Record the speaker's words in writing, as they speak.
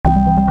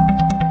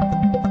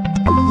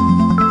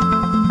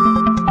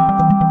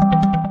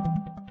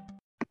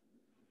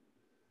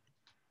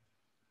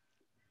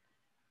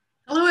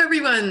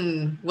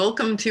everyone.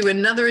 Welcome to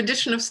another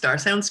edition of Star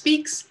Sound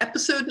Speaks,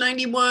 episode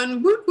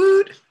 91. Woot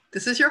woot.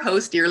 This is your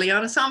host,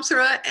 Irliana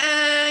Samsara.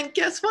 And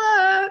guess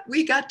what?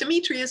 We got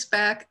Demetrius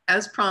back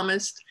as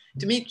promised.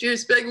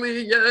 Demetrius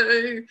Begley,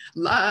 yay,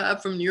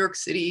 live from New York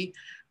City.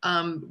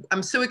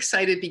 I'm so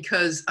excited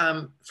because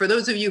for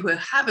those of you who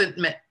haven't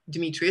met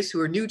Demetrius, who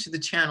are new to the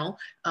channel,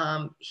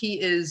 he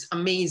is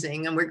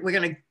amazing. And we're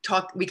going to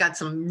talk, we got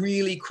some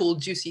really cool,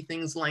 juicy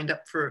things lined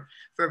up for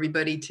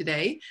everybody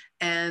today.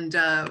 And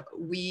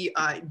we,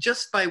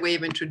 just by way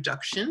of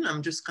introduction,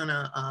 I'm just going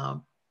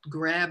to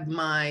grab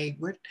my,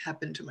 what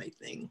happened to my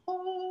thing?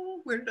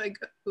 Oh, where did I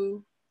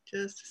go?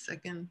 Just a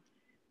second.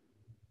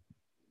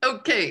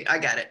 Okay, I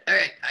got it. All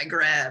right, I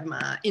grabbed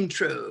my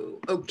intro.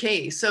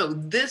 Okay, so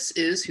this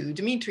is who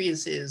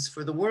Demetrius is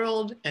for the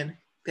world, and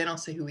then I'll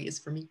say who he is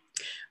for me.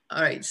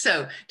 All right,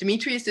 so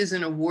Demetrius is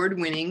an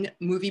award-winning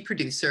movie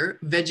producer,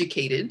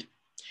 Vegucated,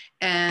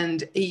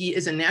 and he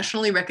is a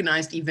nationally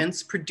recognized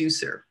events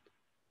producer.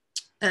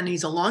 And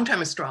he's a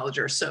longtime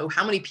astrologer. So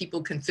how many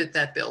people can fit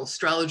that bill?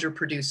 Astrologer,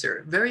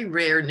 producer, very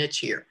rare niche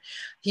here.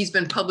 He's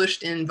been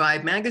published in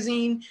Vibe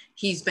magazine.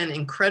 He's been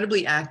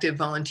incredibly active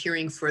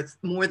volunteering for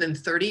more than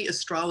 30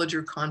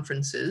 astrologer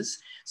conferences,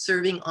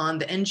 serving on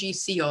the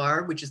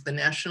NGCR, which is the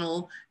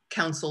National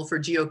Council for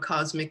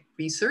Geocosmic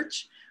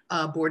Research,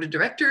 board of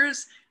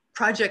directors,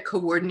 project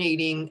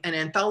coordinating an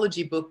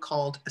anthology book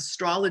called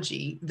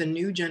Astrology, The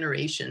New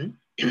Generation,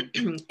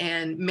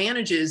 and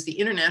manages the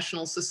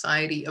International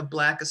Society of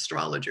Black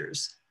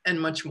Astrologers,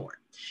 and much more.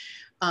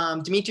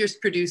 Demetrius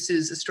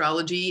produces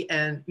astrology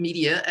and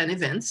media and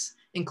events,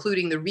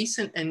 including the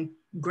recent and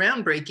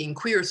groundbreaking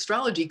Queer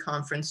Astrology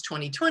Conference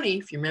 2020.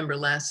 If you remember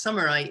last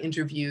summer, I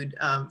interviewed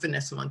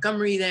Vanessa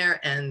Montgomery there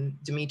and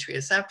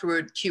Demetrius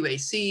afterward,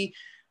 QAC.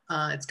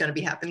 It's going to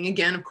be happening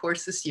again, of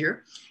course, this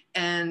year.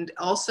 And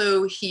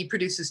also he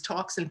produces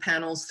talks and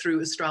panels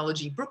through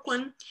Astrology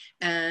Brooklyn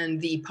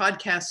and the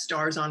podcast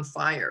Stars on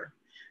Fire.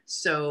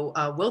 So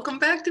welcome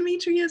back,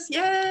 Demetrius,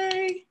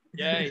 yay.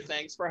 Yay,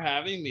 thanks for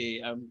having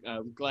me.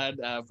 I'm glad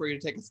for you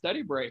to take a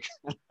study break.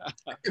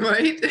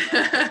 Right?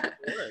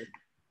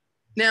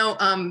 Now,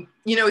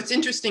 you know, it's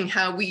interesting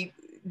how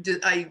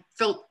I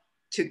felt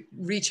to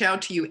reach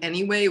out to you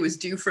anyway. It was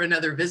due for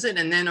another visit.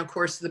 And then of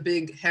course the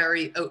big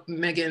Harry,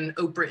 Meghan,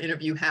 Oprah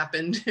interview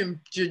happened in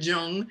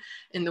Jeonju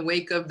in the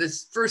wake of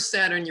this first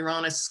Saturn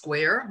Uranus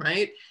square,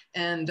 right?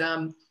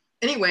 And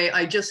anyway,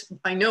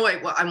 I know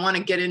I want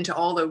to get into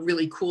all the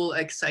really cool,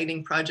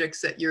 exciting projects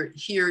that you're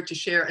here to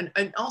share.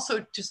 And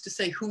also just to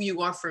say who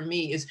you are for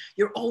me is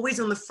you're always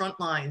on the front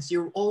lines.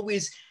 You're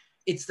always,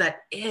 it's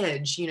that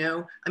edge, you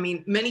know? I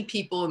mean, many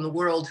people in the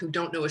world who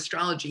don't know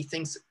astrology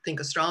think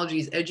astrology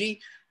is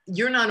edgy.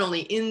 You're not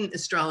only in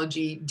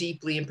astrology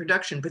deeply in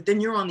production, but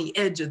then you're on the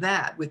edge of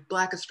that with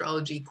Black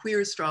astrology, queer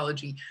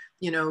astrology.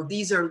 You know,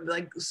 these are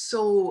like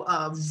so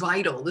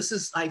vital. This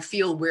is, I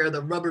feel, where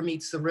the rubber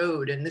meets the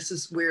road. And this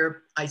is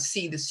where I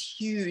see this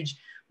huge,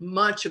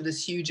 much of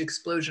this huge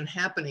explosion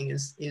happening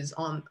is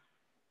on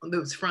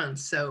those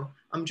fronts. So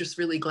I'm just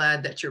really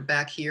glad that you're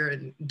back here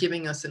and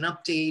giving us an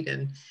update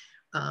and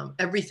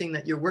everything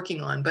that you're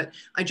working on. But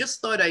I just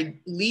thought I'd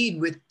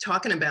lead with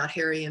talking about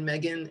Harry and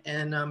Meghan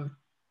and,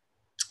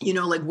 you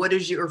know, like, what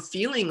is your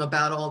feeling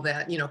about all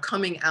that, you know,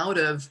 coming out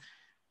of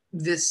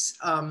this,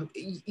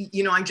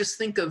 you know, I just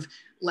think of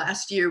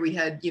last year we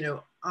had, you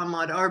know,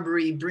 Ahmaud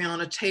Arbery,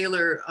 Breonna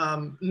Taylor,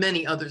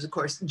 many others, of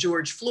course,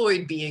 George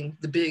Floyd being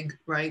the big,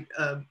 right,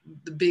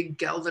 the big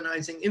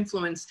galvanizing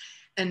influence.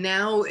 And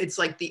now it's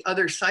like the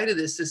other side of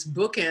this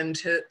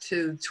bookend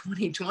to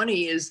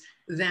 2020 is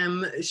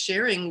them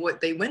sharing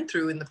what they went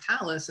through in the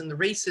palace and the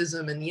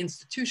racism and the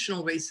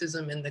institutional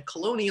racism and the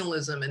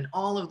colonialism and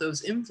all of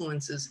those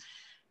influences,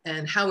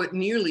 and how it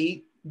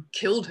nearly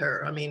killed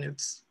her. I mean,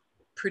 it's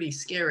pretty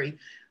scary.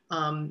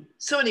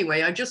 So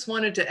anyway, I just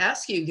wanted to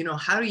ask you, you know,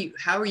 how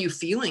are you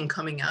feeling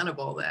coming out of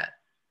all that?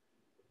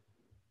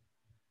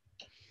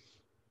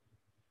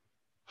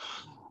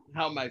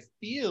 How am I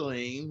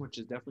feeling, which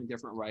is definitely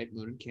different, right?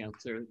 Moon and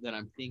Cancer, than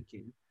I'm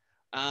thinking.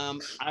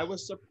 I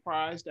was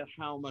surprised at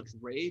how much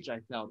rage I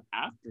felt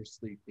after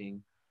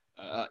sleeping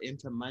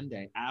into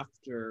Monday,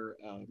 after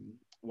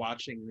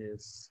watching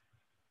this.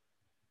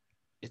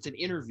 It's an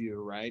interview,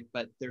 right?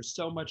 But there's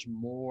so much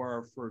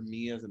more for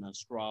me as an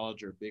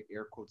astrologer, big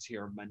air quotes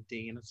here,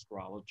 mundane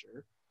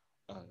astrologer.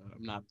 I'm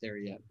not there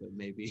yet, but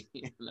maybe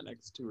in the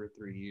next 2 or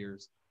 3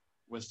 years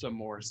with some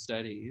more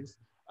studies.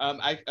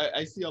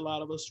 I see a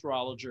lot of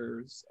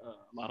astrologers,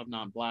 a lot of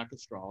non-Black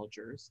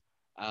astrologers,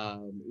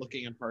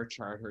 looking at her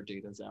chart. Her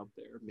data's out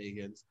there.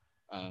 Meghan's,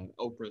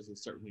 Oprah's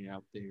is certainly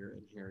out there,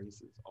 and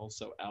Harry's is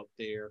also out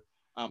there.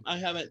 I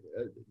haven't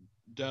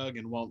dug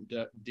and won't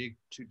dig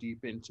too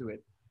deep into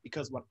it,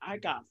 because what I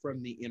got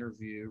from the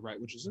interview, right,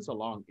 which is just a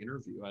long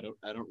interview, I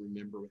don't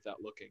remember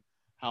without looking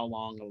how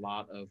long a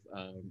lot of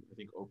I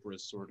think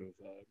Oprah's sort of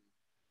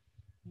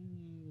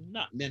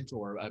not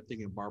mentor. I'm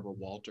thinking Barbara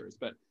Walters,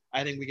 but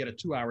I think we get a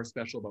 2-hour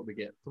special, but we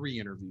get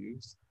 3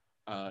 interviews.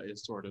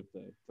 Is sort of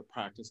the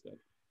practice that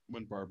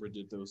when Barbara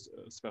did those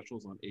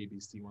specials on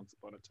ABC once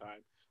upon a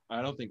time.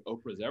 I don't think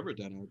Oprah's ever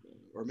done it,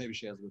 or maybe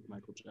she has with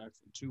Michael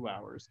Jackson, 2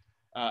 hours.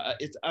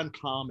 It's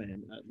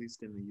uncommon, at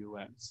least in the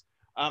U.S.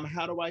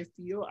 How do I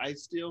feel?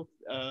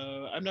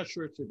 I'm not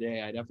sure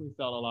today. I definitely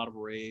felt a lot of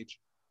rage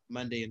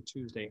Monday and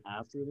Tuesday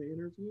after the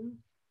interview.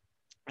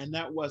 And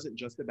that wasn't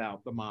just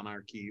about the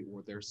monarchy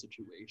or their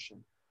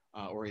situation,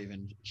 or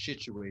even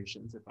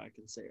situations, if I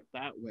can say it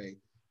that way.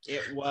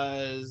 It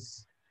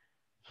was,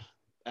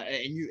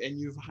 and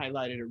you've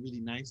highlighted it really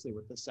nicely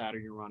with the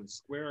Saturn Uranus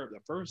square, the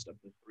first of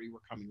the three we're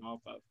coming off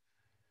of.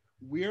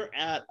 We're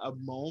at a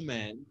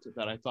moment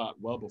that I thought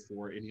well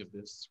before any of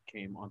this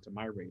came onto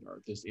my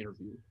radar, this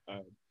interview,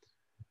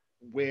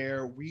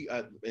 where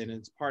and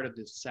it's part of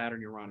this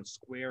Saturn Uranus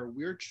square,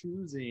 we're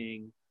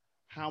choosing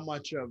how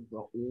much of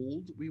the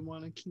old we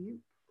want to keep,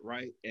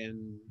 right?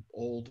 And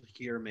old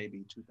here,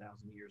 maybe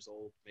 2,000 years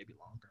old, maybe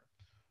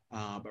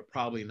longer, but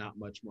probably not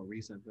much more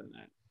recent than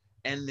that.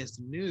 And this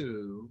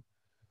new,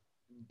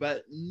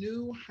 but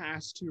new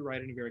has to,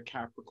 right, in a very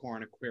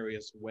Capricorn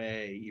Aquarius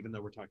way, even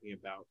though we're talking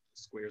about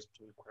squares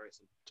between Aquarius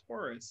and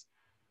Taurus,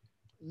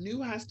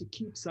 new has to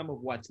keep some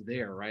of what's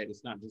there, right?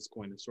 It's not just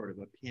going to sort of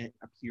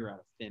appear out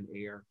of thin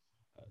air.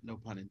 No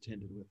pun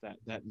intended with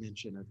that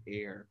mention of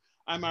air.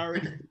 I'm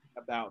already thinking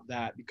about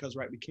that because,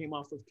 right, we came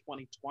off of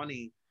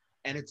 2020,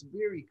 and it's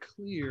very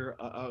clear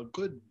a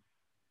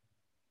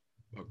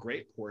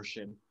great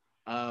portion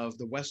of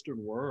the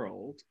Western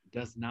world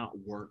does not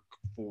work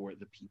for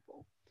the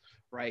people,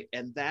 right?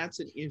 And that's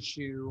an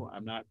issue.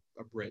 I'm not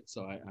a Brit,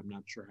 so I'm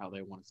not sure how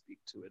they want to speak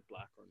to it,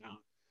 Black or not.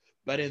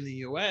 But in the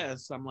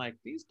US, I'm like,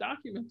 these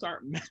documents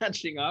aren't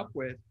matching up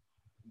with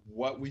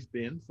what we've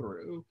been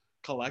through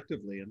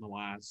collectively in the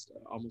last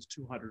almost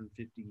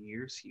 250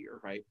 years here,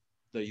 right?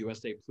 The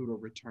USA Pluto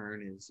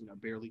return is,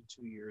 barely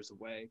 2 years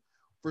away.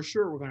 For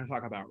sure, we're going to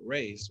talk about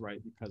race, right?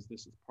 Because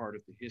this is part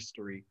of the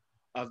history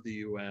of the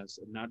US,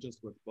 and not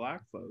just with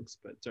Black folks,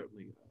 but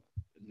certainly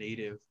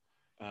Native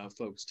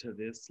folks to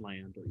this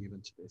land, or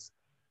even to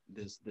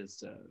this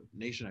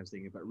nation I was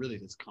thinking about, really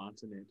this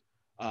continent,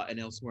 and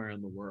elsewhere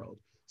in the world.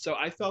 So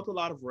I felt a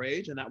lot of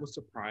rage, and that was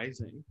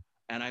surprising.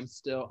 And I'm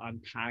still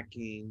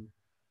unpacking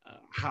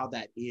how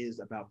that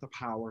is about the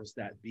powers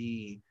that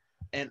be,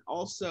 and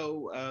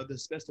also the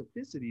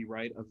specificity,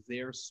 right, of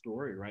their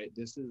story, right?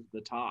 This is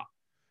the top,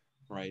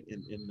 right,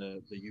 in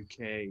the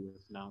UK,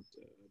 if not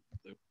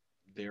the,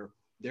 their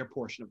their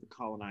portion of the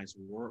colonized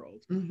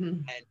world.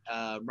 Mm-hmm.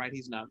 And right,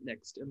 he's not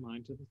next in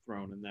line to the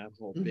throne and that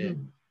whole bit.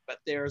 Mm-hmm. But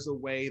there's a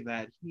way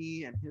that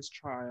he and his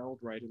child,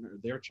 right, and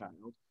their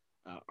child,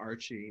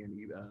 Archie, and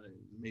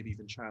maybe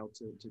even child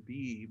to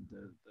be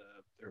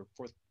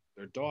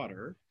their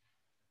daughter,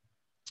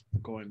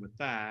 going with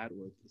that,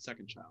 or the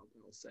second child,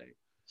 I'll say,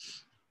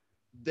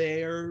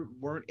 they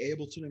weren't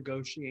able to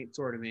negotiate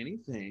sort of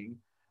anything.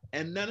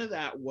 And none of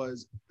that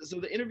was, so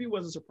the interview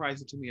wasn't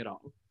surprising to me at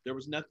all. There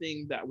was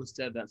nothing that was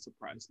said that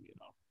surprised me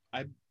at all.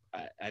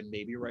 I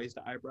maybe raised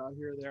an eyebrow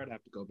here or there. I'd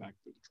have to go back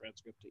through the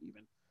transcript to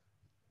even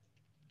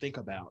think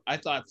about. I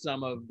thought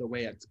some of the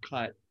way it's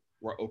cut,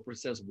 where Oprah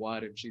says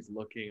what and she's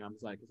looking, I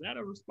was like, is that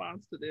a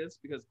response to this?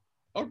 Because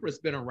Oprah's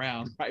been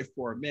around, right,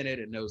 for a minute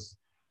and knows,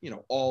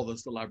 all the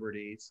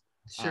celebrities,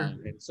 Sure.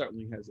 and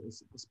certainly has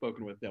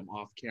spoken with them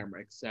off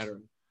camera, etc.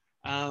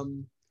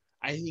 Um,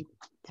 I think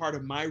part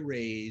of my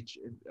rage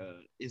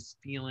is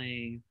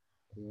feeling,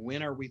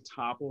 when are we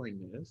toppling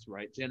this,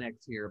 right? Gen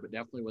X here, but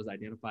definitely was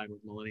identifying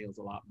with millennials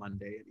a lot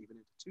Monday and even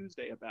into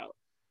Tuesday about,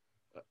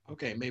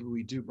 okay, maybe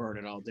we do burn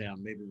it all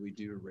down. Maybe we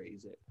do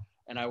raise it.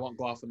 And I won't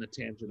go off on the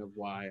tangent of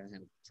why I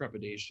have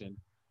trepidation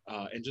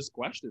and just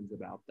questions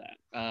about that.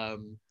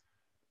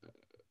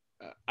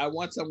 I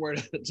want somewhere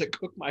to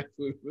cook my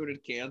food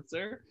and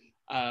cancer.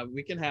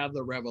 We can have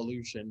the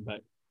revolution,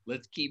 but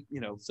let's keep,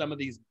 some of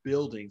these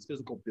buildings,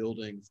 physical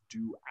buildings,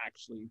 do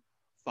actually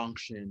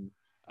function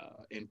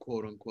in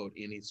quote unquote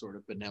any sort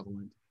of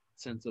benevolent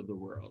sense of the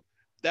world.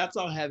 That's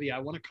all heavy. I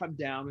want to come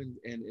down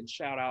and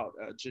shout out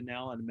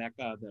Janelle and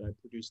Mecca that I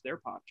produced their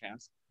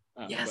podcast,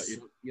 Yes.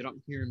 but you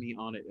don't hear me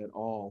on it at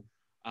all.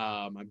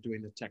 I'm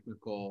doing a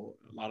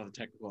lot of the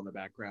technical in the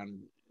background,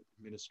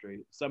 and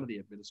some of the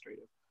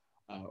administrative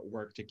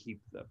work to keep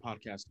the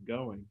podcast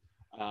going.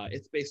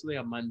 It's basically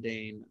a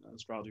mundane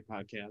astrology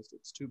podcast.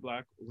 It's two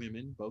Black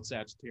women, both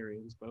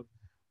Sagittarians, both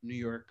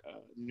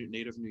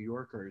native New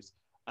Yorkers.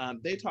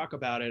 They talk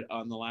about it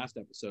on the last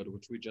episode,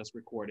 which we just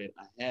recorded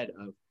ahead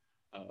of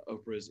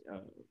Oprah's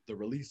the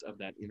release of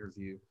that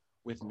interview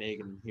with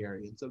Meghan and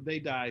Harry. And so they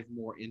dive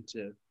more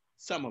into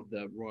some of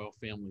the royal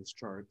family's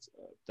charts,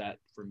 that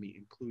for me,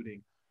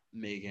 including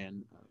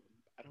Meghan.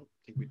 I don't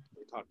think we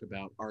talked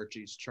about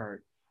Archie's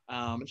chart.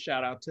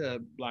 Shout out to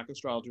Black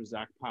astrologer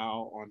Zach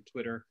Powell on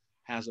Twitter,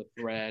 has a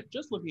thread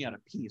just looking at a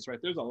piece, right?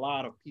 There's a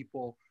lot of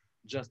people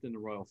just in the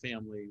royal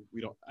family.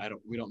 We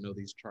don't know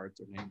these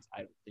charts or names, I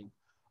don't think,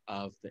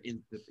 of the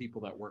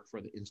people that work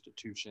for the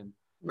institution,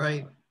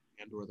 right,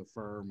 and or the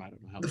firm. I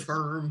don't know how the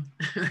firm,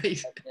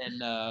 right.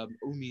 And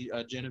Umi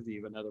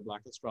Genevieve, another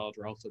Black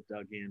astrologer, also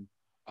dug in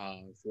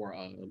for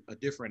a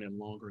different and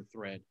longer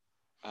thread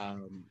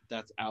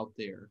that's out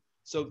there.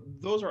 So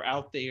those are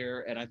out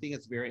there, and I think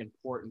it's very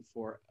important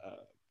for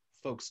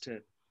folks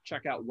to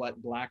check out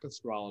what Black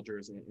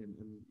astrologers and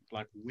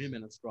Black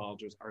women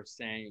astrologers are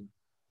saying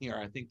here.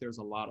 I think there's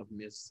a lot of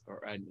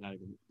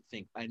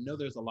I know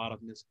there's a lot of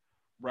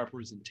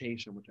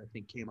misrepresentation, which I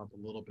think came up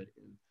a little bit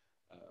in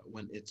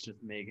when it's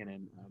just Meghan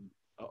and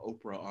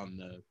Oprah on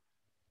the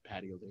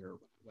patio there, or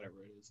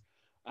whatever it is.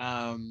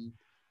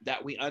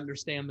 That we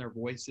understand their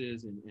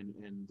voices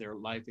and their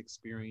life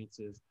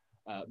experiences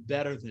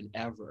better than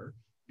ever.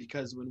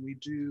 Because when we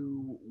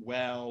do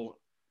well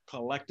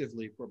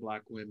collectively for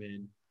Black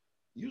women,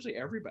 usually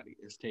everybody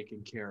is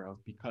taken care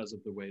of because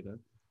of the way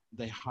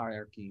the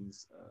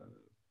hierarchies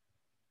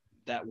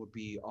that would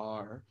be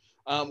are.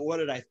 What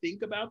did I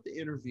think about the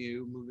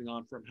interview? Moving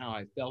on from how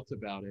I felt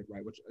about it,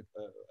 right? Which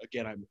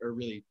again, I'm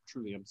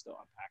still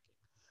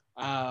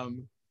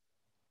unpacking.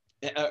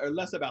 Or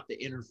less about the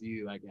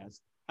interview, I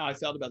guess. How I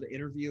felt about the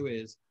interview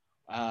is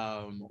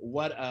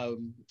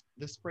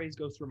this phrase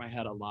goes through my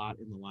head a lot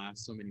in the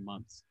last so many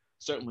months.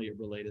 Certainly it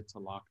related to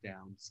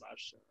lockdown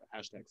 /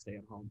 hashtag stay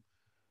at home.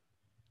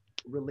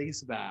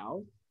 Release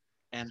valve,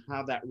 and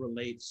how that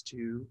relates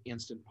to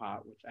Instant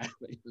Pot, which I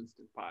have an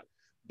Instant Pot,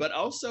 but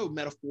also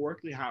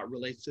metaphorically how it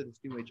relates to this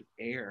new age of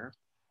air.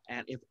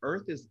 And if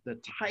Earth is the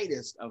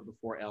tightest of the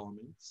four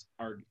elements,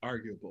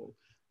 arguable,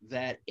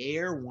 that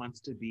air wants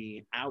to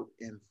be out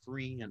and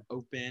free and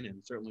open,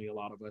 and certainly a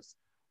lot of us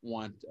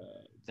want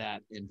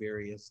that in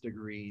various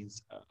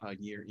degrees a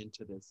year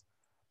into this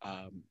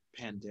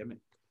pandemic.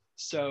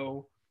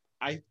 So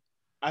I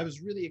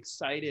was really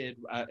excited.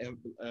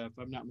 If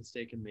I'm not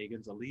mistaken,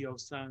 Meghan's a Leo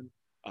sun.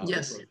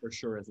 Yes. Oprah for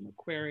sure as an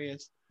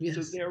Aquarius. Yes.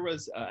 So there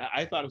was,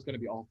 I thought it was going to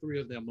be all three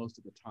of them most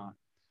of the time.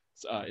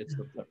 So, it's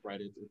the flip,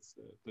 right? It's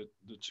the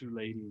two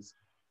ladies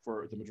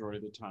for the majority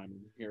of the time,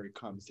 and Harry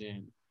comes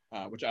in,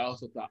 which I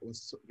also thought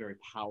was very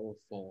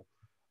powerful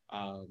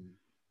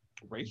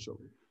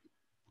racially,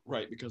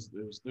 right? Because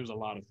there's a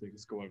lot of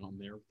things going on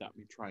there without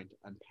me trying to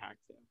unpack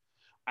them.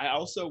 I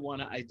also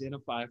want to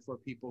identify for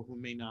people who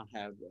may not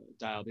have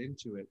dialed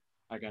into it.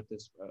 I got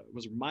this,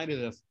 was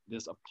reminded of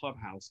this of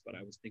Clubhouse, but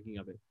I was thinking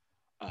of it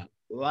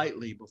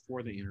lightly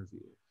before the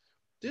interview.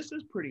 This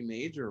is pretty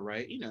major,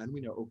 right? And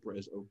we know Oprah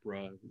is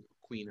Oprah,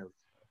 queen of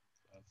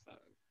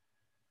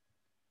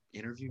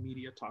interview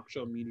media, talk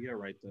show media,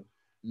 right? The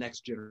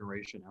next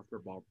generation after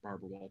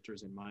Barbara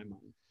Walters, in my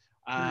mind.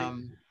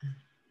 Right.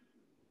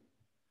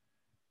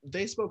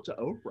 They spoke to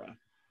Oprah,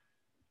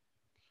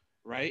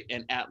 right?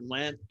 And at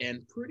length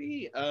and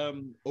pretty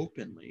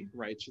openly,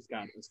 right? She's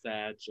got a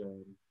Sag,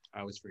 I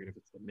always forget if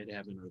it's the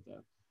midheaven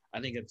or I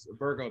think it's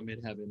Virgo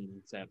midheaven and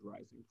it's Sag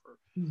rising for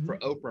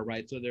Oprah,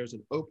 right? So there's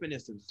an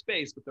openness in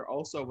space, but there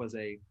also was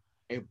a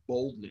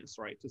boldness,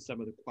 right, to some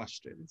of the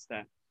questions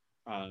that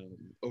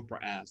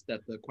Oprah asked,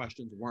 that the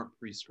questions weren't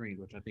pre-screened,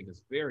 which I think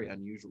is very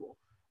unusual,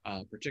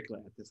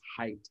 particularly at this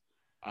height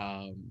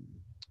of,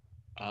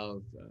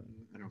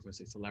 I don't know if I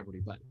say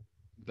celebrity,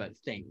 but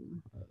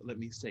fame. Let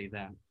me say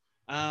that.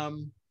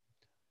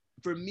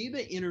 For me,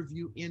 the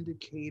interview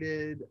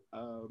indicated,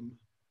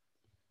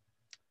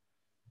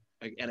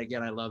 and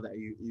again, I love that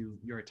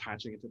you're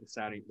attaching it to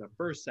the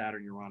first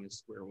Saturn Uranus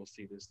square we'll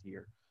see this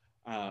year,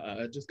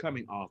 just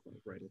coming off of,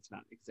 right? It's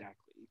not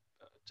exactly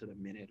to the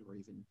minute or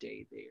even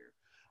day there.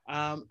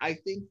 I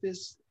think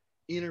this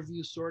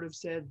interview sort of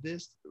said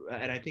this,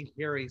 and I think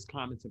Harry's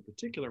comments in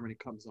particular when it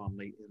comes on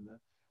late in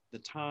the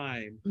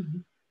time,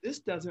 this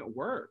doesn't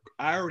work.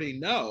 I already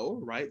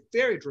know, right?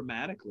 Very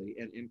dramatically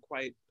and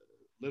quite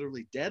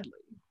literally deadly,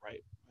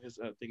 right? His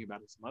thing about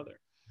his mother.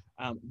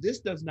 This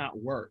does not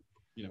work.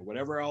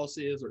 Whatever else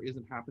is or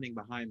isn't happening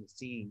behind the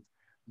scenes,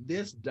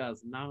 this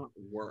does not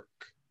work.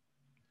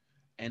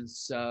 And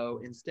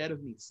so instead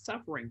of me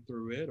suffering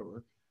through it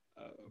or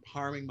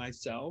harming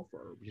myself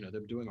or,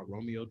 them doing a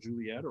Romeo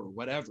Juliet or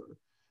whatever,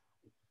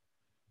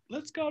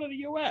 let's go to the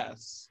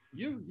U.S.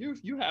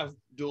 You have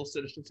dual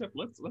citizenship.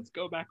 Let's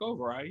go back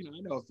over. I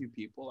know a few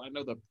people. I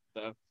know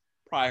the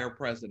prior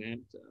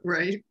president,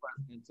 right,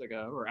 presidents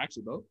ago, or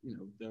actually both.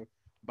 The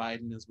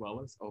Biden as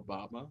well as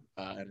Obama,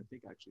 and I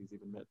think actually he's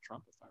even met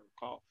Trump, if I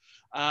recall.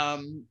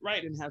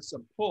 Right, and have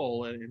some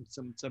pull and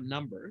some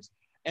numbers,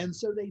 and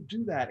so they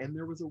do that. And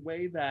there was a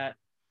way that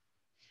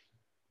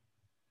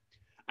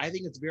I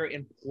think it's very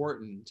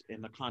important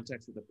in the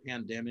context of the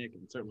pandemic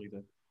and certainly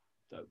the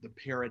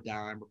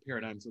paradigm or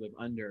paradigms that live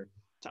under,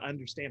 to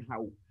understand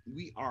how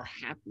we are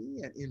happy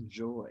and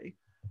enjoy.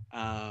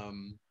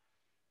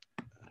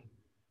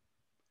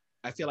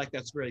 I feel like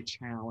that's really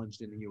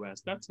challenged in the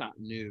US. That's not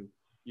new.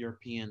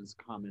 Europeans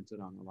commented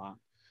on a lot.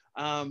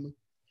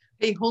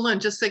 Hey, hold on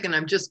just a second.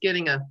 I'm just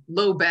getting a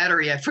low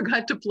battery. I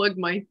forgot to plug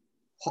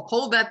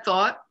hold that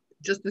thought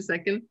just a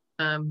second.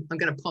 I'm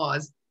gonna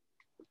pause.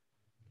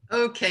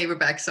 Okay, we're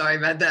back. Sorry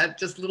about that.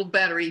 Just a little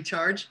battery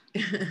charge.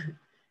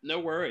 No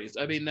worries.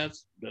 I mean,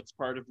 that's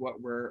part of what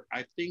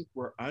I think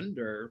we're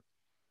under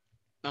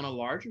on a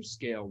larger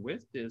scale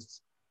with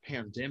this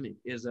pandemic,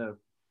 is a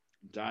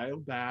dial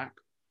back,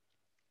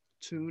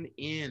 tune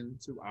in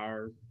to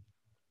our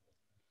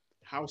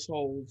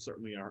households,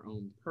 certainly our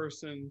own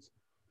persons,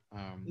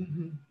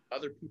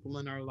 other people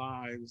in our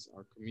lives,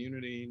 our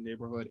community,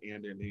 neighborhood,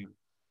 and Indiana.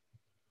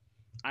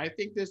 I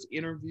think this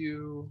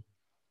interview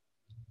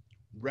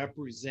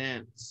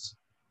represents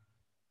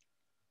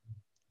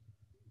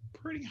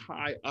pretty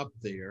high up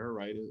there,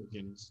 right?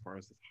 Again, as far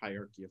as the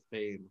hierarchy of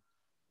fame,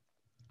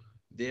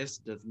 this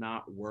does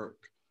not work.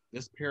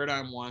 This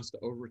paradigm wants to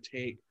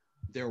overtake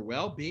their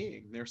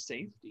well-being, their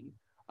safety,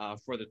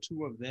 for the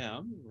two of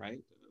them, right?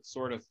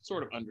 Sort of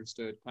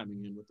understood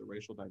coming in with the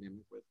racial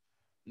dynamic with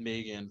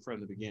Meghan from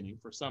the beginning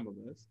for some of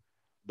us.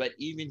 But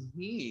even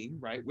he,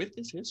 right, with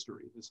this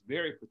history, this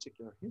very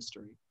particular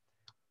history,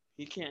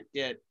 he can't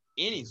get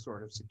any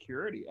sort of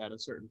security at a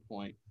certain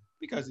point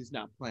because he's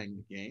not playing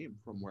the game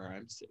from where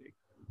I'm sitting,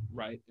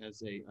 right?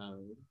 As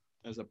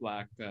a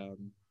black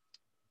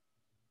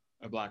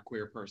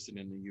queer person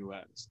in the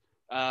U.S.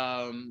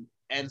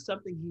 And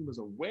something he was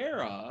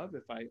aware of,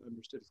 if I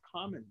understood his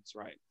comments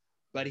right,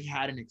 but he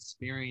hadn't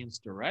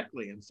experienced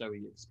directly, and so he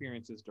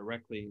experiences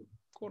directly,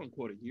 quote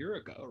unquote, a year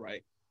ago,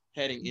 right?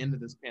 Heading into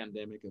this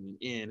pandemic, and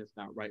then if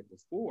not right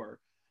before.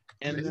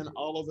 And then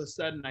all of a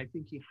sudden, I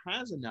think he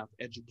has enough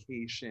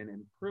education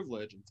and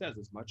privilege, and says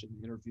as much in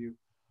the interview.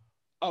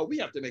 Oh, we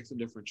have to make some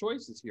different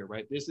choices here,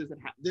 right? This is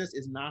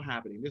not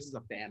happening. This is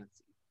a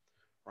fantasy,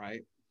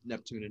 right?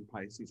 Neptune and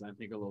Pisces, I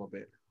think a little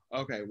bit.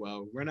 Okay,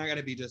 well, we're not going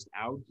to be just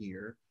out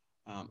here.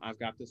 I've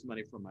got this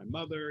money from my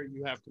mother.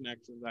 You have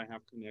connections. I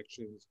have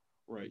connections,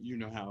 right? You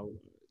know how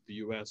the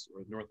U.S.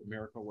 or North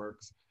America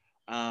works.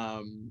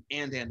 And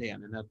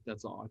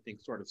that's all I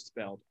think sort of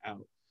spelled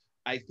out.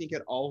 I think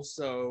it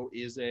also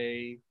is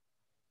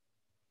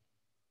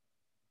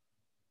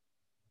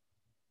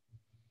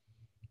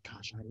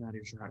gosh, I'm not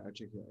even sure how to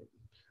articulate.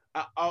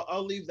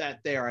 I'll leave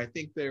that there. I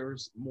think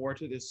there's more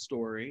to this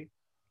story.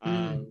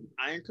 I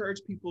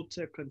encourage people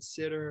to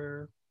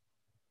consider,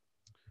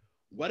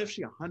 what if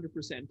she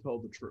 100%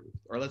 told the truth?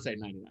 Or let's say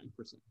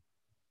 99%,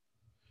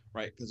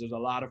 right? Because there's a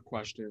lot of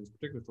questions,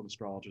 particularly from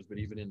astrologers, but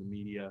even in the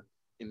media,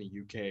 in the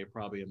UK,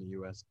 probably in the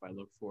US, if I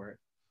look for it.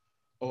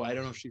 Oh, I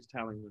don't know if she's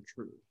telling the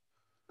truth.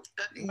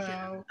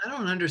 Well, I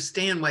don't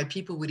understand why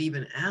people would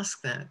even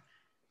ask that.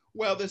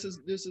 Well, this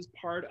is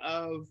part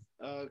of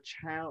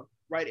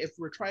right? If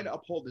we're trying to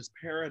uphold this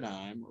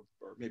paradigm,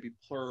 or maybe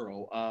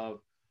plural, of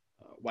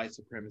white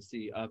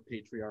supremacy, of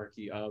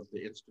patriarchy, of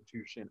the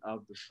institution,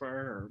 of the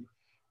firm,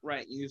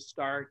 right? You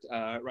start,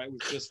 right?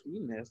 We've just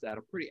seen this at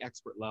a pretty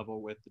expert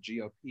level with the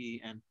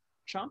GOP and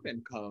Trump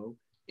and co.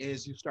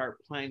 Is you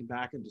start playing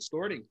back and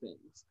distorting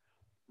things,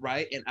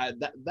 right? And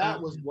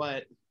that was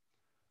what.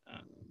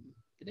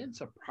 It didn't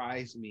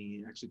surprise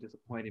me, actually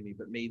disappointed me,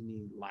 but made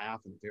me laugh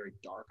in a very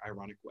dark,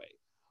 ironic way.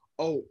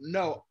 Oh,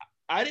 no,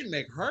 I didn't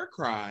make her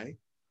cry,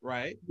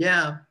 right?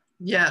 Yeah.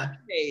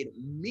 It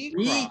made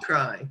me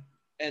cry.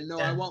 And no,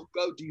 I won't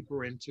go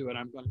deeper into it.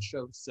 I'm going to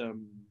show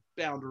some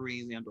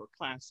boundaries and or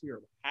class here,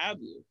 what have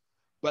you.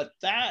 But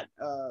that,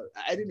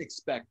 I didn't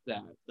expect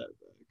that. I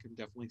can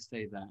definitely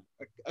say that.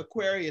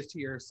 Aquarius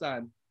here,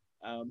 Sun.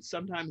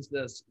 Sometimes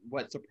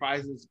what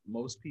surprises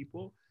most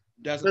people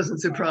doesn't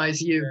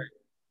surprise you.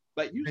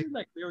 But usually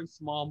like very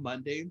small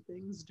mundane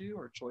things do,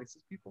 or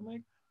choices people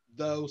make,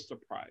 those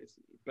surprise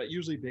me. But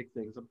usually big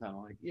things, I'm kind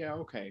of like, yeah,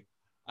 okay.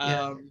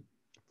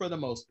 For the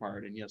most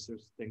part. And yes,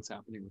 there's things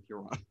happening with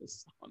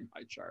Uranus on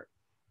my chart,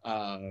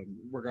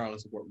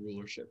 regardless of what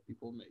rulership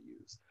people may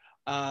use.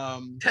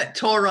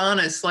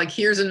 Tauranus, like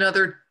here's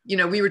another,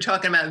 we were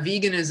talking about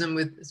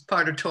veganism as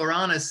part of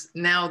Tauranus.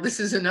 Now this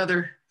is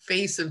another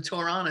face of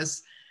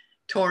Tauranus,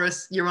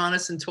 Taurus,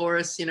 Uranus and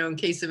Taurus, in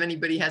case if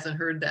anybody hasn't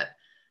heard that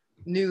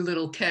new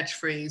little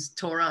catchphrase,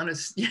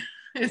 Tauranus.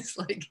 It's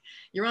like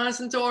Uranus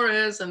and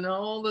Taurus and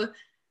all the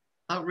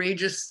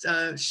outrageous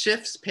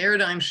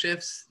paradigm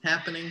shifts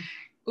happening.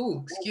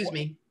 Oh, excuse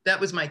me. That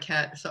was my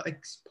cat. So,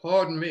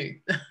 pardon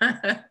me.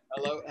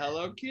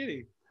 Hello,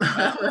 kitty.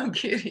 Hello,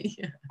 kitty.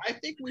 I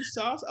think we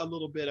saw a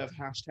little bit of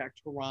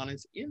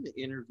 #Tauranus in the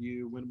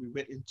interview when we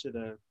went into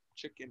the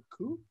chicken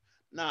coop.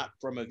 Not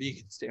from a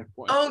vegan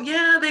standpoint. Oh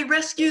yeah, they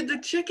rescued the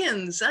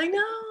chickens. I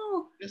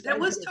know. That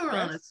was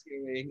Tauranus.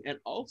 And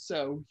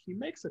also, he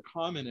makes a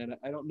comment, and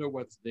I don't know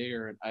what's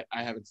there, and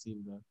I haven't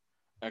seen the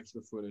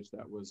extra footage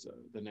that was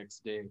the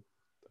next day.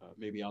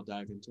 Maybe I'll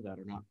dive into that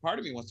or not. Part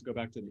of me wants to go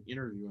back to the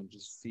interview and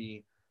just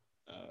see,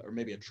 or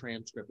maybe a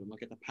transcript, and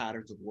look at the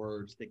patterns of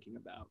words, thinking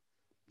about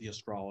the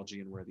astrology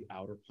and where the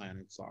outer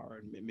planets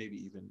are, and maybe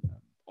even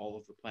all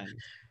of the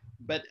planets.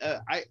 But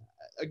I,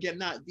 again,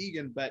 not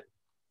vegan, but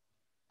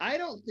I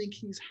don't think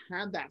he's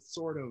had that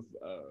sort of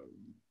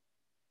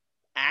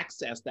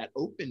access, that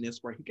openness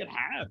where he could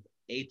have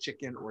a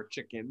chicken or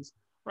chickens,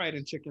 right?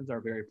 And chickens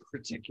are very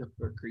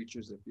particular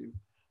creatures if you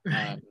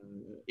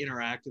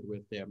interacted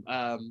with them.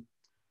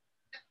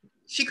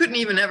 She couldn't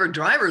even have her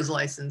driver's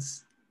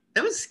license.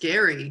 That was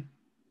scary.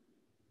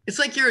 It's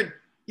like you're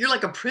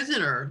like a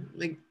prisoner.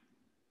 Like,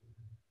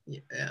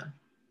 yeah,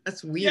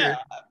 that's weird.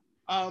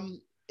 Yeah.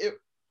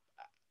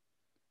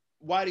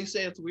 Why do you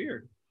say it's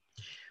weird?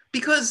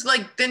 Because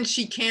like then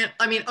she can't,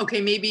 I mean, okay,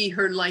 maybe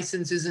her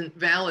license isn't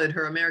valid.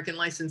 Her American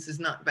license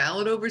is not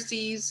valid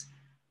overseas.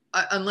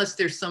 unless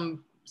there's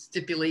some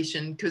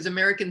stipulation, because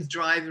Americans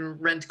drive and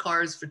rent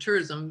cars for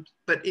tourism,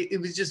 but it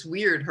was just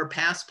weird. Her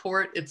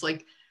passport, it's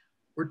like,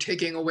 we're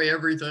taking away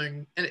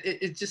everything. And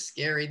it's just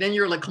scary. Then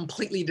you're like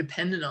completely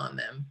dependent on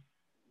them.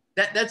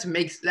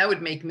 That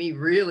would make me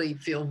really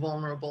feel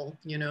vulnerable,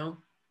 you know?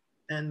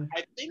 And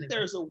I think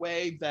there's a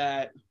way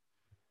that,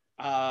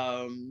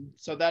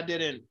 so that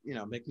didn't,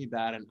 make me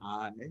bat an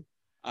eye.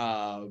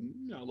 A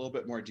little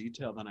bit more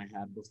detail than I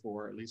had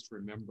before, at least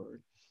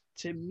remembered.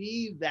 To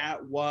me,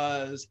 that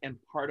was, and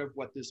part of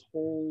what this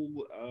whole,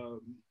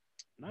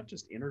 not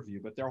just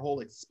interview, but their whole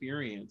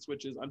experience,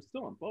 which is, I'm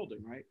still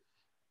unfolding, right?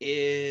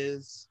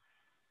 Is,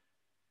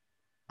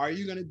 are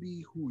you going to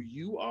be who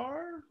you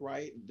are,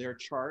 right? Their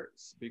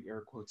charts, big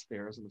air quotes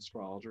there as an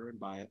astrologer, and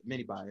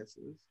many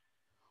biases.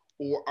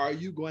 Or are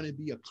you going to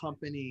be a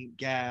company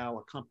gal,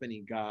 a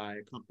company guy,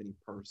 a company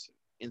person,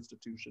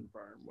 institution,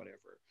 firm,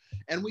 whatever?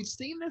 And we've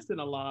seen this in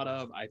a lot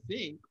of, I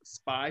think,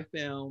 spy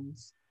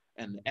films,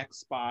 and the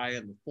ex-spy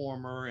and the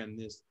former, and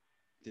this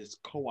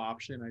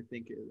co-option, I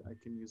think I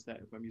can use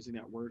that if I'm using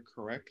that word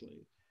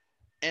correctly.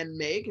 And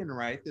Meghan,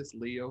 right, this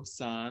Leo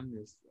sun,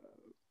 this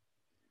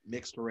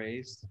mixed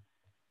race,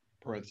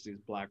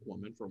 parentheses, Black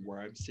woman from where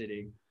I'm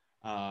sitting,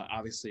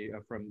 obviously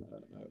from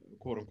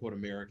quote unquote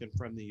American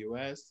from the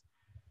US.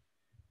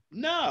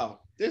 No,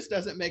 this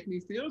doesn't make me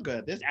feel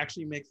good. This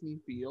actually makes me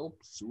feel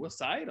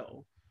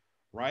suicidal,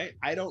 right?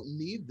 I don't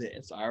need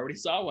this. I already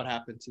saw what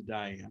happened to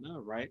Diana,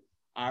 right?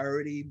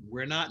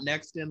 We're not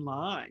next in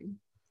line,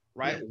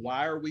 right? Yeah.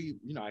 Why are we,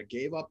 I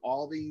gave up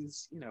all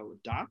these,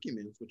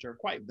 documents, which are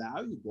quite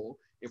valuable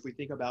if we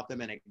think about them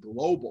in a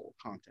global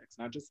context,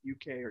 not just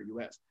UK or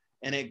US,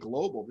 and a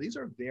global. These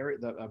are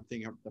I'm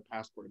thinking of the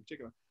passport in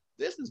particular.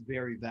 This is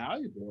very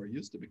valuable, or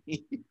used to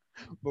be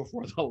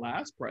before the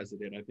last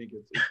president. I think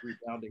it's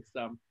rebounding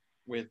some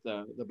with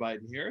the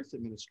Biden-Harris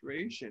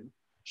administration.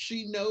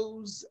 She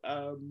knows,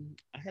 I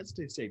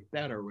hesitate to say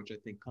better, which I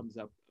think comes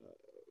up,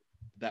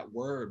 that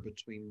word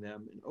between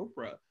them and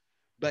Oprah,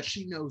 but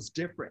she knows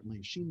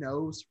differently. She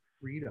knows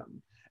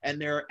freedom. And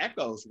there are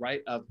echoes,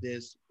 right, of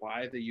this,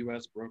 why the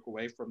US broke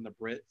away from the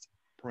Brits,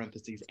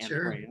 parentheses, and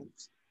sure.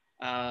 France.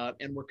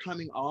 And we're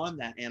coming on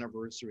that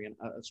anniversary in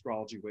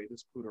astrology way,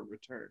 this Pluto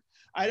return.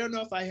 I don't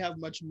know if I have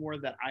much more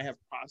that I have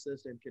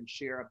processed and can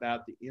share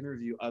about the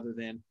interview other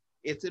than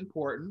it's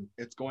important.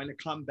 It's going to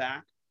come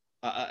back,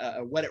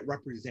 what it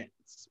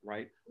represents,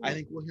 right? Mm-hmm. I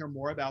think we'll hear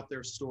more about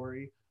their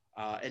story,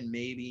 and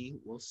maybe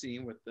we'll see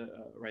with the,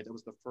 right, that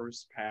was the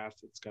first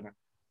pass. It's going to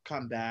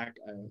come back.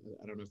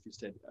 I don't know if you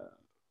said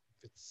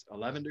it's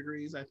 11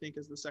 degrees, I think,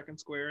 is the second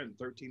square, and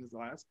 13 is the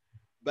last.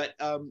 But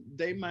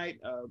they might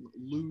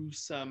lose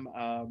some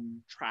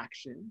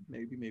traction,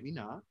 maybe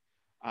not.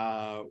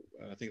 I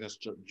think that's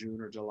June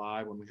or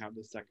July when we have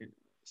the second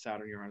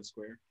Saturn-Uranus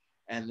square.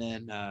 And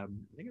then I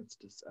think it's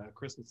just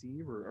Christmas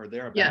Eve or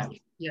thereabouts.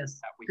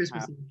 Yes. That we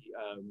Christmas have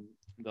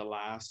Eve. The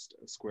last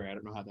square. I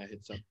don't know how that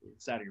hits up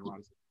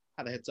Saturn-Uranus,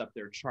 how that hits up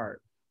their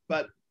chart.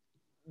 But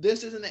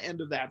this isn't the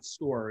end of that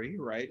story,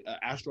 right?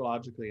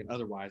 Astrologically and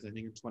otherwise, I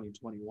think in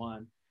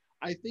 2021.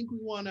 I think we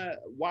want to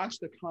watch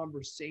the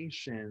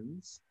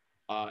conversations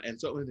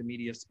and certainly the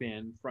media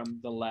spin from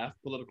the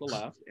left, political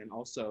left, and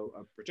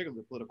also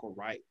particularly the political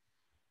right.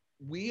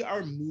 We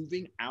are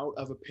moving out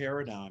of a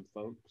paradigm,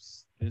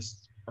 folks.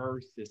 This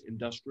Earth, this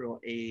industrial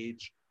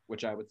age,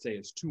 which I would say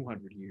is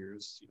 200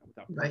 years,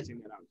 without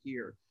parsing that out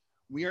here.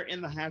 We are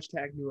in the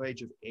hashtag new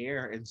age of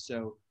air. And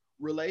so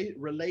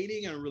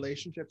relating and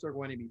relationships are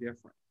going to be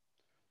different.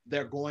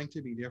 They're going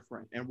to be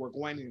different. And we're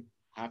going to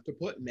have to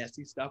put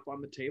messy stuff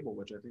on the table,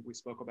 which I think we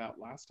spoke about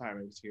last time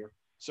I was here.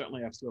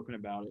 Certainly I've spoken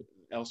about it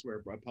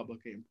elsewhere,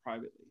 publicly and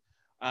privately.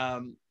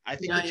 I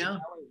think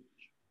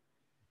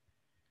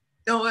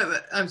Oh,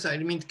 I'm sorry, I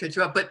didn't mean to cut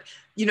you off, but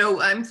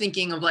I'm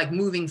thinking of like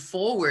moving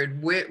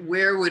forward.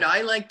 Where would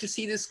I like to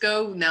see this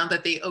go now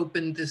that they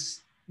opened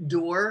this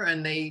door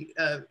and they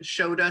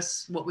showed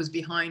us what was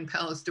behind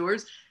palace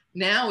doors?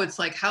 Now it's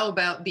like, how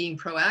about being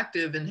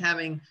proactive and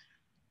having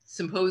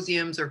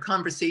symposiums or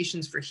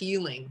conversations for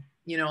healing?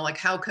 Like,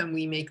 how can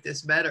we make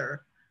this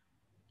better?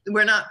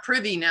 We're not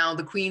privy now.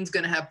 The Queen's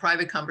going to have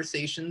private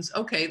conversations.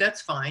 Okay,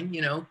 that's fine,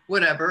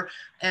 whatever.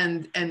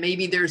 And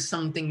maybe there's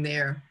something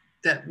there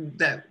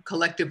that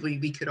collectively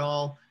we could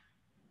all,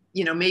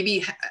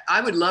 maybe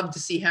I would love to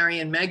see Harry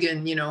and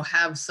Meghan,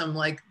 have some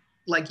like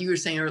you were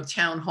saying, or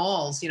town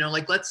halls,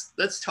 like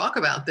let's talk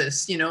about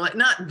this, like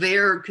not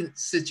their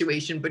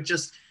situation, but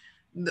just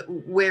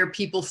where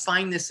people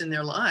find this in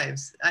their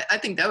lives. I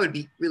think that would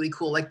be really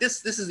cool. Like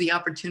this is the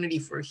opportunity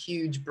for a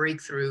huge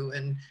breakthrough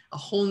and a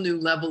whole new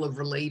level of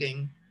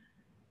relating.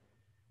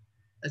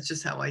 That's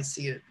just how I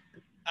see it.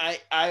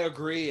 I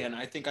agree. And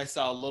I think I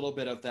saw a little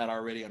bit of that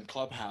already on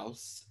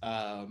Clubhouse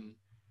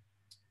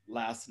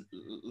last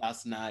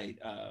night.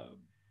 A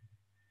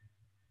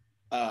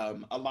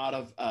lot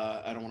of,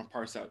 I don't want to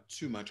parse out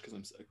too much because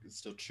I'm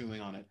still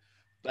chewing on it,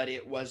 but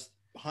it was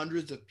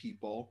hundreds of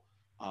people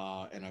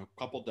and a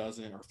couple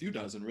dozen or a few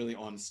dozen really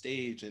on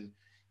stage. And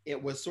it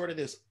was sort of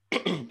this,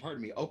 pardon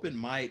me, open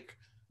mic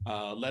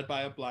led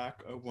by a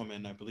Black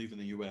woman, I believe in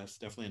the US,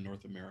 definitely in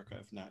North America,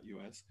 if not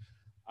US.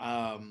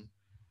 Um,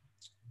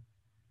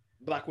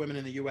 Black women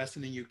in the US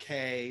and the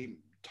UK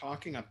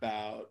talking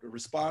about,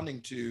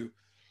 responding to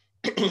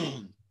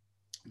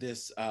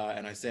this,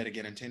 and I said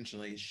again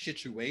intentionally,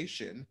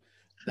 situation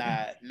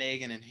that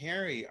Meghan and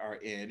Harry are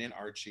in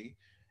Archie.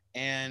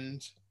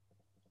 And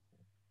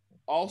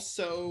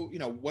also,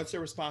 what's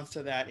their response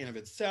to that in of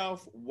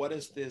itself? What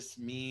does this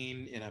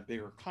mean in a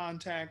bigger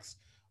context?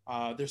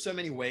 There's so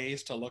many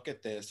ways to look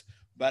at this,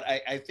 but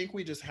I think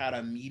we just had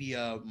a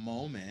media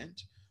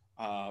moment,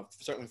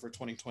 certainly for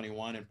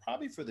 2021 and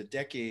probably for the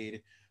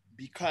decade,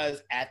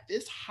 because at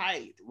this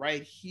height,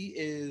 right, he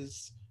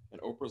is,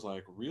 and Oprah's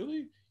like,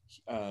 really?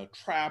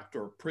 Trapped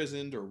or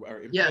prisoned or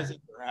Yeah.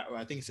 imprisoned, or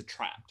I think he said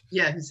trapped.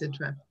 Yeah, he said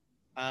trapped.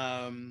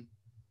 Um,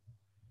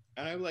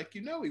 and I'm like,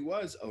 he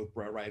was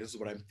Oprah, right? This is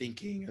what I'm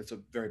thinking. It's a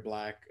very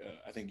Black,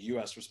 I think,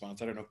 U.S.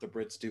 response. I don't know if the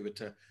Brits do it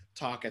to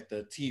talk at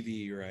the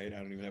TV, right? I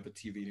don't even have a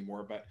TV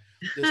anymore, but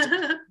this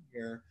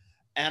here.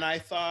 And I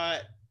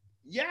thought,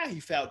 yeah, he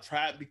felt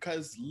trapped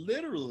because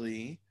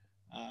literally,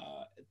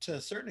 to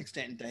a certain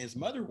extent, his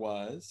mother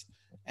was,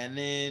 and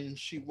then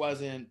she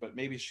wasn't, but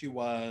maybe she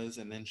was,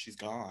 and then she's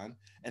gone.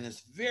 And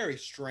this very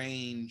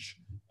strange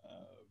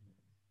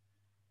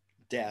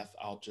death,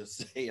 I'll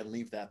just say, and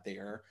leave that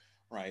there.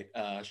 Right.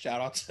 Shout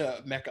out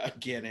to Mecca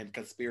again and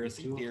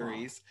conspiracy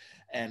theories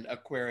and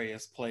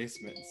Aquarius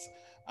placements.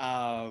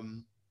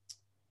 Um,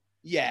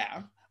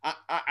 yeah,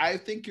 I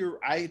think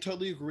I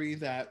totally agree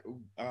that,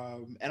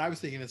 and I was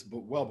thinking this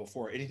well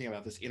before anything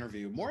about this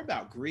interview, more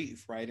about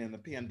grief, right? And the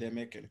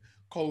pandemic and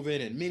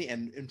COVID and many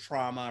and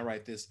trauma,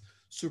 right? This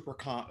super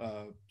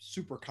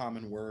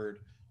common word,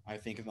 I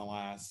think, in the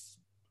last,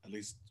 at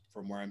least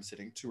from where I'm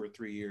sitting, 2 or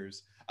 3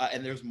 years,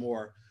 and there's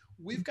more.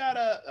 We've got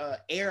to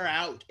air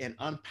out and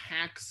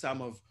unpack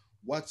some of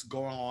what's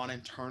going on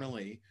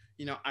internally.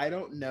 I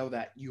don't know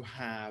that you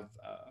have.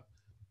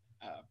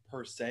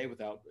 Per se,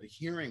 without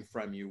hearing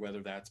from you,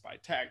 whether that's by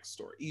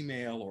text or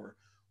email or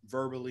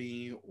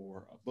verbally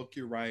or a book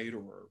you write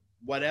or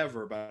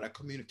whatever, but a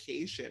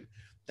communication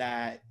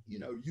that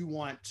you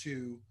want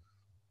to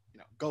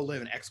go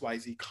live in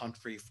XYZ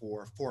country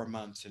for 4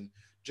 months and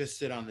just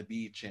sit on the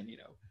beach and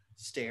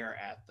stare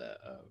at the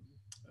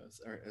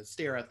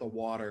stare at the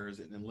waters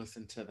and then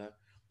listen to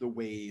the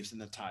waves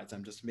and the tides.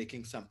 I'm just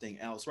making something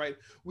else, right?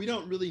 We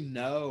don't really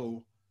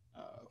know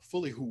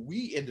fully who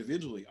we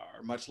individually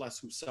are, much less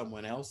who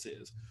someone else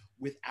is,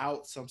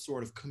 without some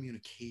sort of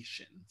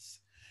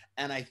communications.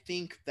 And I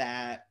think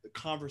that the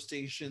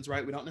conversations,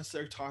 right? We don't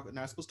necessarily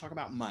not supposed to talk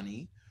about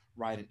money,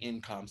 right, and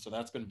income. So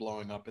that's been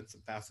blowing up in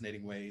some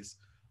fascinating ways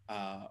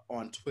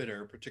on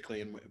Twitter,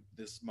 particularly in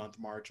this month,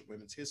 March,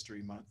 Women's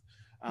History Month.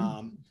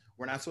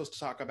 We're not supposed to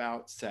talk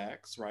about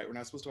sex, right? We're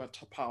not supposed to talk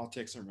about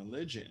politics and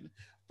religion.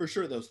 For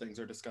sure, those things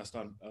are discussed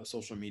on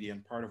social media,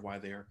 and part of why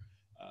they're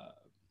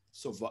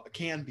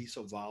can be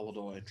so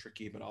volatile and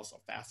tricky, but also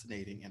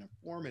fascinating and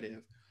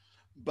informative.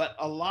 But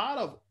a lot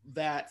of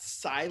that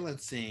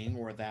silencing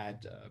or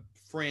that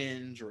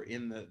fringe or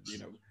in the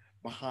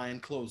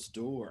behind closed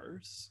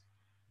doors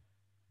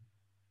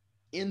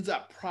ends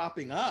up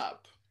propping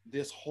up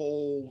this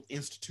whole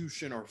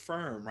institution or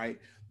firm, right?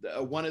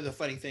 One of the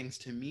funny things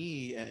to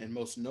me and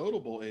most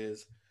notable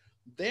is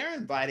they're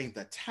inviting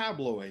the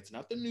tabloids,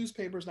 not the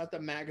newspapers, not the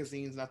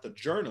magazines, not the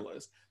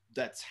journalists,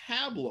 the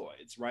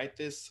tabloids, right?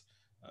 This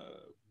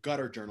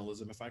gutter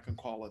journalism, if I can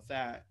call it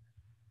that,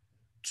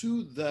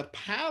 to the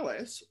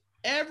palace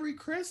every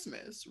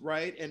Christmas,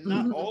 right? And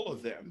not all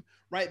of them,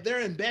 right? They're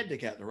in bed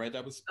together, right?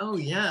 That was Oh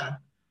yeah.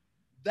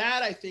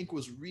 That I think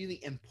was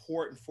really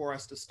important for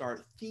us to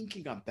start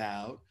thinking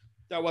about.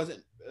 That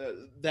wasn't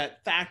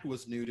that fact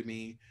was new to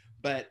me,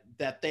 but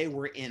that they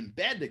were in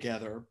bed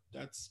together,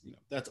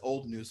 that's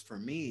old news for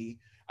me.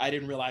 I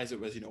didn't realize it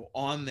was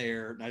on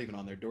their, not even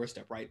on their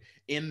doorstep, right,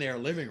 in their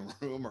living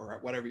room or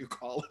whatever you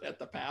call it at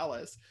the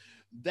palace.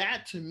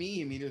 That to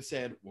me, I mean, it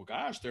said, well,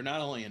 gosh, they're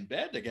not only in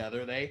bed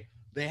together, they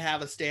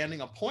have a standing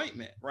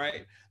appointment,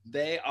 right?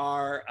 They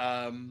are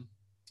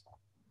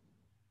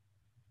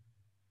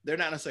they're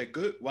not necessarily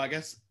good. Well, I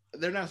guess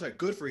they're not necessarily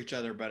good for each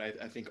other, but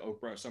I think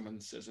Oprah, someone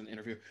says in an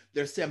interview,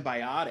 they're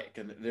symbiotic,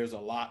 and there's a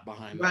lot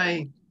behind that.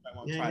 Right. I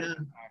won't Yeah, try to yeah.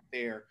 unpack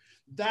there.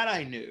 That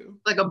I knew.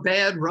 Like a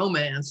bad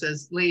romance,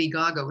 as Lady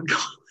Gaga would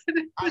call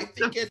it. I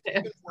think A it's bad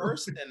even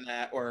worse than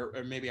that, or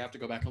maybe I have to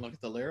go back and look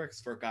at the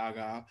lyrics for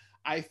Gaga.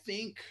 I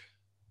think,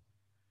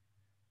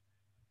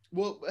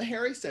 well,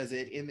 Harry says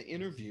it in the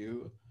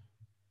interview.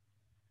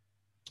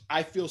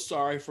 I feel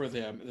sorry for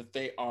them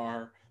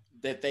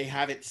that they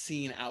haven't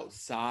seen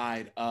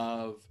outside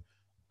of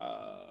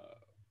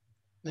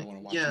I want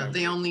to watch Yeah, my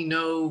they words, only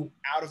know,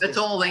 out of that's this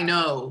all they bubble.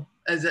 know.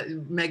 As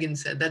Megan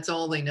said, that's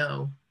all they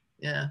know.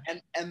 Yeah.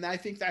 And I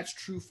think that's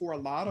true for a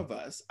lot of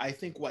us. I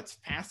think what's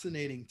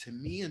fascinating to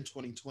me in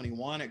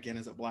 2021, again,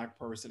 as a Black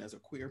person, as a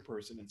queer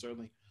person, and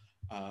certainly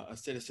a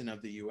citizen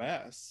of the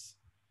US,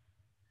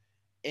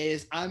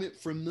 is I'm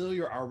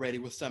familiar already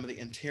with some of the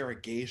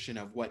interrogation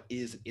of what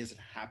is and isn't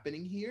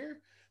happening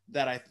here.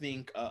 that I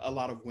think a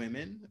lot of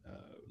women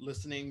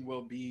listening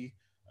will be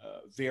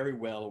very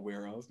well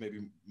aware of, maybe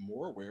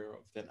more aware of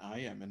than I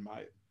am in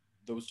my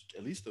those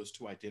at least those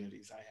two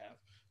identities I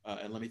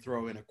have. And let me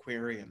throw in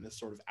Aquarian, this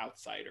sort of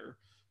outsider,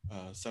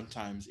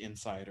 sometimes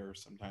insider,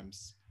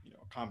 sometimes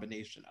a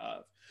combination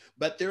of.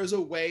 But there's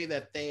a way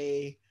that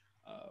they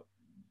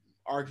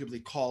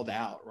arguably called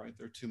out, right?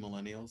 They're two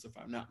millennials, if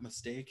I'm not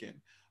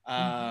mistaken.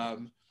 A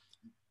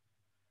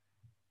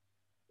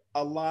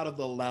lot of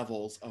the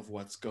levels of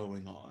what's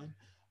going on.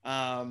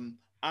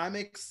 I'm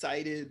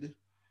excited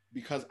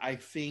because I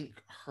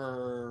think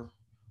her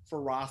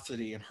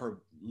ferocity and her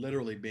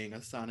literally being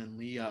a sun in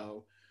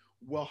Leo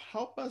will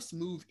help us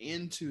move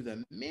into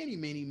the many,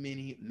 many,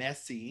 many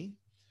messy.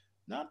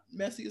 Not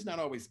messy is not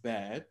always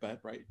bad, but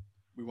right,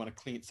 we want to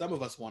clean. Some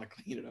of us want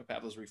to clean it up,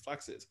 have those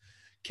reflexes.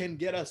 Can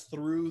get us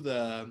through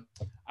the.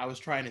 I was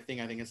trying to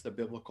think. I think it's the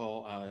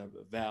biblical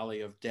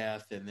valley of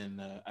death, and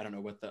then I don't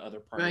know what the other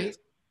part is,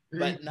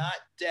 but not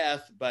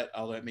death. But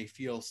although it may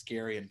feel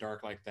scary and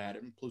dark like that,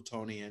 and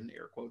Plutonian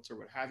air quotes or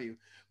what have you,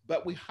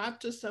 but we have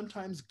to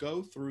sometimes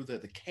go through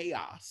the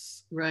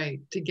chaos, right,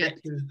 to get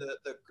to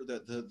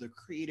the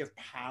creative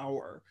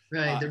power,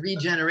 right, the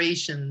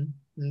regeneration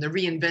and the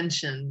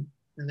reinvention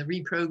and the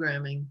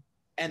reprogramming,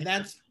 and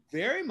that's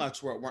very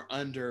much what we're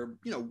under.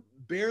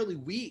 Barely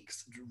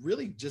weeks,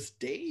 really just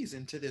days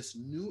into this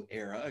new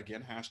era,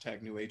 again,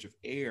 hashtag new age of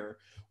air,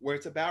 where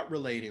it's about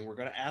relating. We're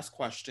going to ask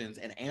questions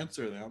and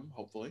answer them,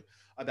 hopefully,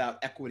 about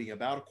equity,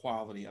 about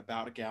equality,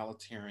 about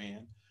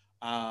egalitarian,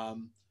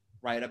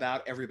 right,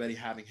 about everybody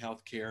having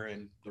healthcare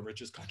in the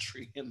richest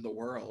country in the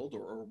world,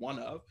 or one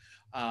of,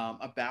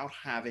 about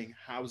having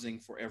housing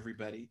for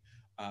everybody,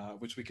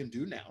 which we can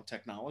do now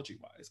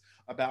technology-wise,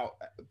 about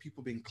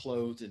people being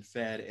clothed and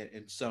fed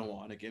and so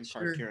on. Again,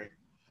 card carrying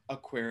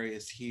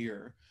Aquarius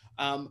here.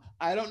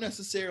 I don't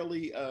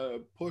necessarily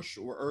push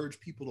or urge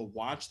people to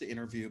watch the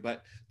interview,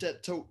 but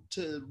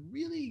to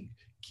really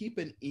keep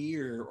an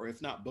ear, or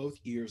if not both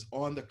ears,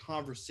 on the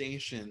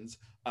conversations.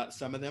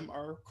 Some of them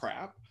are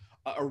crap,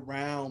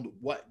 around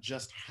what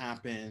just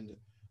happened,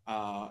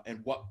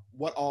 and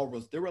what all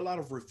was. There were a lot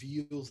of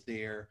reveals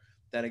there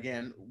that,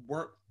 again,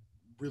 weren't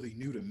really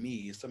new to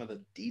me. Some of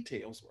the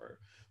details were,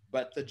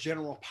 but the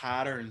general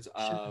patterns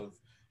of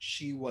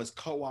she was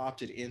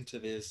co-opted into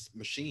this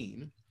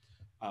machine,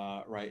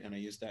 right? And I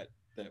use that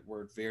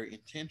word very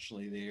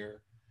intentionally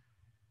there,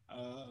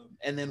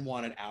 and then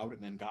wanted out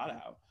and then got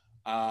out,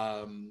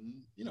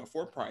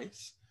 for a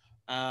price.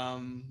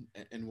 And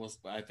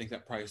I think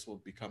that price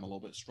will become a little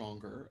bit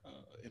stronger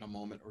in a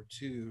moment or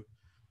two.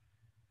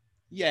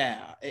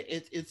 Yeah,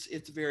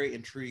 it's very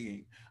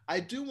intriguing. I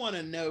do want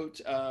to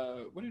note,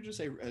 what did you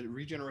say?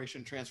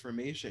 Regeneration,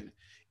 transformation.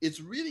 It's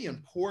really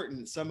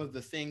important. Some of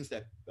the things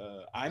that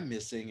I'm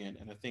missing, and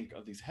I think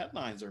of these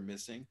headlines are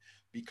missing,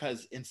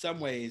 because in some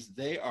ways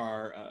they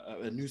are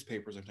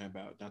newspapers I'm talking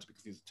about, not to be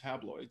confused with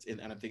tabloids,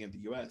 and I'm thinking of the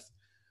U.S.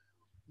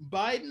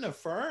 Biden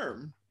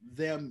affirmed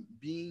them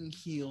being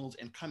healed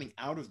and coming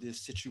out of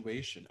this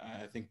situation.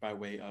 I think by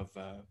way of,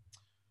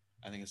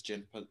 I think it's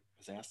Jen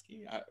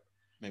Psaki.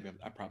 Maybe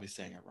I'm probably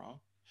saying it wrong,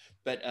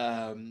 but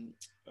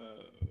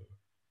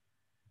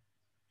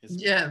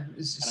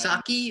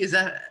Saki, is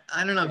that,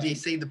 I don't know if they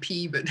say the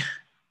P, but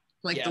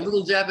like the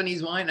little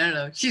Japanese wine. I don't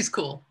know. She's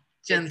cool.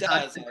 Jen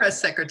Psaki, the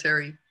press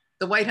secretary,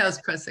 the White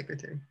House press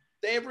secretary.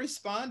 They have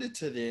responded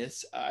to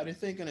this, I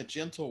think, in a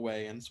gentle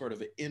way and sort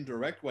of an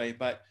indirect way.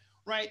 But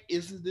right,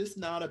 is this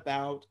not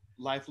about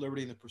life,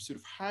 liberty, and the pursuit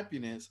of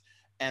happiness?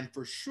 And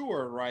for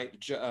sure, right,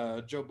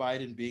 Joe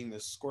Biden being the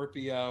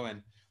Scorpio,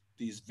 and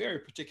these very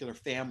particular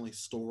family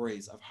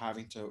stories of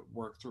having to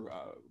work through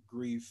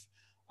grief,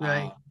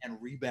 right,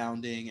 and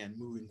rebounding and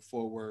moving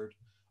forward,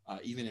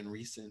 even in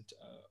recent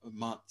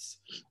months.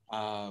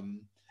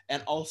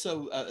 And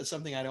also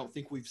something I don't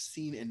think we've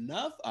seen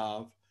enough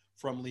of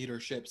from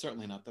leadership,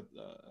 certainly not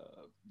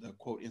the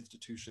quote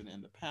institution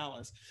and the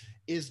palace,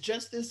 is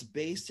just this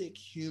basic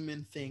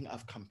human thing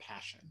of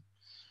compassion.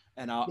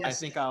 And I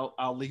think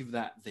I'll leave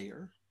that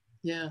there.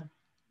 Yeah,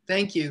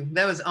 thank you.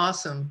 That was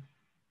awesome.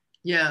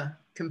 Yeah,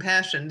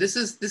 compassion. This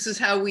is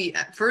how we,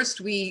 at first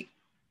you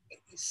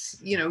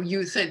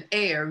said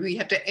air. We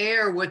have to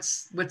air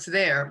what's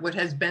there, what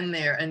has been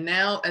there, and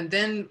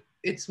then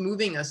it's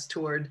moving us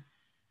toward.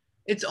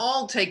 It's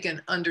all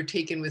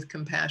undertaken with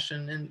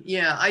compassion, and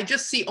yeah, I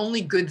just see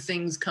only good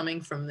things coming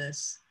from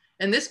this.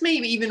 And this may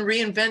even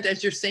reinvent,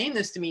 as you're saying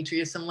this,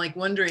 Demetrius. I'm like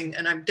wondering,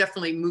 and I'm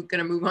definitely going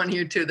to move on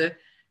here to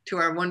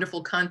our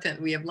wonderful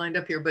content we have lined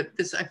up here. But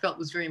this I felt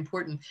was very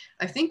important.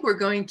 I think we're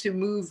going to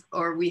move,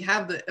 or we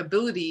have the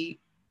ability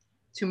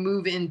to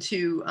move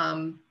into.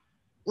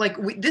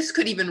 This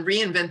could even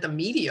reinvent the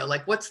media.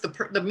 Like, what's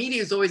the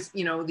media is always,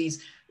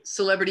 these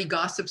celebrity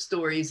gossip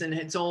stories, and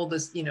it's all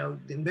this,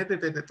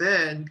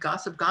 and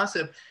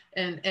gossip.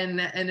 And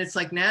it's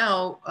like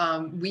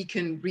now we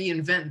can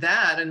reinvent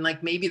that. And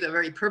like, maybe the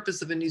very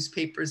purpose of a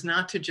newspaper is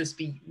not to just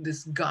be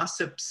this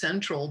gossip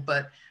central,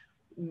 but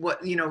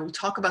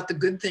talk about the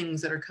good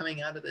things that are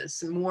coming out of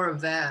this and more of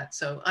that.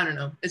 So I don't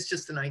know. It's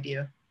just an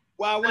idea.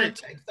 Well, I want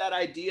to take that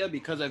idea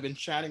because I've been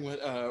chatting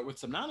with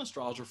some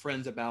non-astrologer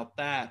friends about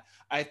that.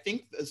 I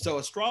think so.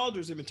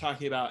 Astrologers have been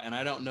talking about, and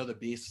I don't know the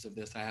basis of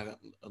this. I haven't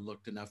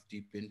looked enough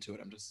deep into it.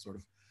 I'm just sort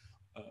of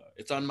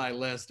it's on my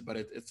list, but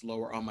it's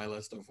lower on my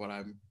list of what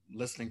I'm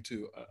listening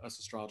to us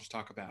astrologers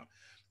talk about.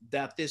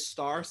 That this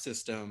star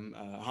system,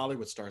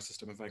 Hollywood star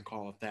system, if I can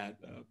call it that,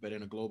 but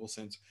in a global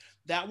sense,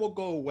 that will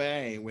go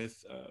away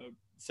with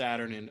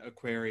Saturn in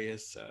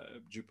Aquarius,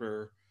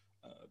 Jupiter,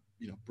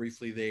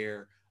 briefly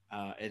there,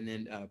 and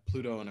then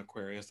Pluto in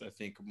Aquarius. I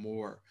think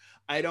more.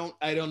 I don't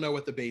know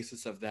what the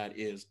basis of that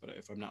is, but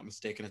if I'm not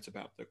mistaken, it's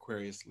about the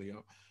Aquarius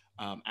Leo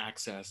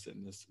access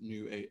and this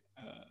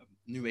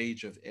new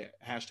age of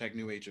hashtag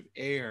new age of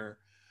air.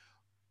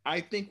 I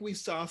think we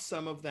saw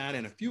some of that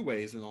in a few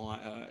ways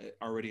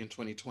already in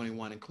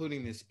 2021,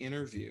 including this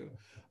interview.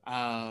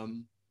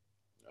 Um,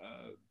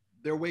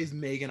 there are ways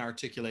Meghan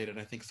articulated.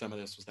 I think some of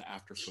this was the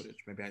after footage.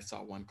 Maybe I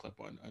saw one clip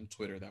on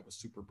Twitter that was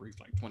super brief,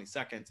 like 20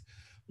 seconds.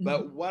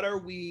 But what are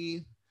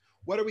we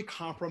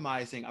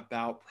compromising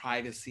about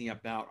privacy,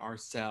 about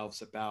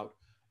ourselves, about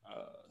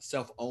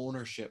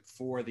self-ownership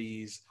for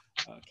these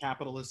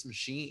capitalist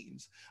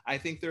machines? I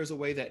think there's a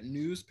way that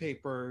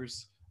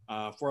newspapers,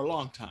 for a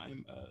long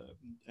time,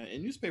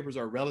 and newspapers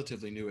are a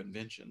relatively new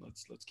invention.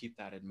 Let's keep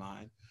that in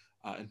mind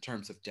in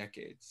terms of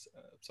decades.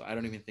 So I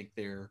don't even think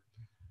they're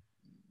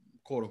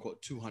quote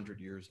unquote 200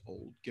 years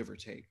old, give or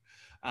take,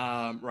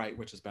 right?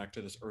 Which is back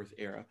to this Earth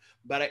era.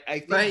 But I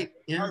think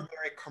they are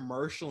very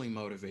commercially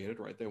motivated,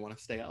 right? They want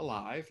to stay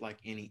alive like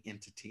any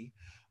entity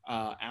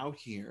out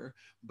here.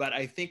 But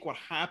I think what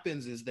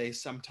happens is they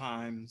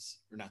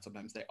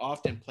they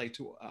often play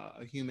to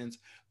a human's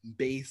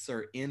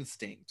baser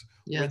instinct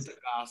with the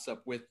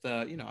gossip, with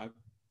I've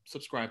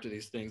subscribed to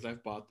these things,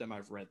 I've bought them,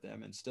 I've read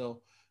them, and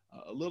still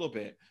a little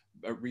bit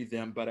read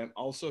them. But I'm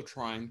also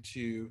trying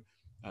to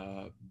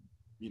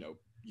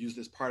use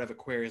this part of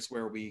Aquarius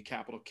where we,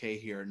 capital K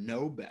here,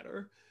 know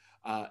better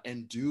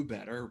and do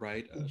better,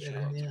 right? Shout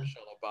out to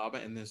Michelle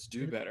Obama and this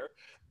do better.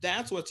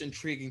 That's what's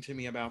intriguing to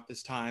me about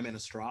this time in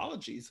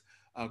astrology's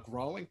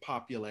growing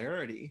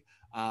popularity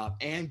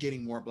and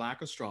getting more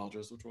Black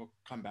astrologers, which we'll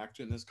come back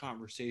to in this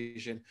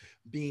conversation,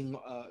 being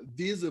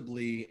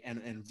visibly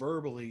and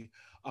verbally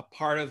a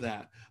part of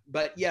that.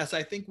 But yes,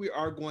 I think we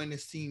are going to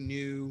see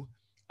new.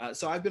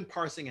 So I've been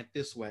parsing it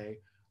this way.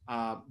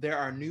 There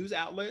are news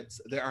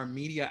outlets, there are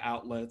media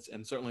outlets,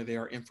 and certainly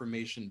there are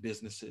information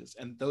businesses,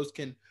 and those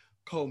can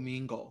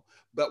commingle.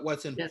 But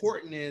what's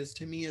important is,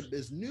 to me,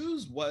 is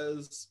news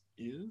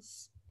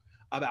is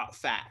about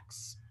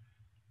facts,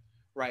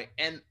 right?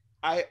 And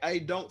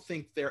I don't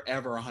think they're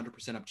ever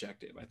 100%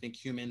 objective. I think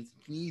humans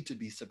need to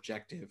be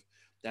subjective.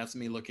 That's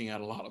me looking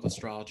at a lot of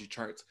astrology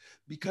charts,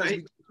 because we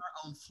get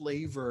our own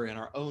flavor and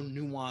our own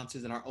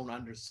nuances and our own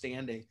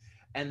understanding,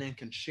 and then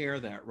can share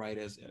that, right,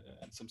 as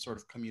some sort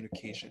of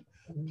communication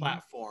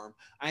platform.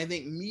 I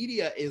think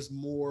media is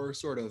more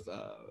sort of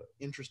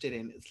interested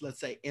in, let's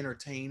say,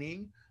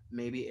 entertaining,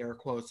 maybe air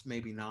quotes,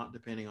 maybe not,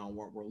 depending on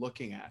what we're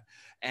looking at.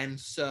 And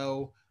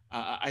so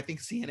I think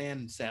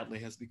CNN, sadly,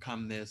 has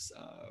become this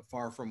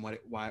far from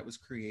why it was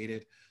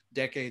created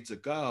decades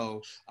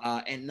ago,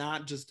 and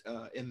not just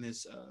in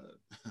this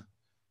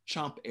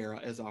Trump era,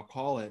 as I'll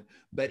call it,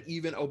 but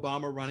even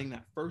Obama running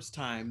that first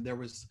time, there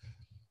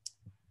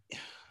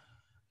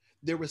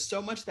was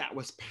so much that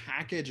was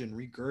packaged and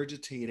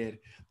regurgitated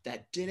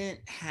that didn't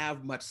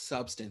have much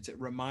substance. It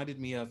reminded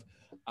me of,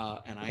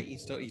 and I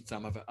still eat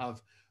some of it,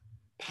 of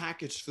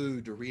packaged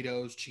food,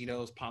 Doritos,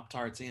 Cheetos,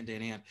 Pop-Tarts, and.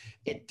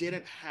 It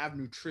didn't have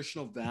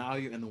nutritional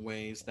value in the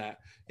ways that,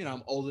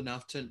 I'm old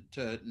enough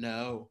to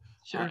know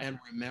and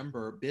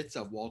remember bits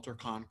of Walter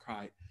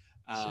Cronkite,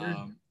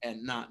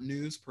 and not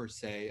news per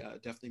se,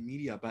 definitely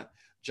media, but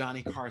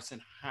Johnny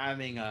Carson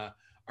having a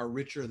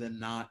richer than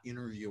not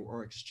interview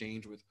or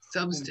exchange with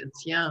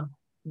substance,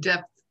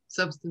 depth,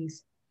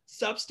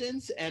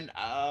 substance, and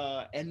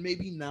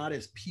maybe not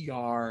as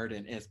PR'd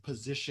and as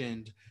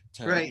positioned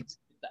to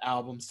the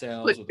album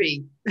sales or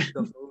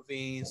the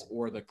movies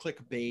or the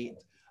clickbait,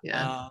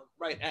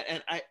 right?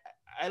 And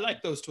I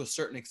like those to a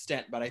certain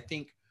extent, but I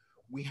think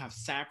we have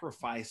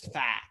sacrificed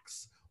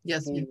facts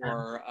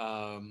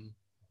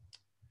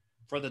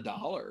for the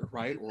dollar,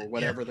 right, or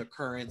whatever the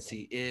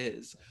currency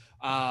is.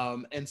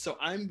 And so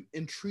I'm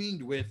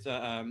intrigued with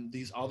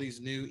all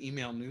these new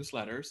email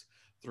newsletters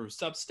through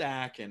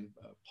Substack and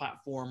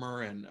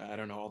Platformer, and I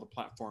don't know all the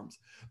platforms,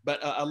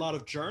 but a lot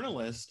of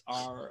journalists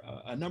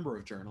a number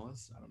of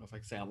journalists, I don't know if I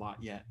can say a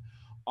lot yet,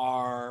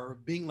 are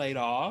being laid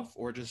off,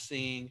 or just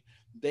seeing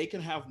they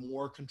can have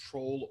more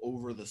control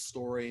over the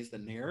stories, the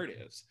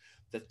narratives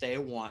that they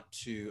want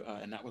to,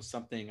 and that was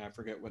something, I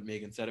forget what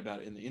Meghan said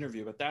about it in the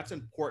interview, but that's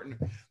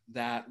important,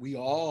 that we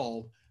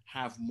all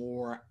have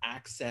more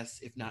access,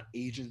 if not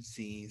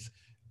agencies,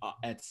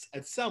 at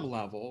some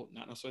level,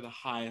 not necessarily the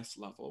highest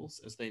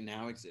levels as they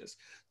now exist,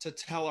 to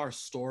tell our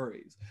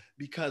stories.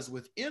 Because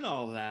within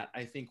all that,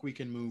 I think we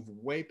can move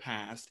way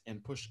past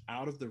and push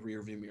out of the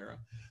rearview mirror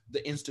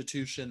the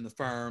institution, the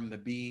firm, the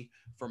B,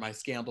 for my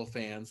Scandal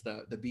fans,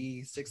 the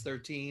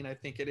B613, I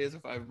think it is,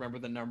 if I remember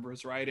the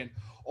numbers right, and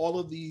all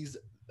of these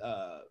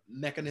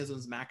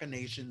mechanisms,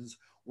 machinations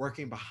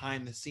working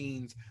behind the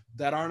scenes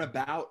that aren't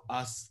about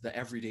us, the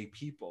everyday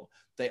people.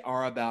 They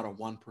are about a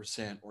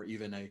 1% or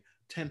even a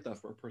tenth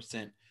of a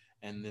percent,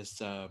 and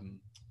this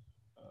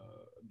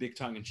big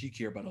tongue in cheek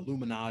here, but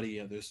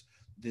Illuminati,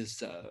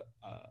 this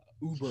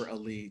uber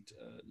elite,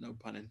 no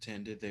pun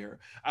intended there.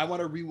 I want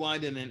to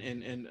rewind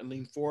and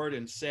lean forward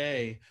and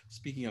say,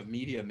 speaking of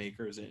media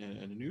makers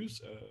and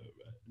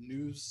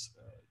news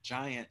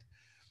giant,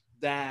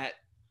 that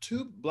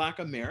two Black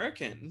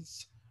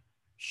Americans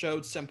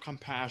showed some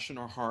compassion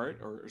or heart,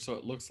 or so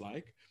it looks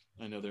like.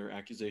 I know there are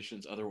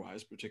accusations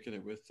otherwise,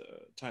 particularly with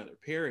Tyler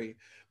Perry,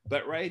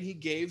 but right, he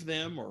gave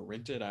them or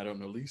rented, I don't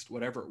know, least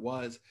whatever it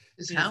was,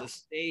 his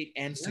estate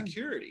and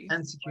security.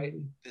 And security.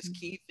 Right? This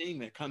key thing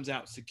that comes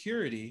out,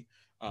 security.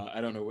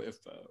 I don't know if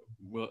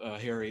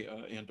Harry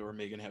and or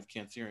Meghan have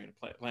Cancerian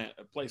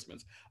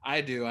placements. I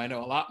do. I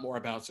know a lot more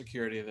about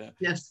security than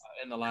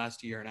in the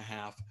last year and a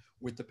half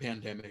with the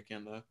pandemic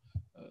and the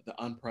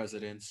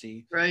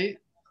unpresidency. Right.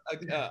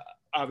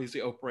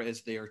 Obviously Oprah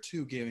is there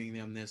too, giving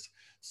them this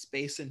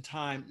space and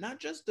time, not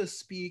just to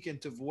speak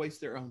and to voice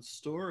their own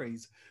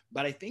stories,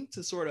 but I think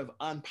to sort of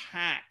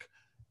unpack,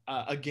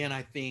 again,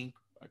 I think,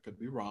 I could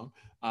be wrong,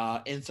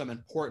 in some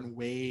important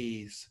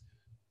ways.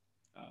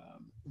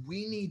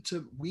 We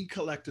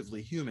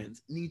collectively,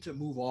 humans, need to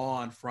move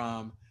on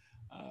from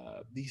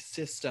these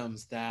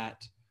systems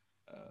that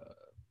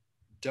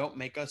don't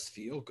make us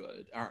feel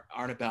good,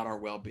 aren't about our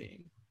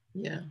well-being.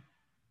 Yeah,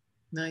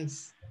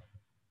 nice.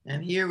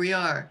 And here we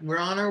are. We're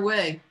on our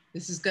way.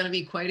 This is going to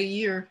be quite a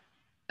year.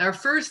 Our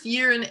first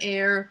year in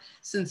air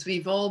since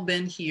we've all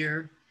been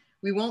here.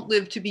 We won't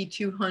live to be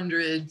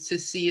 200 to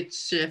see it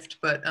shift,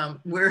 but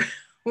we're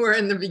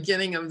in the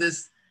beginning of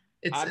this.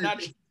 I'm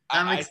excited.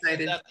 I said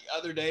that the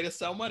other day to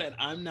someone, and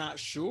I'm not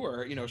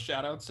sure. You know,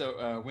 shout out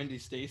to Wendy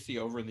Stacy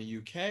over in the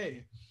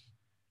UK.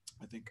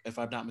 I think, if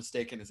I'm not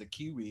mistaken, is a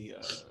Kiwi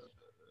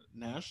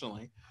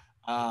nationally.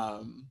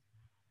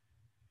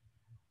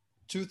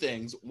 Two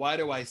things. Why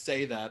do I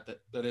say that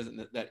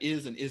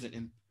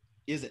isn't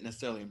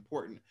necessarily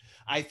important?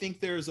 I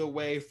think there's a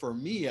way for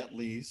me, at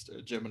least,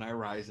 Gemini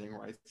rising,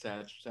 right?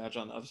 Sag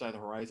on the other side of the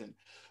horizon.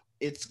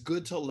 It's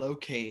good to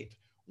locate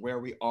where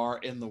we are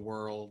in the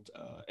world,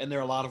 and there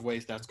are a lot of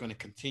ways that's going to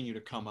continue to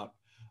come up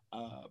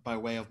by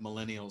way of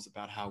millennials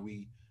about how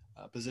we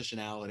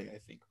positionality, I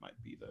think, might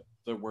be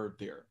the word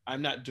there.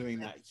 I'm not doing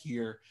that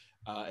here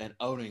and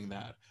owning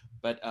that.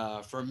 But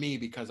for me,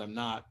 because I'm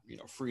not,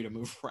 free to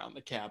move around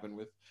the cabin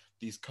with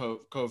these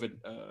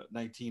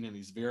COVID-19 and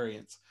these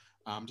variants,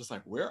 I'm just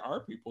like, where are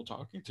people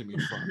talking to me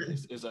from?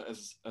 is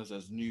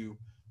a new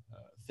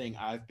thing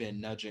I've been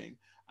nudging.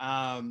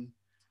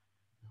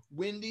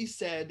 Wendy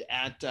said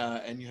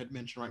and you had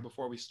mentioned right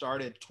before we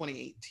started,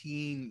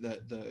 2018,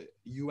 the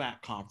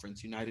UAC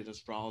conference, United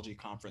Astrology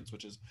Conference,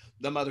 which is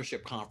the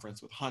mothership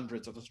conference with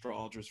hundreds of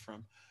astrologers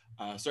from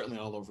certainly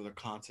all over the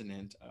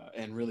continent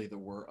and really the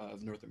world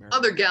of North America.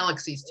 Other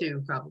galaxies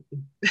too, probably.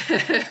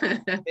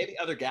 Maybe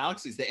other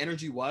galaxies. The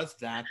energy was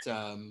that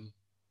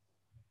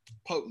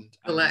potent.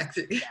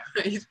 Galactic.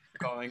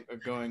 Going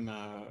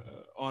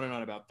on and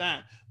on about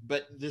that.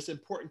 But this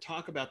important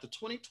talk about the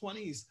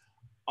 2020s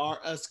are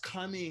us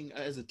coming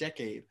as a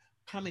decade,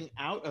 coming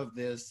out of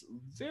this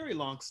very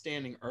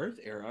long-standing Earth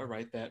era,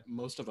 right, that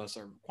most of us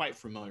are quite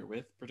familiar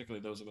with,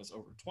 particularly those of us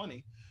over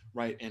 20,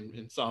 right,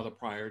 and saw the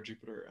prior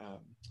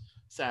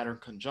Jupiter-Saturn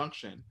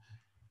conjunction.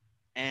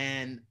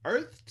 And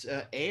Earth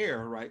to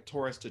air, right,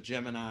 Taurus to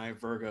Gemini,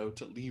 Virgo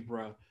to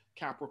Libra,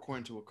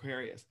 Capricorn to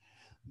Aquarius.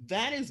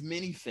 That is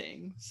many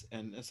things,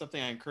 and it's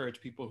something I encourage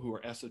people who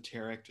are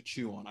esoteric to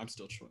chew on. I'm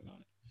still chewing on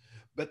it.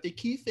 But the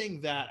key thing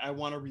that I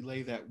want to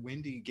relay that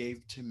Wendy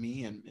gave to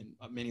me and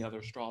many other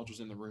astrologers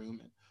in the room,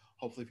 and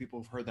hopefully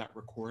people have heard that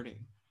recording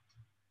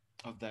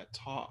of that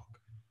talk.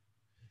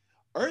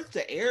 Earth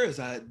to air is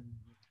a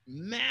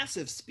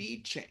massive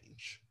speed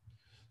change.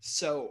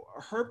 So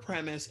her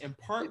premise in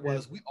part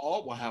was we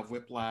all will have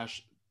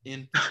whiplash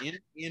in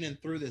and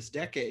through this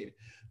decade,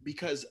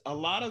 because a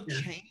lot of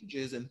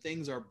changes and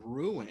things are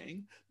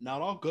brewing,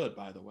 not all good,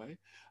 by the way,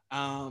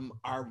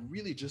 are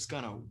really just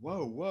gonna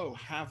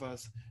have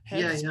us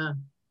heads.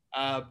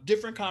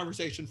 Different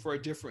conversation for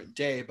a different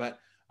day, but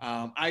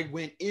I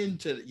went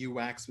into the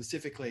UAC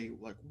specifically,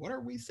 like, what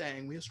are we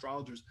saying, we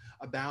astrologers,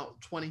 about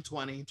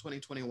 2020,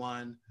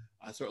 2021,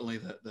 certainly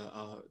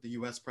the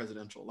US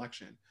presidential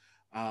election,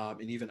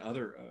 and even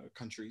other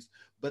countries,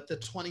 but the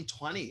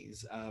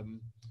 2020s,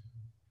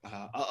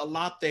 a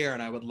lot there,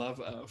 and I would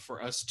love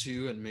for us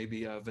to, and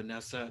maybe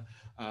Vanessa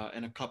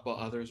and a couple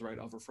others right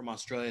over from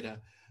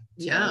Australia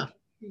to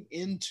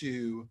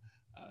into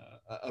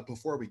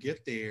before we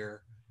get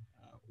there,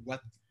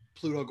 what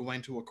Pluto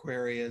going to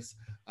Aquarius,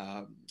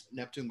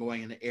 Neptune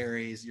going into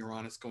Aries,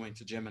 Uranus going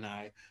to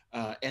Gemini,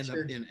 Sure.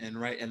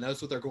 and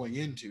that's what they're going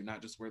into,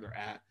 not just where they're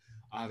at.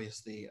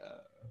 Obviously,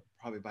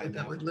 probably by What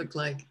now that would look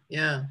like.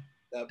 Yeah,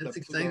 the that's Pluto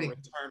exciting.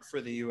 return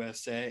for the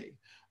USA.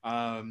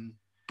 Um,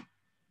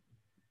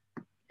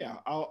 yeah,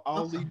 I'll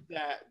Awesome. leave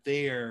that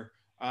there.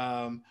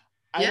 I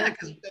Yeah, don't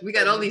because think that we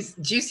got all these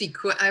juicy,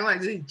 I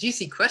want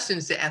juicy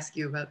questions to ask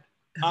you about.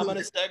 I'm going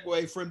to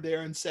segue from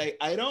there and say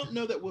I don't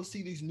know that we'll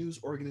see these news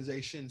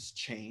organizations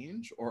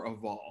change or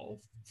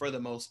evolve for the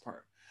most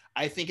part.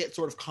 I think it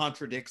sort of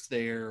contradicts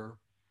their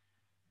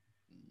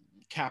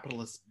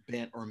capitalist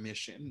bent or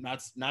mission.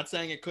 Not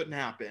saying it couldn't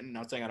happen,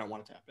 not saying I don't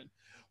want it to happen.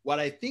 What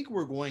I think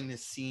we're going to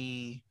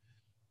see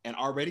and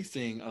already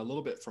seeing a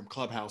little bit from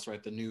Clubhouse,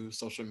 right? The new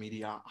social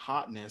media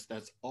hotness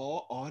that's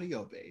all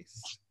audio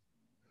based,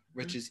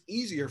 which is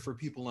easier for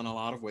people in a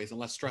lot of ways and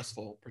less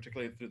stressful,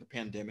 particularly through the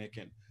pandemic.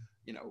 And,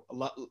 you know,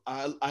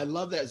 I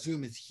love that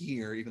Zoom is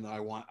here, even though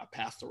I want a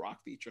Pass the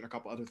Rock feature and a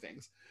couple other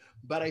things.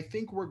 But I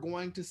think we're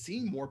going to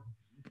see more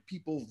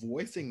people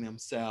voicing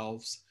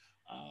themselves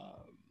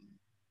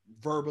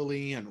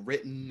verbally and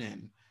written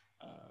and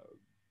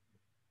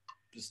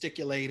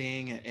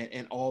gesticulating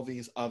and all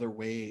these other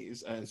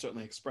ways, and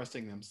certainly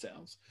expressing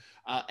themselves.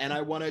 And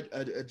I want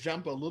to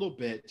jump a little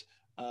bit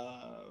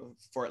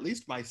for at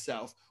least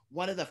myself.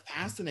 One of the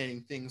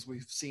fascinating things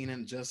we've seen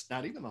in just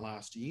not even the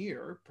last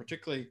year,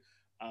 particularly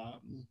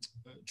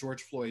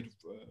George Floyd,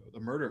 the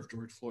murder of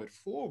George Floyd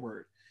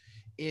forward,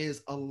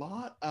 is a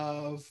lot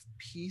of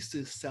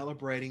pieces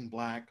celebrating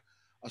Black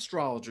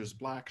astrologers,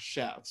 Black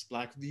chefs,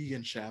 Black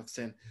vegan chefs,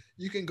 and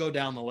you can go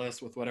down the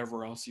list with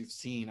whatever else you've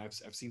seen. I've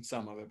seen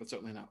some of it, but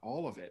certainly not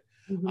all of it.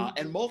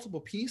 And multiple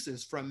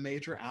pieces from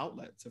major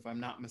outlets. If I'm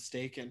not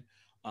mistaken,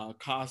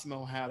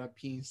 Cosmo had a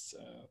piece.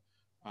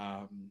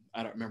 I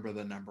don't remember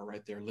the number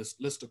right there.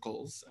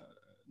 Listicles.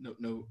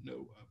 No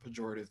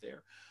pejorative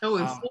there. Oh,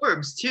 and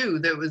Forbes too.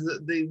 There was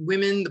the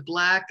women, the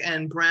Black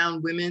and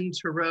brown women,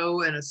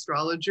 tarot and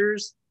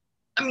astrologers.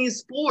 I mean,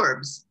 it's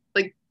Forbes.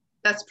 Like,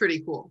 that's pretty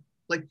cool.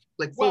 Like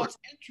well, it's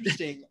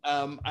interesting.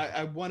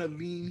 I want to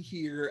lean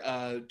here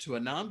to a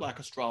non-Black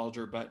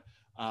astrologer, but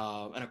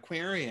an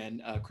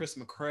Aquarian, Chris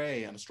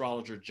McCray, an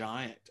astrologer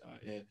giant,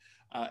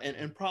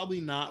 and probably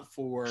not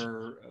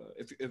for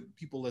if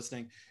people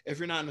listening. If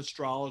you're not an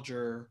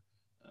astrologer,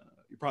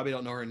 you probably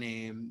don't know her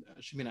name.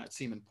 She may not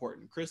seem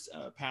important. Chris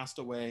passed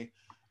away,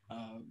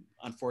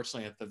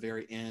 unfortunately, at the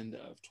very end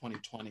of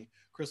 2020.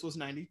 Chris was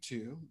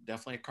 92,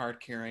 definitely a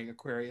card-carrying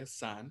Aquarius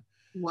sun.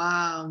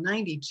 Wow,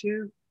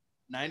 92.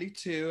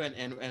 92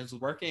 and was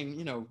working,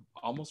 you know,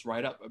 almost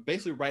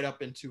basically right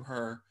up into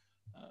her.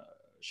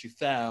 She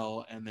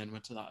fell and then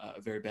went to the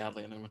very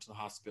badly, and then went to the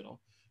hospital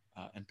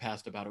and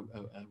passed about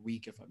a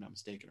week, if I'm not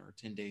mistaken, or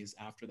 10 days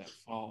after that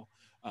fall.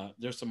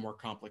 There's some more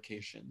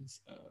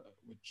complications,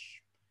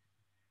 which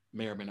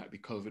may or may not be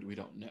COVID. We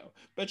don't know.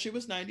 But she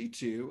was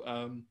 92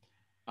 and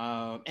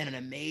an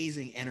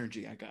amazing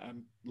energy.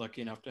 I'm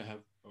lucky enough to have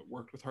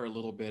worked with her a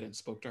little bit and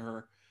spoke to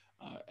her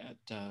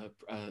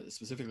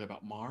specifically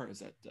about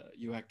Mars at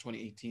UAC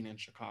 2018 in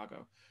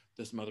Chicago,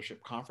 this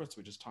mothership conference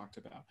we just talked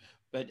about.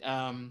 But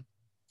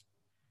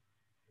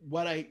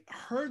what I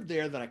heard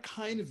there that I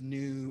kind of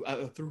knew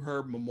through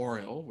her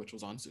memorial, which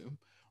was on Zoom,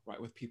 right,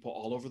 with people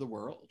all over the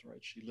world, right?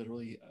 She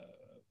literally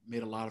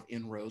made a lot of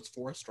inroads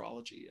for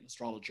astrology and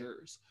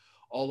astrologers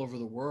all over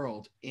the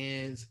world,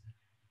 is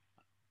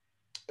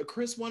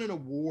Chris won an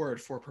award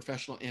for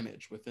professional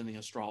image within the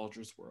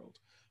astrologers world.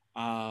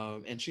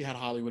 And she had a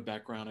Hollywood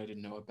background I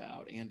didn't know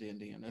about, and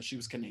Indian. She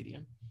was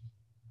Canadian.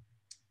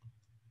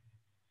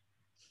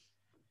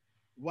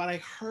 What I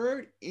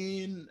heard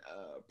in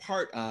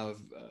part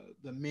of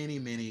the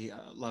many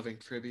loving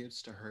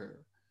tributes to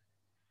her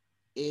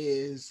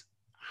is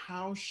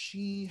how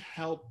she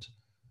helped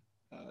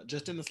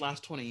just in this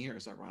last 20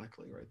 years,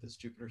 ironically, right? This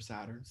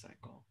Jupiter-Saturn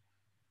cycle,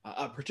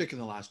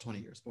 particularly in the last 20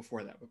 years,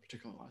 before that, but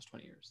particularly in the last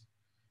 20 years,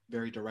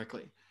 very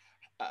directly.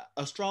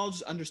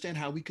 Astrologers understand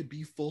how we could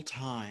be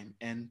full-time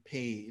and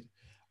paid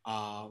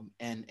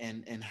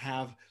and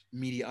have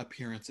media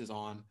appearances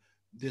on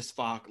this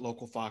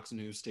local Fox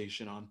News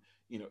station, on,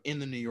 you know, in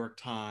the New York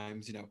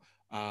Times, you know,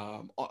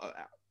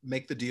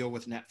 make the deal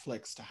with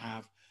Netflix to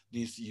have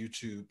these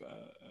YouTube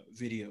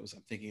videos.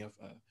 I'm thinking of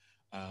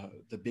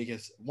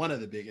one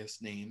of the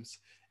biggest names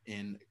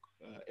in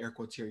air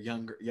quotes here,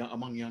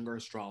 among younger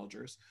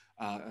astrologers,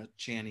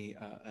 Chani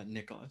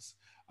Nicholas,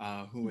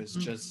 who is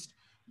just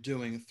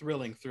doing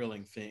thrilling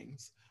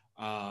things,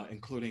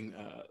 including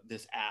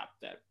this app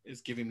that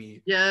is giving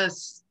me,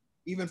 yes,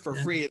 even for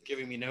free, it's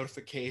giving me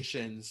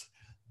notifications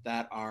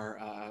that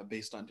are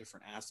based on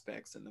different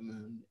aspects in the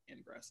moon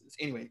ingresses.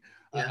 Anyway,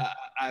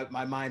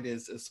 my mind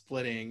is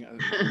splitting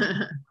for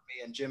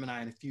me and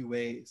Gemini in a few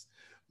ways,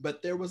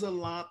 but there was a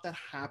lot that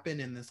happened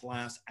in this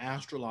last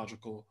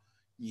astrological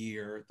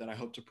year that I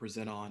hope to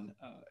present on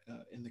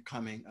in the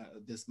coming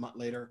this month,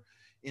 later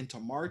into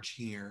March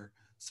here,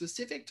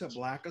 specific to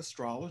Black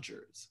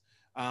astrologers.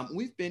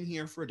 We've been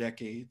here for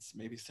decades,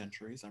 maybe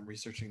centuries. I'm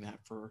researching that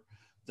for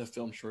the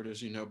film short,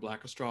 as you know,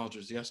 Black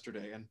Astrologers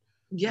yesterday, and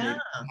Yeah. maybe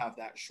we'll have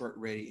that short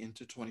ready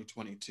into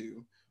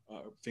 2022.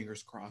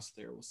 Fingers crossed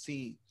there, we'll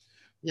see.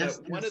 Yes.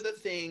 But one of the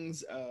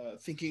things,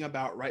 thinking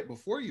about right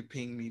before you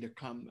pinged me to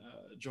come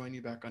join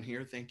you back on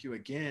here, thank you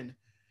again,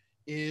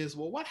 is,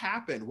 well, what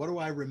happened? What do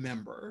I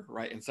remember,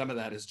 right? And some of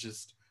that is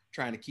just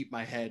trying to keep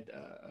my head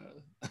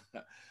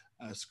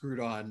screwed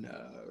on,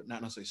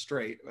 not necessarily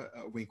straight,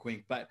 wink,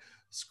 wink, but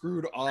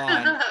screwed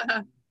on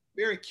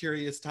very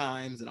curious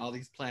times and all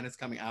these planets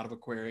coming out of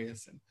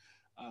Aquarius and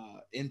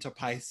into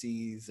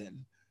Pisces,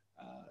 and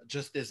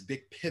just this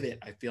big pivot.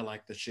 I feel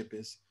like the ship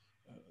is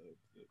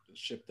the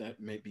ship that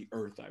may be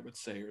Earth, I would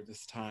say, or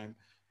this time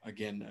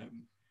again.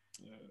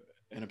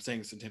 And I'm saying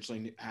this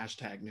intentionally,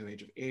 hashtag New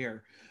Age of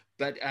Air,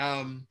 but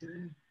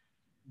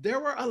there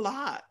were a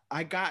lot.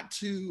 I got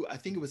to, I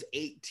think it was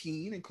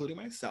 18, including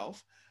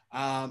myself,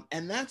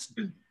 and that's.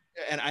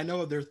 And I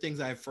know there are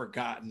things I've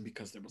forgotten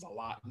because there was a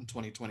lot in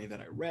 2020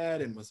 that I read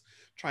and was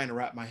trying to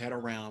wrap my head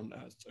around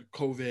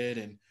COVID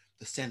and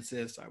the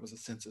census. I was a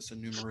census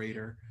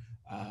enumerator,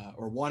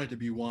 or wanted to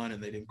be one,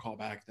 and they didn't call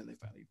back. Then they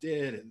finally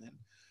did, and then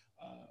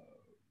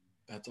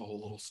that's a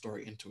whole little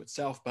story into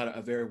itself, but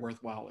a very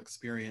worthwhile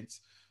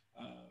experience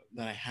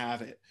that I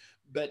have it.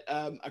 But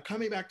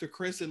coming back to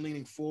Chris and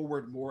leaning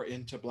forward more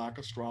into Black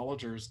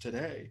astrologers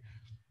today,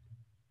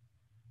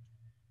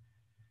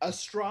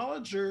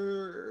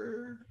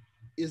 astrologer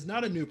is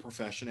not a new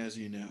profession, as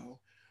you know,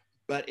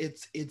 but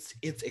it's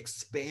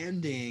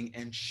expanding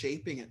and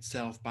shaping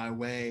itself by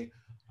way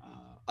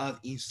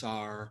of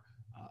ESAR,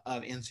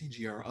 of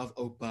NCGR, of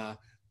OPA.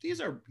 These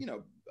are, you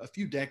know, a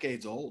few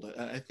decades old.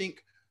 I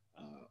think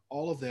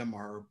all of them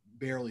are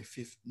barely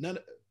 50.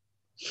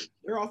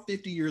 They're all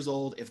 50 years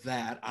old, if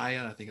that.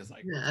 I think it's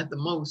like, yeah, at the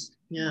most,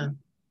 yeah.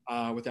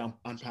 Without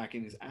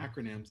unpacking these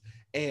acronyms,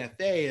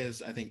 AFA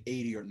is, I think,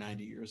 80 or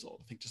 90 years old.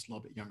 I think just a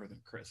little bit younger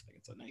than Chris. I think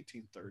it's a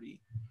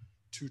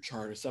 1932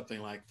 chart or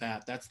something like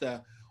that. That's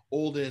the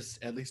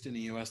oldest, at least in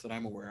the US, that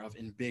I'm aware of,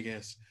 and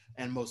biggest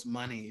and most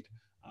moneyed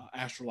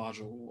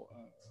astrological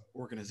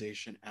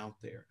organization out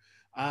there.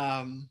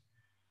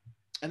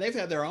 And they've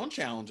had their own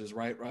challenges,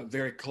 right?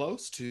 Very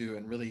close to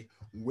and really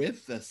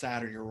with the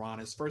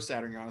Saturn-Uranus, first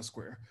Saturn-Uranus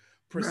square,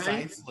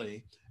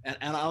 precisely. Right.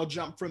 And I'll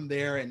jump from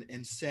there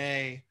and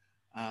say,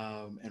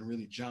 and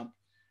really jump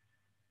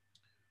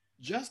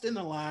just in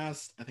the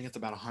last, I think it's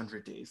about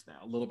 100 days now,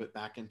 a little bit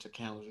back into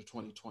calendar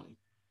 2020.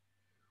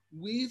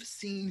 We've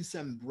seen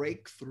some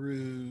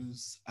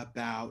breakthroughs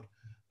about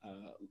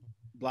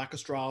Black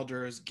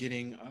astrologers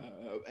getting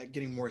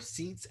more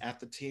seats at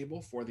the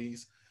table for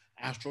these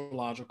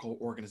astrological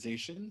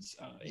organizations.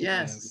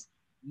 Yes.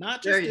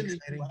 Not just in the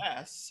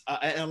US,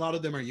 and a lot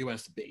of them are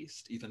US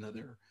based, even though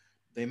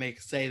they may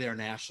say they're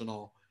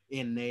national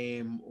in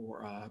name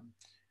or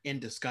in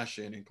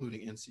discussion,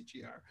 including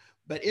NCGR.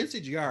 But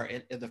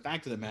NCGR, the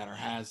fact of the matter,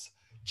 has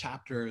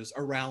chapters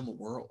around the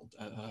world,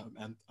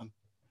 and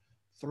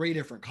 3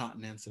 different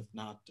continents, if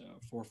not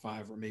 4 or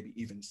 5, or maybe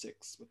even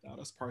 6, without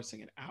us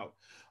parsing it out.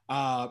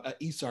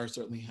 ESAR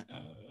certainly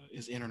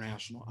is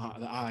international.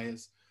 The I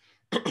is,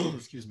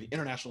 excuse me,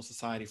 International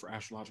Society for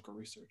Astrological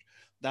Research.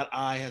 That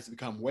I has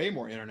become way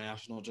more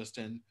international.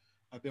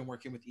 I've been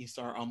working with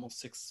ESAR almost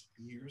 6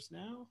 years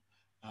now,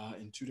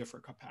 in 2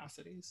 different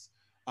capacities.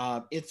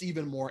 It's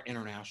even more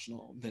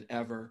international than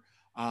ever,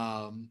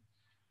 by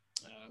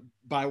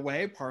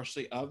way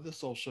partially of the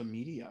social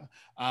media.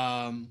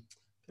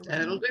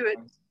 That'll do it.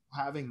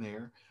 Having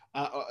there,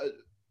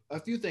 a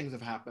few things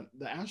have happened.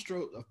 A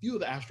few of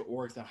the astro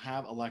orgs that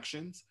have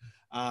elections.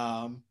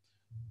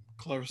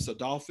 Clarissa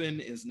Dolphin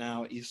is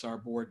now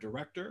ESAR board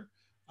director.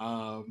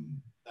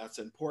 That's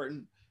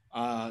important.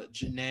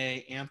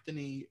 Janae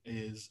Anthony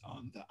is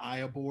on the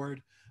AYA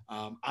board.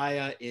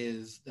 AYA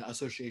is the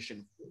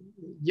Association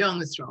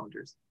Young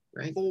Astrologers,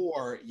 right?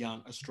 For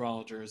young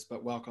astrologers,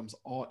 but welcomes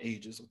all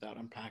ages without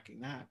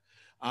unpacking that.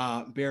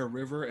 Bear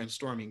River and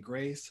Stormy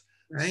Grace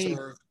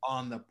served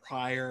on the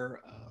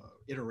prior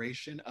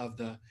iteration of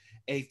the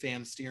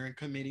AFAM steering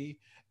committee.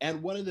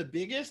 And one of the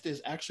biggest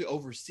is actually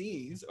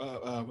overseas,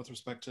 with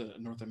respect to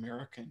North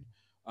American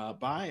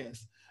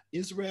bias.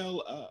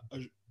 Israel,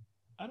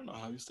 I don't know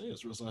how you say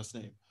Israel's last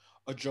name,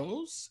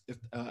 Ajos,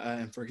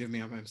 and forgive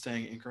me if I'm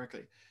saying it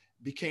incorrectly,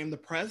 became the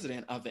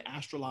president of the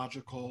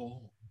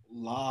Astrological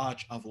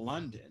Lodge of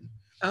London.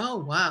 Oh,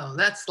 wow.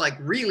 That's like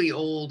really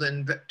old,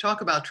 and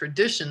talk about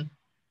tradition.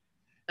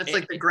 That's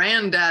like the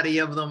granddaddy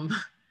of them.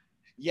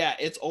 Yeah,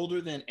 it's older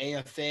than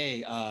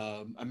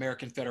AFA,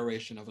 American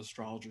Federation of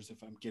Astrologers,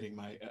 if I'm getting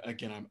my,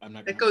 again, I'm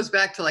not. It goes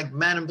back to like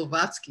Madame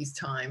Blavatsky's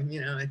time,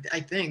 you know, I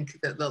think,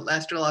 the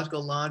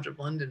Astrological Lodge of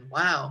London.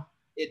 Wow.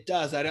 It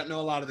does. I don't know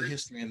a lot of the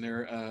history in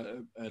there,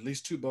 at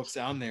least 2 books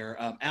on there.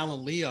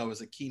 Alan Leo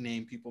is a key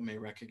name people may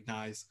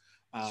recognize,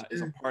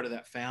 is a part of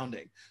that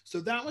founding. So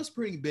that was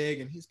pretty big,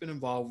 and he's been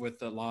involved with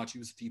the lodge. He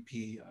was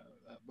VP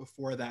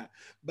before that.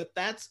 But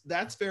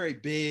that's very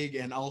big,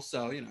 and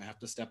also, you know, have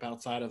to step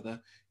outside of the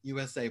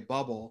USA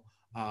bubble.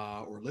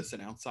 or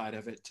listen outside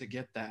of it to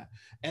get that.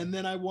 And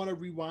then I want to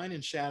rewind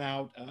and shout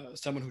out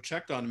someone who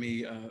checked on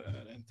me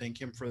and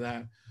thank him for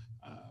that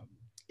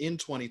in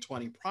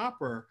 2020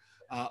 proper.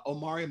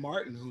 Omari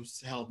Martin,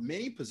 who's held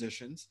many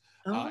positions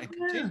and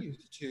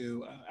continues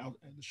to out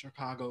in the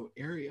Chicago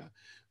area.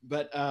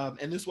 But,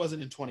 and this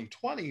wasn't in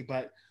 2020,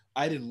 but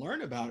I didn't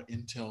learn about it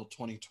until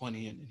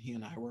 2020. And he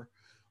and I were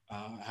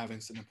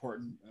having some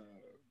important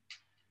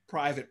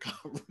private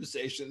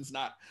conversations,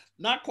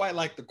 not quite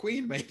like the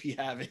Queen may be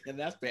having in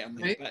that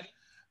family, right.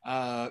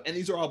 But and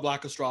these are all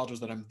Black astrologers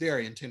that I'm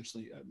very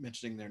intentionally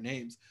mentioning their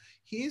names.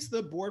 He's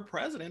the board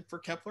president for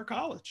Kepler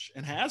College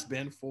and has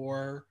been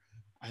for,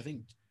 I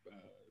think,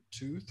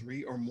 2,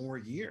 3 or more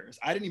years.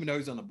 I didn't even know he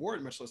was on the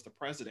board, much less the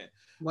president.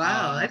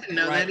 Wow, I didn't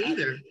know that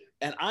either.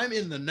 And I'm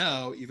in the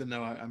know, even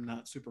though I'm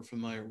not super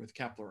familiar with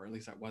Kepler, or at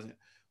least I wasn't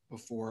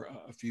before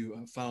a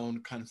few phone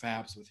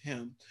confabs with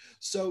him.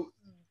 So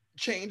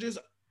changes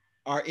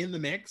are in the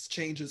mix,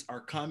 changes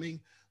are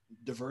coming,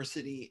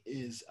 diversity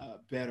is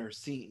better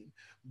seen.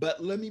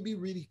 But let me be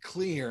really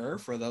clear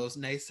for those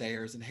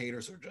naysayers and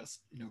haters who are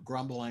just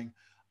grumbling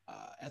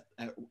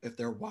if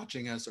they're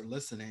watching us or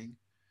listening.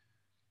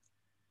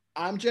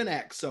 I'm Gen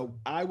X, so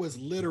I was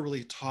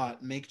literally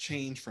taught make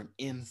change from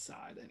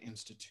inside an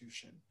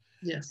institution.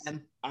 Yes.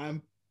 And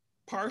I'm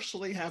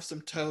partially have some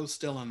toes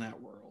still in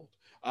that world.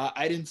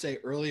 I didn't say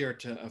earlier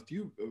to a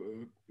few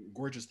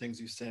gorgeous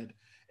things you said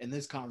in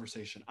this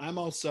conversation. I'm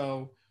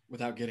also,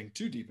 without getting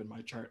too deep in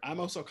my chart, I'm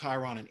also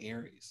Chiron and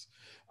Aries.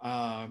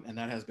 And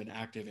that has been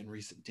active in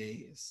recent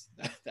days,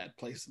 that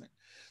placement.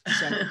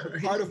 So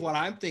part of what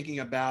I'm thinking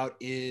about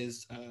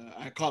is,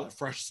 I call it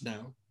fresh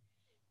snow.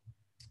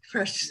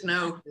 Fresh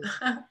snow.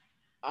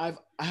 I've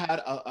had,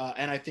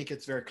 and I think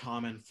it's very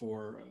common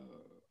for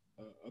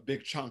a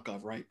big chunk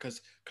of, right?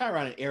 Because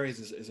Chiron and Aries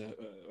is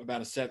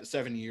about a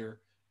 7-year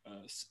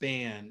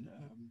span,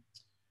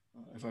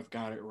 if I've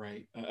got it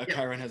right. Yep.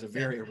 Chiron has a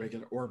very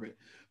irregular orbit,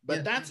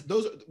 but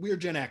we're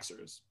Gen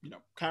Xers.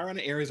 Chiron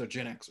and Aries are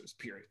Gen Xers,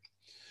 period.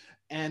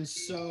 And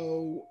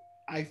so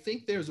I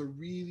think there's a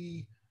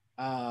really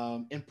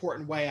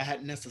important way I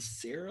hadn't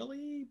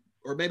necessarily,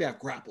 or maybe I've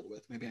grappled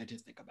with, maybe I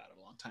did think about it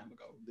a long time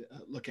ago,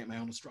 looking at my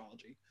own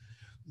astrology,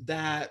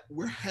 that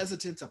we're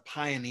hesitant to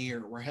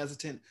pioneer, we're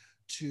hesitant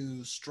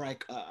to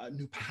strike a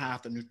new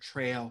path, a new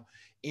trail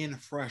in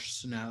fresh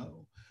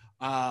snow.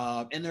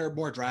 And there are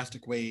more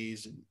drastic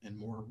ways and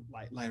more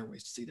lighter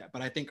ways to see that.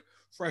 But I think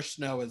fresh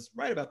snow is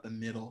right about the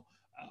middle.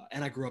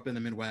 And I grew up in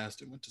the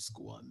Midwest and went to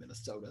school in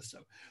Minnesota. So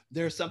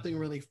there's something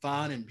really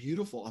fun and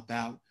beautiful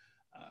about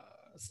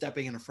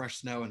stepping into fresh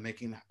snow and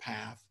making that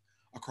path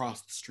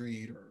across the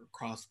street or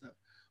across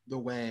the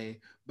way.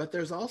 But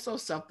there's also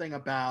something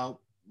about,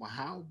 well,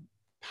 how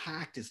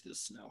packed is this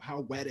snow?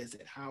 How wet is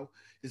it? How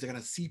is it going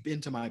to seep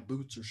into my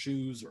boots or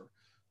shoes or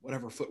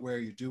whatever footwear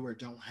you do or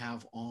don't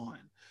have on?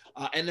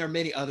 And there are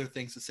many other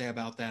things to say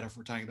about that if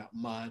we're talking about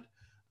mud,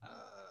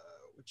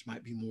 which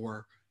might be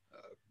more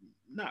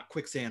not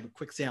quicksand, but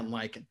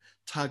quicksand-like, and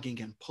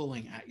tugging and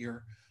pulling at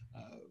your,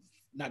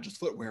 not just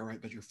footwear,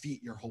 right, but your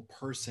feet, your whole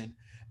person,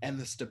 and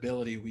the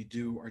stability we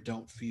do or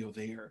don't feel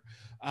there.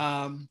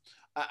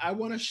 I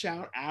want to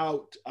shout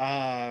out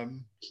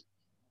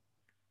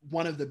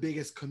one of the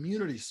biggest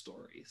community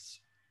stories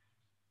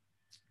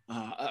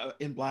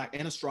in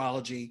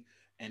astrology,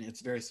 and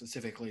it's very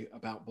specifically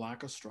about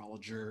Black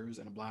astrologers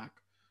and Black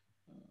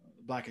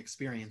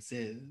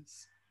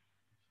experiences,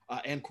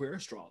 and queer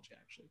astrology,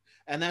 actually.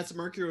 And that's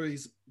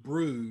Mercury's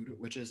Brood,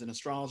 which is an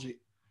astrology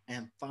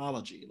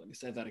anthology. Let me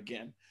say that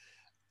again.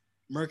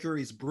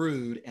 Mercury's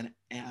Brood, and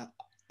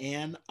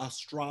an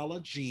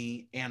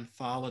astrology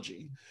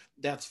anthology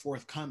that's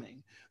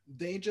forthcoming.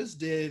 They just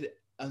did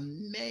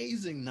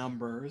amazing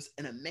numbers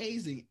and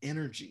amazing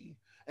energy,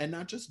 and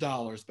not just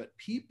dollars, but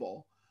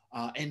people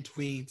and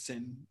tweets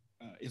and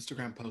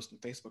Instagram posts and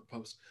Facebook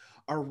posts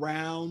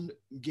around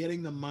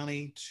getting the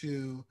money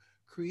to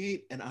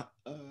create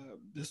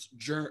this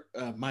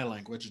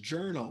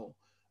journal,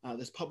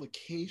 this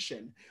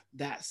publication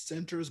that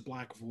centers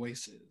Black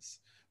voices,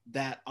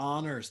 that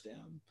honors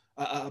them,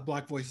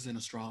 Black voices in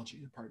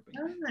astrology, pardon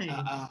me.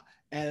 Nice.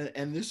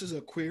 And this is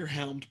a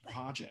queer-helmed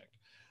project.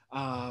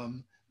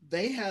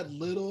 They had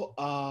little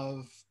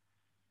of,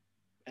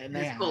 and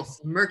they called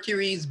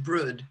Mercury's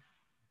Brood,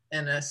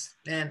 and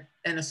an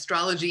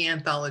astrology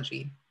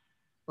anthology,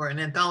 or an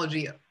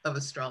anthology of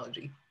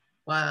astrology.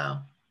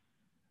 Wow.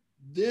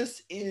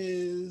 This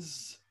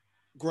is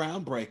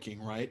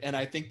groundbreaking, right? And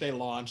I think they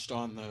launched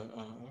on the,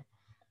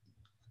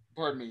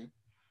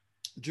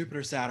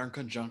 Jupiter-Saturn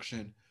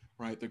conjunction,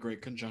 right? The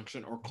Great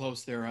Conjunction, or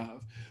close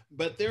thereof.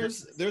 But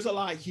there's a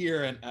lot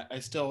here, and I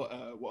still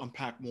will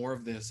unpack more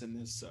of this in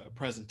this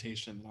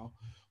presentation that I'll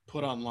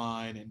put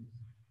online, and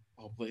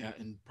hopefully,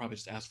 and probably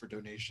just ask for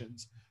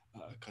donations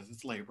because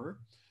it's labor.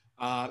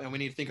 And we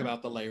need to think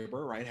about the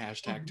labor, right?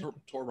 Hashtag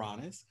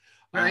Tauranus,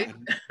 right?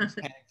 And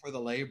paying for the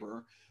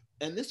labor.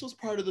 And this was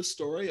part of the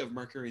story of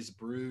Mercury's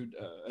Brood,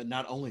 and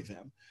not only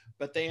them,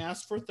 but they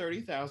asked for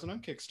 30,000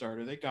 on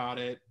Kickstarter. They got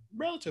it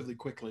relatively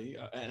quickly,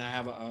 and I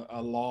have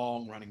a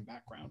long running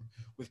background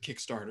with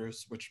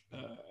Kickstarters, which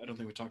I don't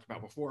think we talked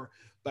about before,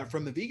 but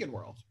from the vegan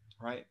world,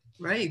 right?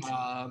 Right.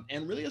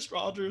 And really,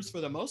 astrologers,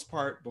 for the most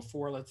part,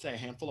 before, let's say, a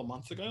handful of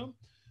months ago,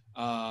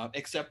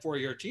 except for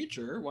your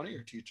teacher, one of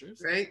your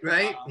teachers. Right.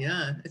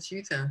 Yeah,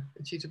 Achyuta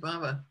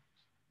Baba.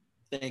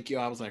 Thank you.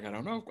 I was like, I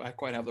don't know, I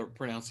quite have the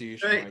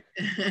pronunciation right.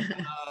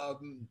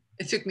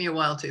 It took me a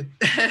while too.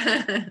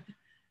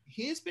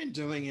 He's been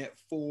doing it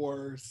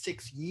for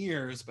 6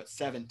 years, but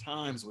 7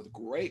 times with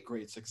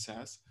great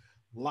success.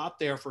 A lot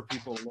there for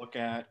people to look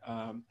at.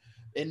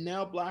 And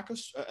now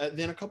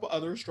then a couple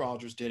other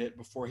astrologers did it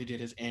before he did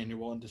his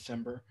annual in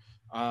December.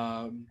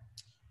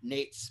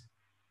 Nate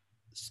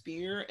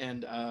Spear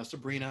and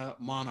Sabrina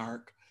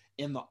Monarch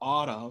in the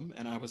autumn,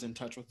 and I was in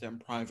touch with them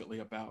privately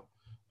about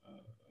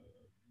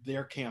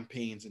their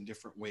campaigns in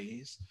different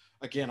ways.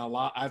 Again,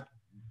 I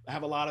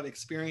have a lot of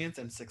experience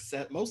and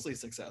success, mostly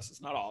successes,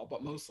 not all,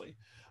 but mostly,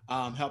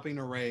 helping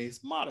to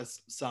raise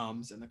modest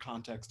sums in the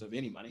context of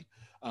any money,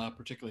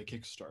 particularly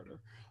Kickstarter.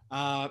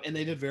 And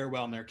they did very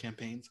well in their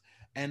campaigns.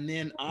 And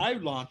then I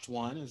launched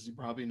one, as you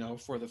probably know,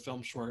 for the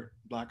film short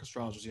Black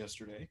Astrologers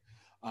yesterday,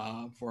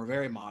 for a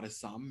very modest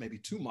sum, maybe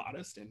too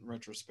modest in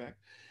retrospect.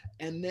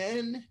 And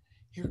then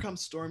here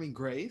comes Stormy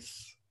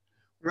Grace.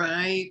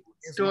 Right,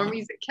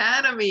 Stormy's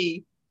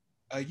Academy.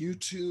 A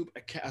YouTube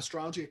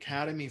astrology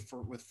academy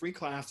with free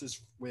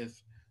classes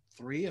with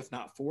 3, if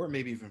not 4,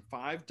 maybe even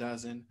 5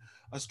 dozen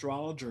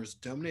astrologers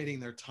donating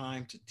their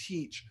time to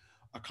teach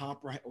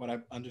what I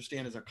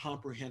understand is a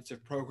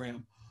comprehensive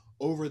program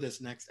over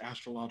this next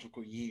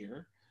astrological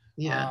year.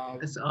 Yeah,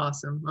 that's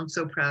awesome. I'm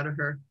so proud of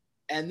her.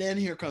 And then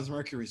here comes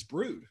Mercury's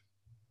Brood.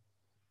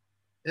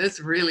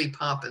 It's really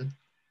popping.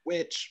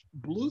 Which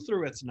blew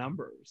through its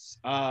numbers.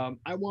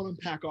 I won't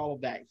unpack all of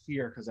that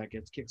here because that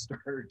gets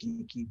Kickstarter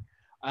geeky.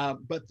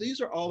 But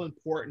these are all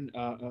important.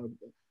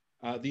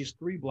 These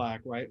 3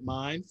 Black, right?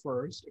 Mine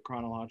first,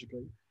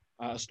 chronologically,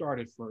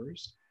 started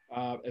first,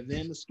 and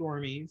then the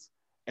Stormies,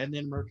 and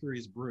then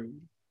Mercury's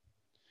Brood.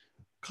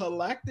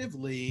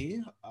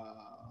 Collectively,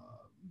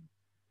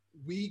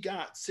 we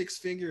got 6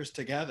 figures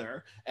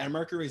together, and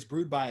Mercury's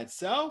Brood by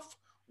itself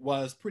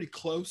was pretty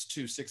close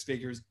to 6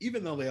 figures,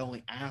 even though they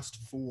only asked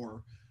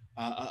for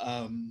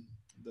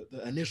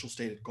the initial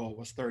stated goal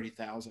was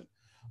 30,000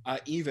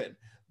 even.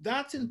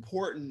 That's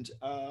important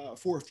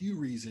for a few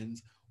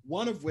reasons.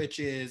 One of which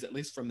is, at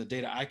least from the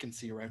data I can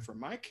see, right, from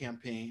my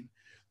campaign,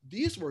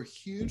 these were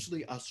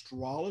hugely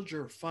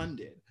astrologer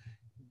funded.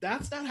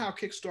 That's not how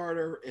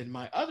Kickstarter and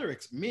my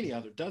many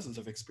other dozens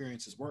of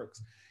experiences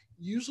works.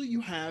 Usually you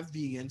have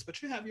vegans,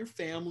 but you have your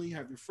family, you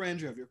have your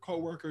friends, you have your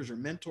coworkers, your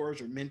mentors,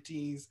 your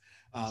mentees,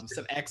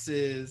 some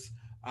exes,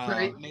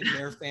 right. maybe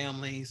their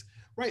families,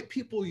 right?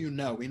 People we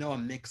know a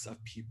mix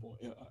of people.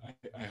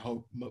 I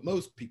hope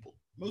most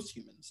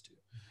humans do.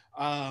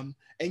 And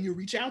you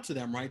reach out to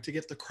them, right, to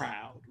get the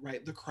crowd,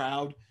 right? The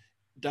crowd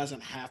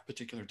doesn't have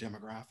particular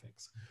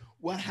demographics.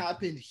 What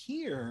happened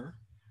here,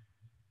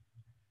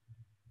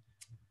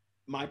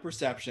 my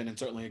perception, and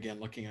certainly again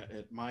looking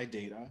at my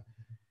data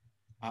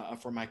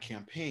for my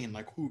campaign,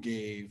 like who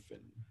gave,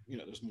 and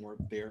there's more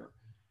there.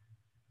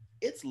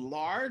 It's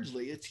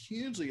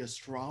hugely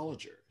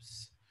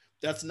astrologers.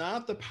 That's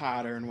not the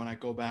pattern when I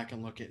go back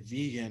and look at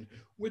vegan,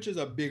 which is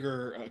a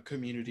bigger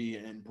community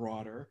and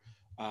broader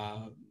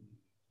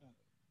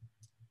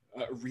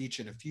reach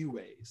in a few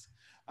ways.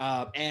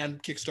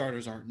 And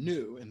Kickstarters aren't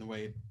new in the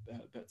way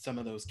that some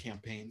of those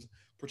campaigns,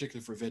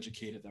 particularly for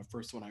Vegucated, that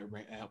first one I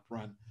helped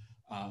run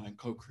and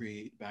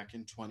co-create back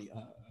in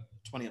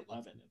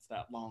 2011. It's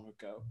that long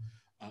ago,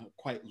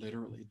 quite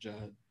literally,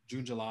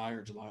 June, July,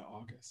 or July,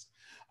 August.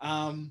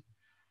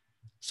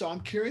 So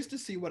I'm curious to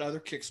see what other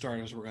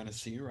Kickstarters we're going to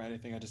see, right? I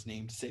think I just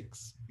named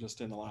 6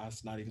 just in the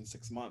last not even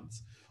 6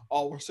 months.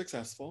 All were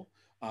successful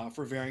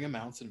for varying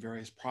amounts in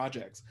various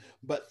projects.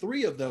 But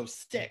 3 of those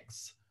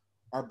 6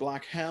 are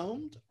Black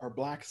helmed, or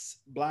black.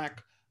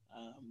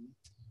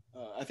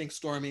 I think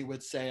Stormy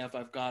would say, if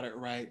I've got it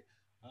right,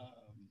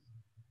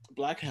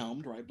 Black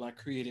helmed, right? Black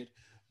created,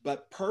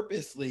 but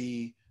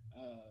purposely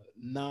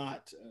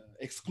not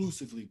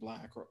exclusively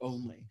Black or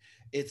only.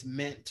 It's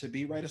meant to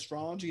be, right?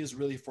 Astrology is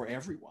really for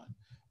everyone.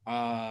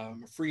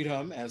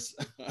 Freedom, as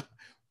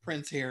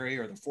Prince Harry,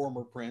 or the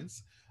former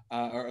prince,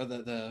 or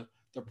the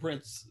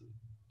prince.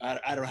 I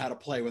don't know how to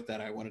play with that.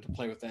 I wanted to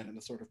play with that in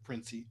a sort of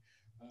Princey,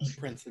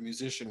 Prince the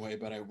musician way,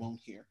 but I won't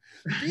here.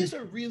 These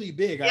are really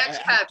big. The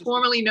expat,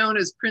 formerly known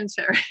as Prince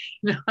Harry.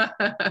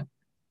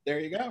 There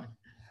you go.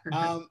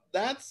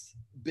 That's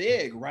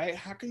big, right?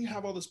 How can you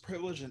have all this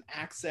privilege and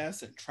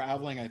access and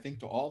traveling, I think,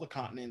 to all the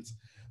continents,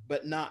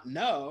 but not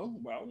know?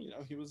 Well,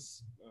 he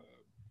was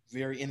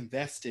very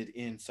invested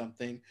in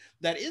something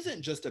that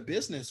isn't just a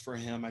business for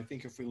him. I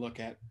think if we look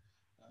at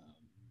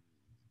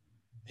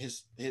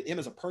him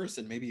as a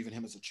person, maybe even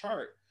him as a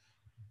chart,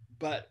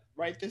 but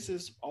right, this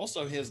is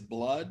also his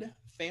blood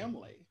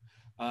family,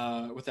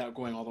 without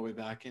going all the way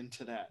back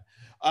into that.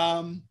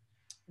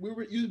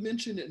 you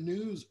mentioned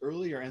news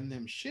earlier and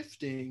them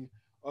shifting.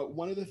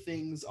 One of the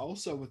things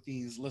also with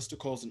these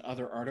listicles and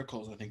other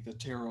articles, I think the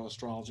tarot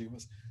astrology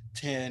was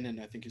 10, and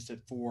I think you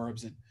said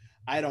Forbes, and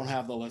I don't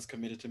have the list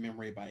committed to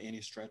memory by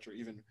any stretch or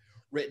even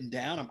written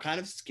down. I'm kind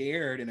of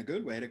scared in a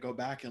good way to go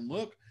back and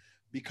look,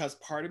 because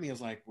part of me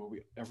is like, will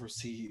we ever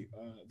see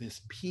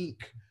this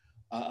peak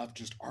of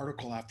just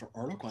article after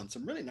article, and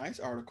some really nice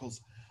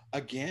articles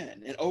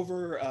again, and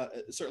over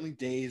certainly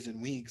days and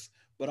weeks,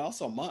 but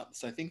also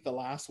months. I think the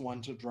last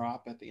one to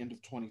drop at the end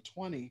of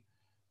 2020,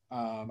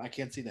 I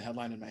can't see the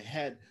headline in my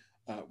head,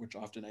 which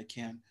often I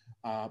can,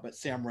 but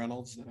Sam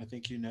Reynolds, that I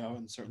think you know,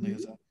 and certainly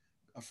is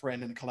a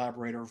friend and a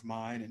collaborator of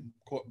mine, and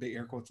quote, big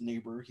air quotes,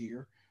 neighbor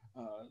here.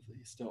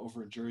 He's still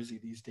over in Jersey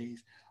these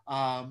days.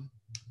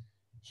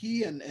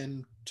 He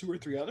and two or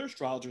three other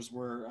astrologers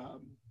were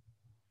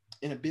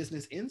in a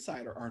Business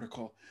Insider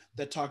article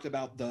that talked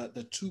about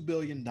the $2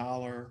 billion,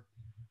 I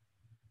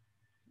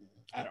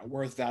don't know,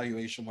 worth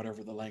valuation,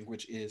 whatever the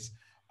language is.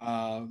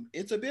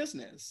 It's a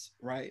business,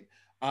 right?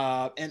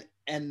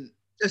 And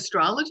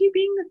astrology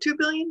being the $2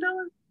 billion?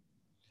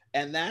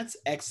 And that's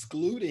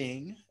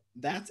excluding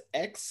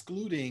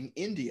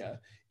India.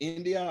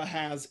 India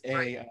has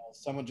a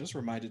someone just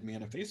reminded me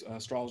in a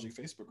astrology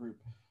Facebook group.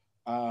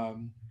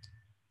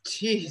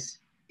 Jeez.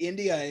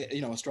 India,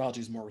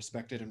 astrology is more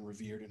respected and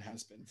revered, and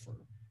has been for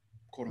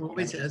quote unquote.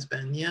 Always has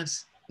been,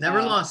 yes.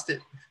 Never lost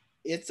it.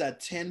 It's a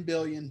 $10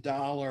 billion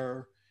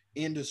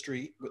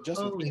industry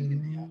just Holy with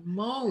India.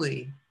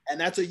 moly. And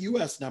that's a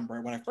US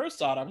number. When I first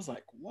saw it, I was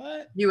like,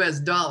 what? US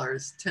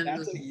dollars.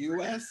 That's a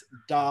US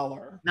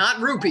dollar. Not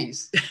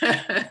rupees.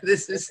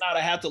 This is not,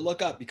 I had to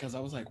look up because I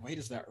was like, wait,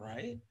 is that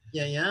right?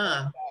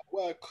 Yeah.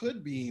 Well, it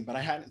could be, but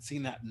I hadn't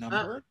seen that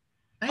number.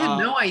 I had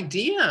no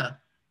idea.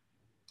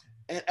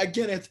 And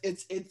again, it's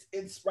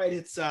right.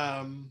 It's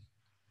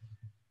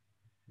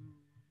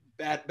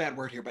bad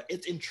word here, but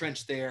it's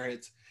entrenched there.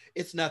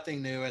 It's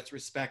nothing new. It's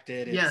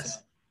respected.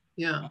 Yes.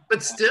 Yeah.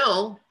 But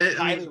still,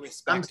 highly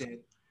respected.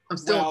 I'm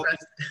still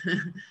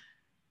impressed.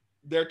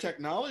 Their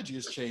technology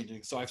is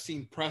changing. So I've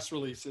seen press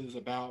releases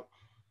about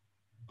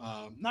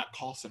not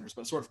call centers,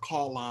 but sort of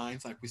call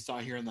lines, like we saw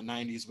here in the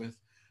 90s with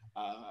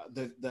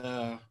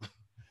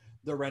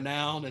the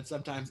renowned and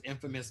sometimes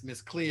infamous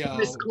Miss Cleo.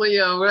 Miss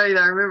Cleo, right?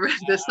 I remember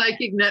the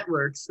psychic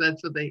networks.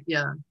 That's what they,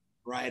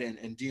 right,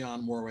 and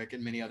Dionne Warwick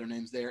and many other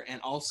names there,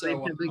 and also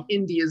like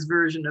India's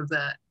version of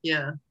that.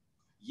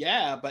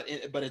 Yeah, but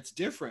it's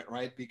different,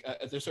 right?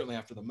 They're certainly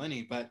after the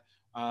money, but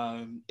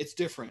it's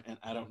different, and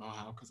I don't know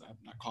how, because I'm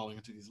not calling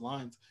into these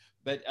lines,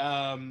 but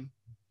I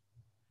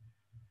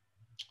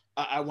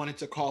wanted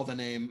to call the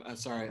name.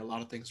 Sorry, a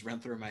lot of things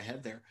ran through my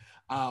head there.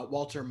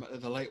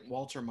 The late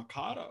Walter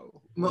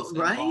Mercado. Well,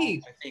 right.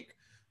 Involved, I think,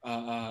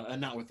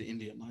 not with the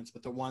Indian lines,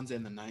 but the ones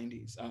in the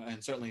 90s,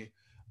 and certainly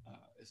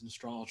is an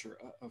astrologer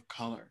of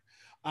color.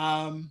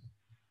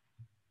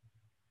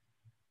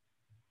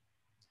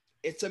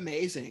 It's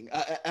amazing.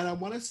 And I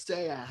want to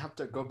say, I have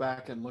to go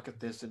back and look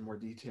at this in more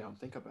detail and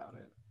think about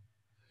it.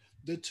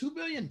 The $2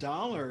 billion,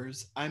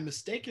 I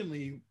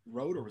mistakenly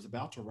wrote or was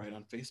about to write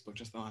on Facebook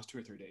just the last 2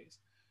 or 3 days.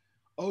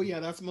 Oh yeah,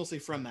 that's mostly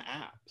from the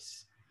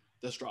apps,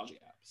 the astrology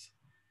apps.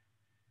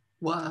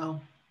 Wow.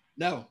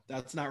 No,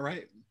 that's not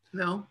right.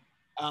 No.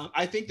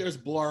 I think there's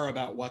blur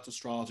about what's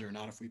astrology or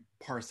not if we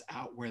parse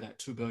out where that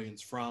 2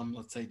 billion's from,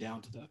 let's say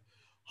down to the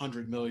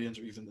 100 millions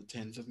or even the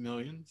tens of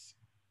millions.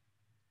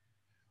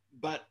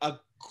 But a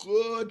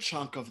good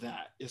chunk of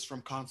that is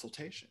from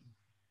consultation.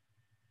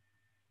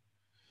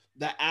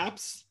 The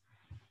apps,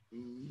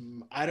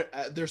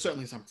 there's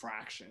certainly some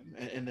fraction,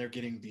 and they're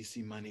getting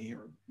VC money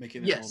or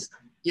making their own.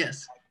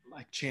 Yes.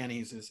 Like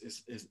Channy's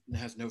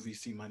has no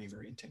VC money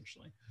very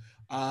intentionally,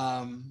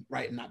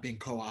 right? And not being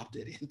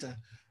co-opted into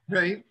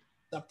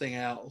something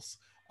else,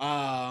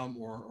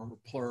 or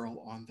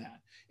plural on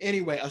that.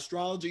 Anyway,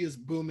 astrology is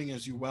booming,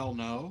 as you well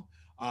know,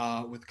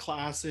 with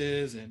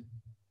classes and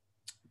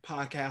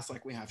podcasts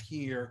like we have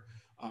here,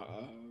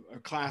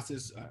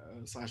 classes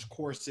 /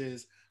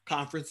 courses,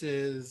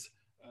 conferences,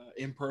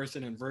 in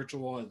person and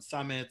virtual, and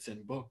summits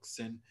and books,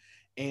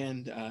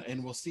 and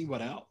we'll see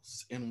what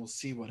else.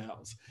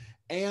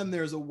 And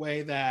there's a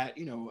way that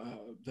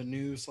the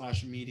news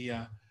 /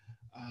 media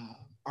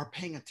are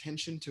paying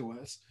attention to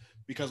us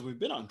because we've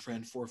been on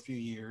trend for a few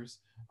years.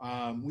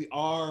 We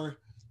are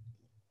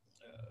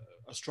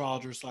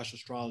astrologers /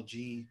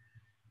 astrology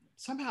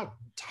somehow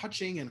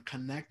touching and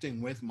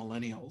connecting with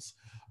millennials.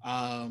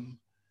 And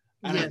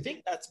I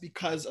think that's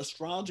because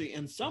astrology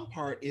in some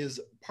part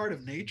is part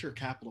of nature,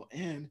 capital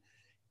N.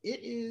 It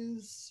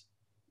is,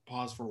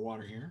 pause for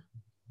water here.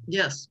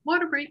 Yes,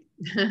 water break.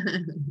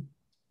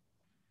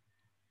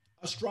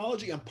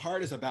 Astrology in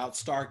part is about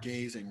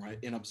stargazing, right?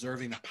 In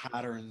observing the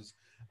patterns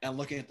and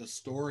looking at the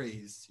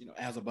stories,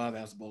 as above,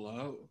 as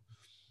below.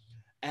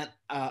 And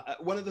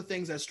one of the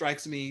things that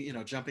strikes me,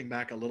 jumping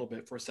back a little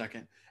bit for a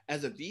second,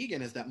 as a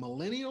vegan, is that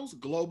millennials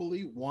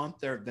globally want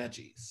their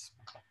veggies.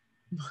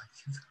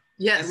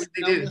 Yes, and we've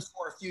they known do. this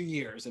for a few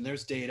years, and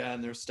there's data,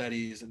 and there's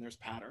studies, and there's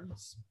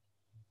patterns.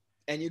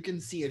 And you can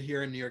see it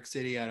here in New York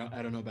City.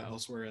 I don't know about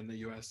elsewhere in the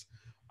US.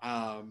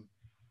 I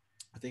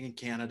think in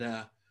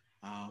Canada,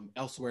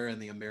 elsewhere in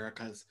the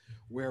Americas,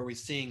 where we're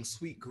seeing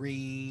Sweet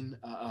Green,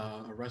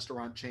 a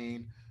restaurant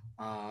chain,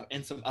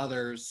 and some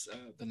others,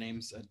 the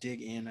names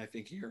Dig In, I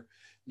think here,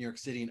 New York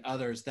City, and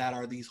others that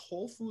are these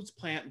whole foods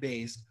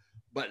plant-based,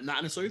 but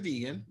not necessarily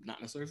vegan,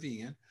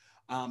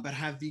 but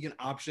have vegan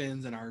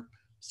options and are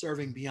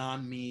serving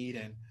Beyond Meat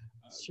and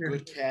Sure.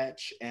 Good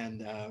Catch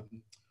and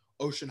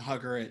Ocean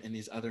Hugger and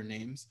these other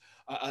names,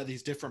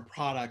 these different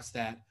products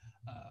that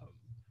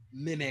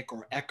mimic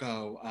or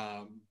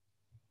echo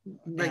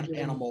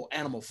Regular.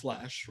 animal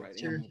flesh, right?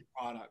 Sure. Animal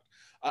product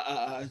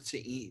to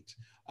eat.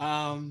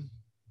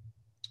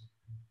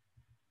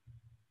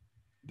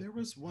 There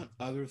was one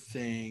other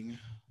thing,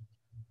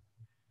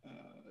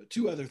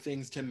 two other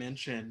things to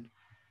mention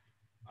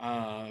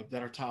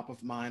that are top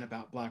of mind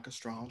about Black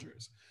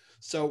astrologers.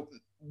 So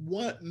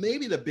what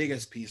maybe the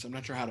biggest piece, I'm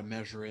not sure how to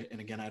measure it,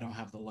 and again, I don't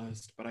have the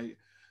list, but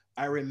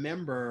I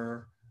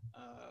remember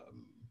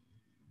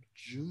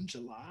June,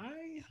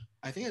 July,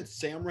 I think it's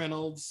Sam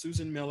Reynolds,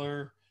 Susan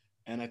Miller,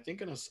 and I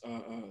think a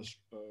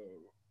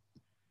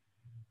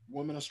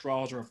woman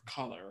astrologer of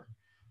color.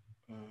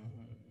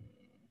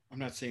 I'm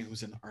not saying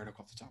who's in the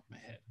article off the top of my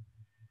head.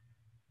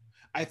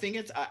 I think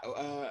it's,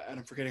 and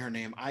I'm forgetting her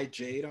name, I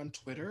Jade on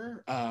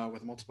Twitter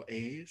with multiple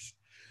A's.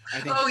 I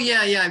think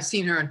yeah, I've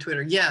seen her on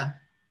Twitter. Yeah.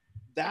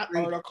 That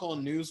article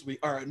in Newsweek,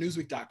 or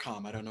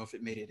Newsweek.com, I don't know if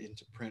it made it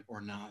into print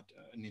or not.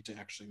 I need to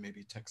actually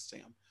maybe text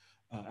Sam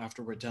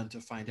after we're done to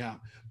find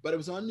out. But it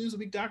was on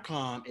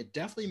Newsweek.com. It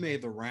definitely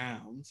made the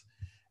rounds.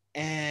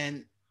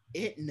 And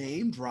it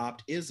name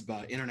dropped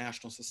ISBA,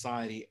 International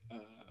Society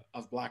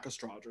of Black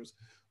Astrologers,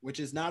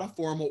 which is not a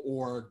formal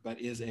org, but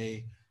is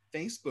a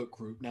Facebook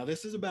group. Now,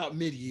 this is about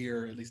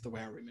mid-year, at least the way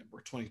I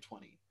remember,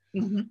 2020.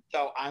 Mm-hmm.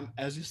 So I'm,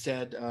 as you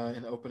said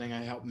in the opening,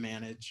 I help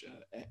manage,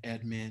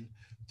 admin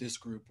this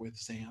group with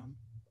Sam,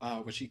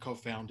 which he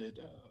co-founded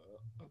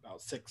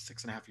about six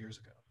and a half years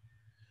ago.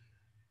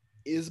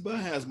 ISBA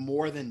has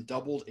more than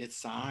doubled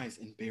its size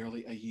in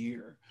barely a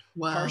year.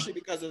 Wow. Partially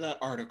because of that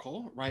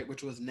article, right,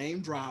 which was name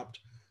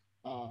dropped,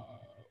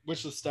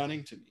 which was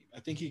stunning to me.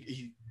 I think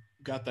he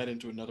got that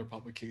into another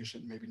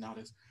publication, maybe not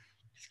as,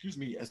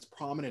 as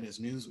prominent as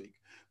Newsweek,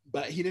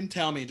 but he didn't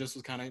tell me, just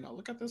was kind of,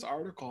 look at this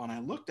article. And I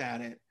looked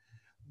at it.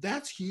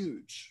 That's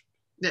huge.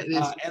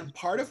 And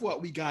part of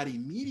what we got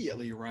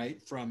immediately,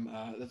 right, from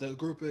the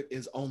group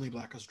is only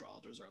Black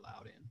astrologers are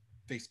allowed in,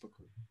 Facebook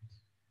group,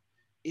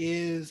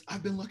 is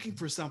I've been looking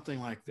for something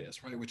like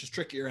this, right, which is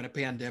trickier in a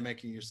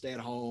pandemic and you stay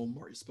at home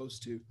or you're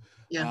supposed to,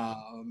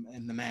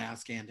 and the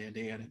mask and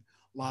a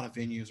lot of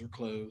venues are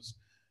closed.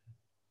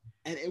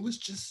 And it was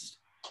just,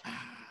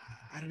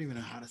 I don't even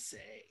know how to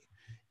say.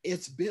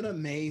 It's been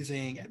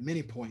amazing at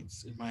many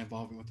points in my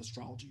involvement with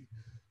astrology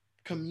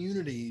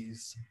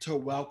communities to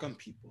welcome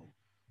people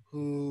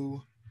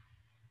who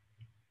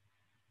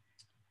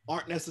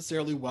aren't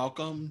necessarily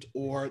welcomed,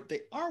 or they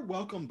are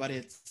welcome, but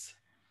it's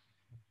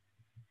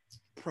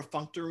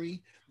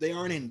perfunctory. They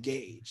aren't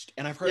engaged.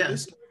 And I've heard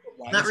this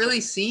not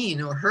really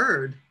seen or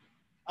heard.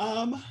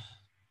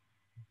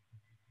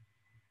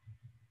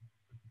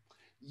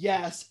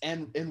 Yes,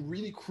 and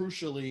really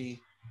crucially,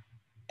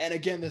 and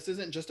again, this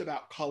isn't just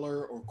about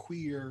color or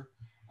queer.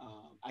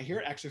 I hear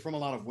it actually from a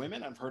lot of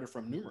women. I've heard it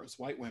from numerous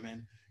white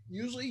women,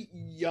 usually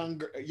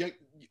younger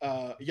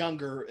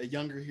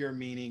here,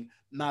 meaning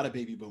not a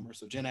baby boomer,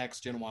 so Gen X,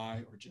 Gen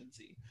Y, or Gen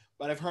Z.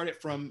 But I've heard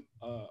it from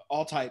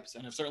all types,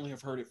 and I've certainly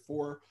have heard it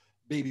for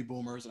baby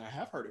boomers, and I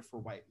have heard it for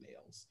white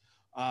males.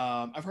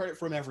 I've heard it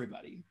from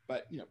everybody,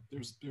 but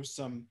there's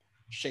some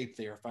shape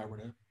there if I were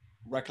to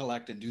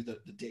recollect and do the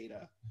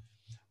data.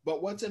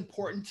 But what's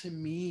important to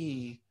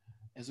me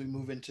as we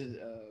move into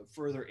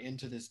further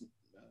into this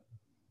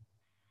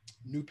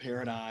new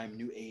paradigm,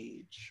 new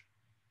age,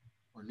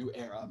 or new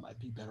era might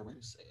be a better way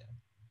to say it,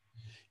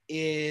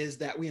 is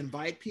that we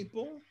invite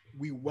people,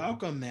 we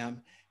welcome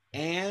them,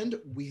 and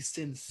we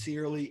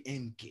sincerely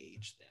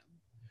engage them.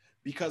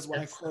 Because what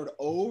I've heard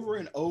over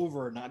and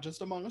over, not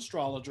just among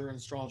astrologer and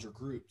astrologer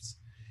groups,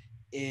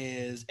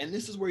 is, and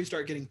this is where you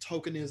start getting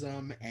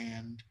tokenism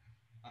and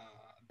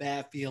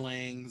bad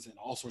feelings and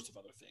all sorts of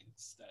other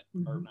things that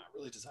are not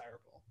really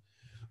desirable.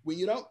 When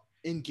you don't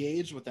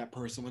engage with that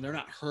person, when they're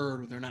not heard,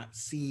 when they're not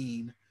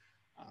seen,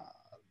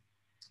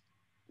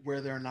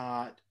 where they're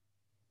not,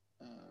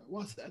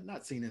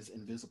 not seen as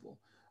invisible,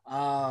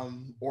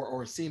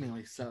 or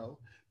seemingly so,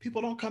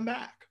 people don't come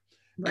back.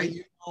 Right. And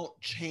you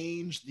don't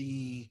change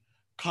the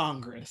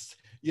Congress.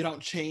 You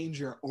don't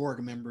change your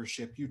org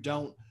membership. You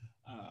don't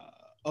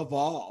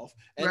evolve.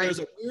 And there's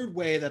a weird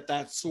way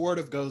that sort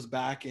of goes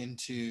back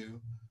into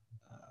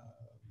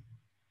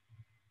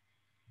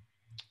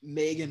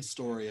Meghan's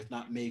story, if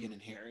not Meghan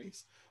and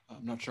Harry's.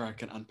 I'm not sure I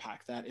can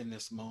unpack that in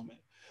this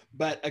moment.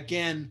 But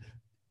again,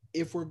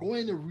 if we're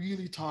going to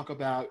really talk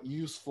about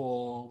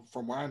useful,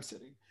 from where I'm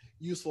sitting,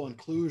 useful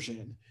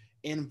inclusion,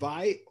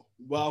 invite,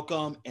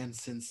 welcome, and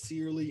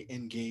sincerely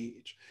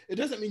engage. It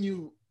doesn't mean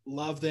you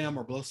love them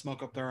or blow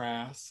smoke up their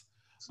ass.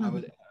 I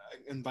would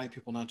invite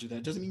people not to do that.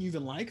 It doesn't mean you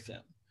even like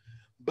them,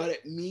 but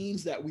it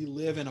means that we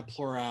live in a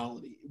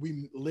plurality.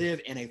 We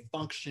live in a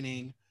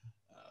functioning,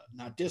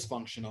 not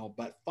dysfunctional,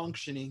 but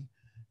functioning,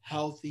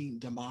 healthy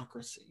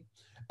democracy.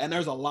 And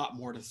there's a lot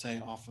more to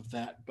say off of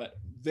that, but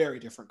very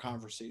different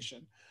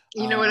conversation.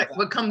 You know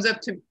what comes up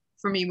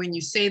for me when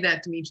you say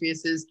that,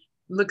 Demetrius, is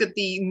look at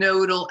the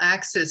nodal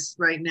axis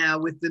right now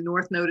with the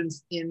North Node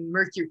in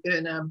Mercury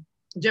in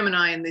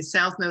Gemini and the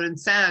South Node in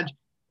Sag.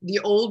 The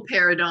old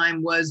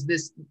paradigm was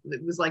this,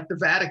 it was like the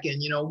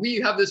Vatican, you know, we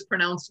have this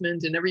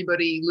pronouncement and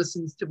everybody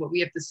listens to what we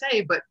have to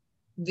say. But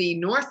the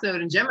North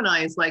Node in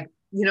Gemini is like,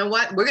 you know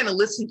what, we're going to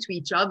listen to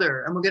each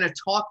other and we're going to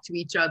talk to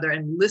each other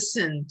and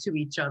listen to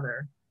each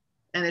other.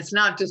 And it's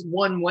not just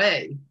one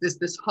way, this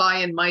high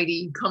and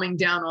mighty coming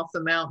down off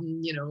the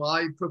mountain, you know,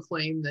 I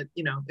proclaim that,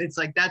 you know, it's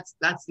like, that's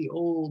the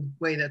old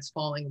way that's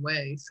falling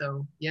away.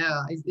 So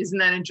yeah, isn't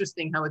that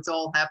interesting how it's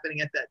all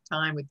happening at that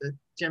time with the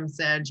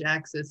Gem-Sag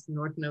axis,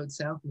 North Node,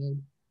 South Node?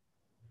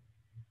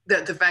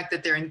 The fact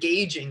that they're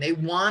engaging, they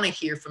want to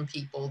hear from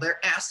people,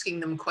 they're asking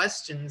them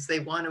questions,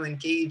 they want to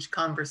engage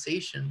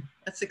conversation.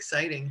 That's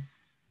exciting.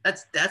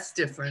 That's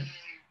different.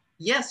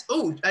 Yes,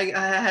 oh, I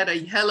had a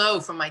hello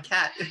from my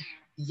cat.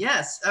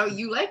 Yes. Oh,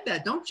 you like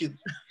that, don't you?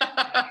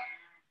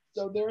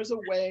 So there is a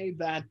way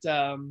that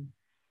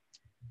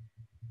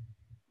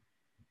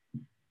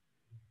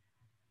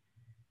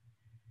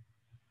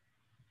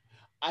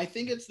I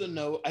think it's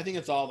I think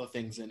it's all the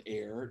things in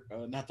air,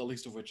 not the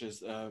least of which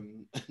is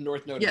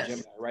North Node and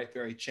Gemini, right?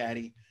 Very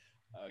chatty,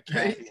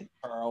 Kathy, right.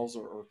 Charles,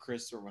 or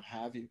Chris, or what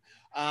have you.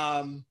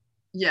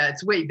 Yeah,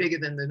 it's way bigger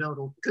than the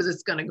nodal because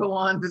it's going to go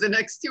on for the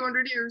next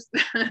 200 years,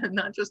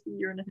 not just a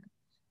year and a half.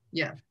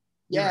 Yeah.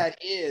 Yeah, it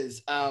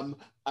is.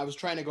 I was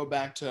trying to go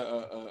back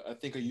to, I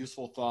think, a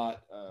useful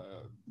thought,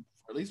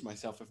 for at least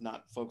myself, if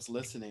not folks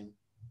listening.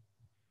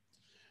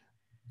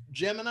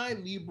 Gemini,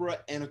 Libra,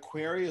 and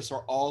Aquarius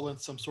are all in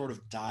some sort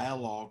of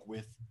dialogue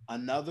with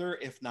another,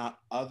 if not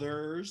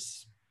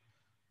others.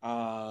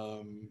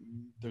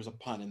 There's a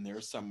pun in there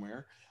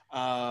somewhere,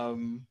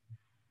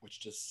 which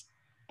just,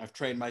 I've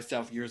trained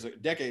myself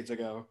decades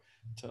ago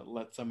to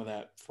let some of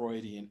that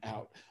Freudian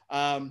out.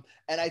 And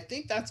I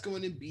think that's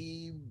going to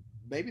be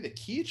maybe the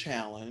key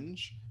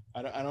challenge.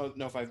 I don't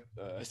know if I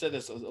said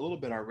this a little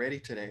bit already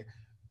today.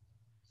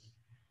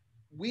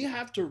 We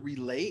have to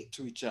relate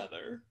to each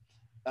other,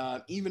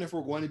 even if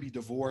we're going to be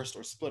divorced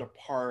or split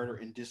apart or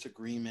in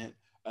disagreement,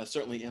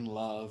 certainly in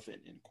love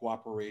and in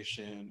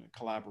cooperation and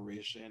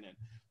collaboration. And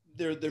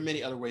there are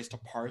many other ways to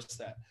parse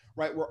that,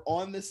 right? We're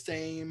on the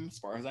same, as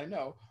far as I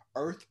know,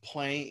 Earth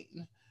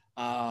plane,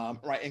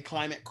 right? And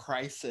climate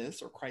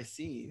crisis or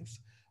crises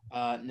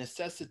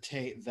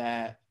necessitate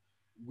that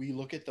we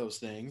look at those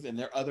things, and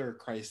there are other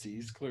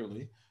crises,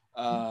 clearly,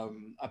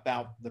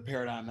 about the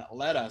paradigm that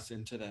led us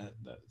into the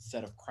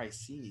set of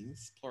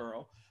crises,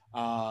 plural,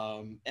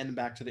 and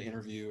back to the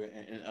interview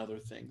and other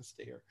things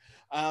there.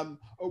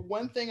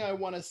 One thing I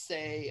want to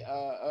say,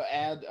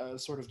 add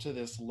sort of to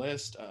this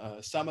list,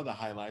 some of the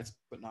highlights,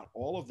 but not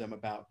all of them,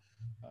 about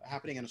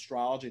happening in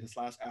astrology this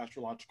last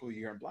astrological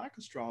year and Black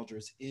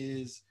astrologers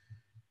is,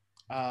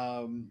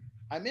 I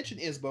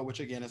mentioned ISBO, which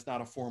again is not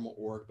a formal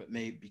org, but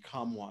may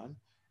become one.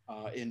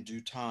 In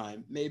due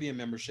time, maybe a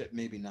membership,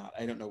 maybe not.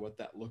 I don't know what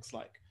that looks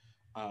like.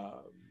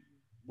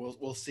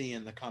 We'll see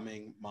in the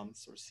coming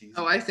months or seasons.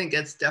 Oh, I think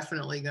it's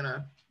definitely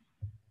gonna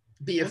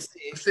be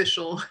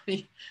official.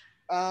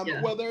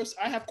 Yeah. Well,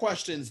 I have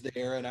questions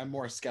there, and I'm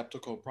more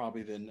skeptical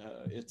probably than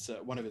it's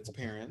one of its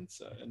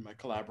parents and my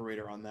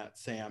collaborator on that,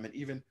 Sam, and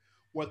even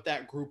what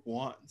that group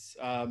wants.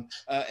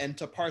 And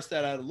to parse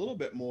that out a little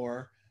bit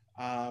more,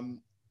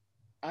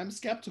 I'm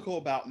skeptical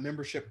about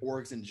membership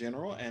orgs in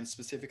general, and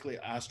specifically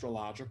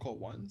astrological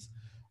ones.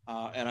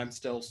 And I'm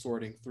still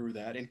sorting through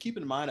that. And keep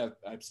in mind,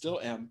 I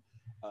still am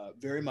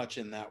very much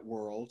in that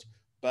world,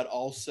 but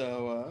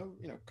also,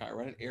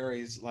 Chiron and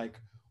Aries, like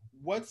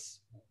what's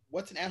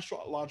an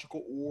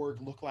astrological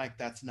org look like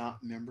that's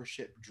not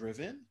membership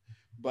driven,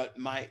 but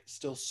might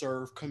still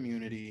serve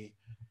community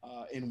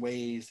in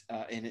ways,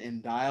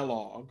 in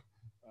dialogue,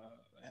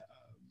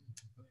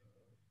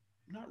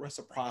 not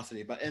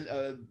reciprocity, but in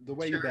the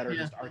way you better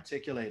just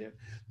articulate it.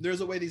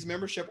 There's a way these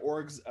membership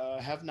orgs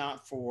have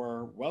not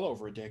for well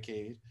over a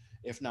decade,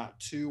 if not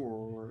 2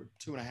 or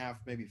 2.5,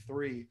 maybe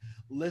 3,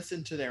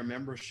 listened to their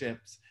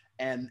memberships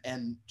and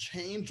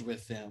changed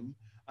with them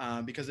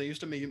because they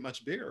used to be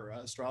much bigger.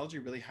 Astrology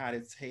really had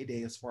its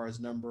heyday as far as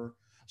number.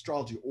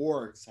 Astrology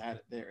orgs had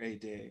their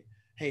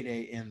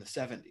heyday in the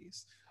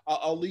 70s.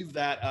 I'll leave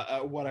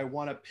that. What I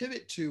want to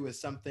pivot to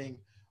is something,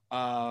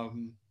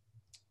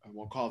 I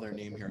won't call their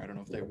name here. I don't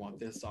know if they want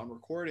this on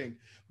recording,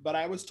 but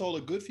I was told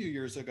a good few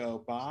years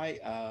ago by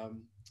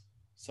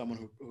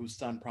someone whose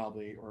sun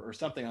probably, or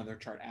something on their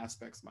chart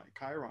aspects my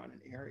Chiron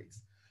and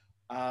Aries.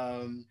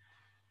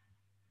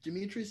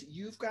 Demetrius,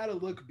 you've got to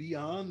look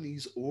beyond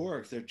these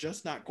orgs. They're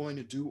just not going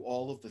to do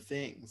all of the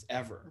things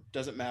ever.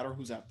 Doesn't matter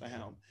who's at the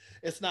helm.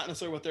 It's not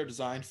necessarily what they're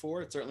designed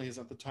for. It certainly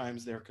isn't the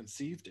times they're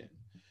conceived in.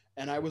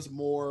 And I was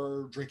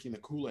more drinking the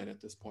Kool-Aid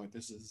at this point.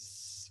 This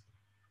is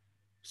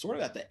sort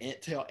of at the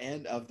tail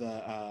end of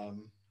the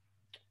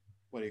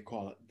what do you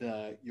call it?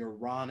 The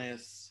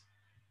Uranus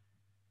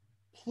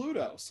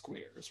Pluto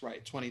squares, right?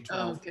 Oh,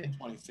 2012 to okay.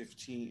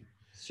 2015.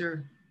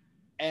 Sure.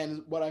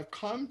 And what I've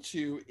come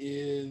to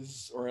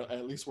is, or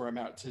at least where I'm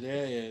at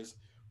today is,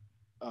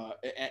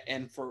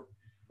 and for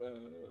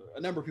a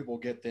number of people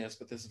get this,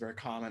 but this is very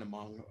common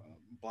among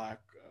Black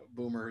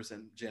boomers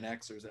and Gen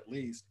Xers at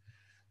least,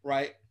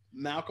 right?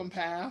 Malcolm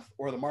path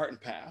or the Martin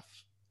path.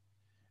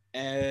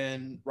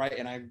 And right,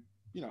 and I,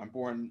 I'm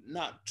born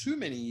not too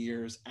many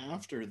years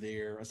after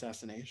their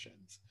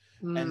assassinations.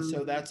 And Mm,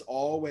 so that's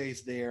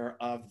always there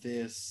of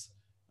this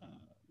uh,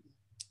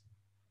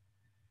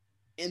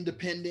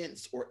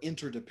 independence or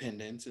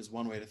interdependence is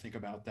one way to think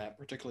about that,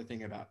 particularly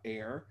thinking about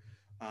air,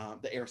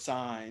 the air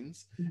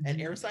signs, and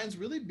mhm. air signs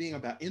really being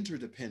about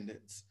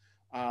interdependence,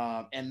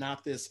 and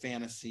not this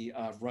fantasy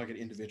of rugged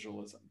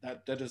individualism.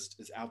 That just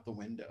is out the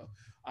window.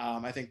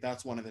 I think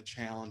that's one of the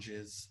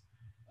challenges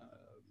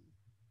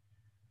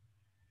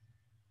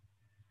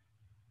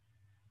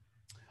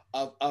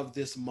of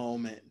this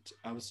moment.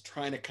 I was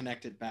trying to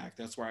connect it back.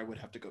 That's where I would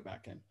have to go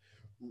back and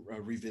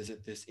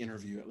revisit this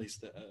interview, at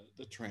least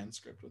the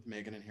transcript with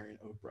Meghan and Harry and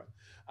Oprah.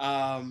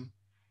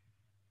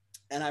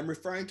 And I'm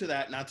referring to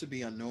that not to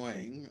be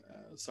annoying,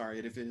 sorry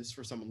if it is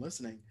for someone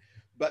listening,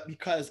 but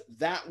because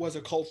that was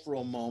a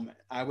cultural moment.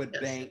 I would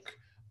Yes. bank,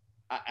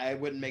 I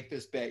wouldn't make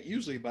this bet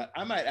usually, but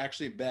I might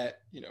actually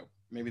bet,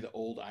 maybe the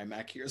old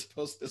iMac here as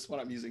opposed to this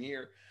one I'm using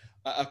here,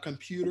 a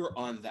computer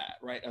on that,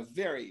 right? A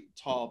very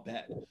tall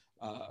bet.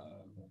 Uh,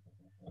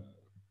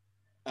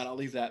 and I'll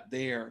leave that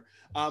there.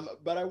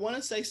 But I want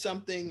to say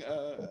something,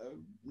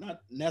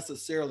 not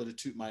necessarily to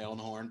toot my own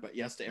horn, but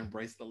yes, to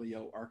embrace the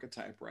Leo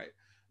archetype, right?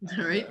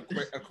 All right.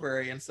 The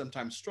Aquarians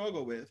sometimes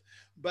struggle with.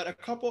 But a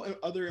couple of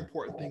other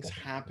important things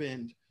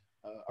happened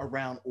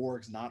around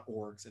orgs, not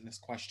orgs, in this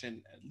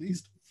question, at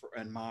least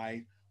in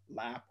my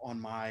lap on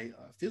my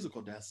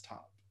physical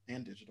desktop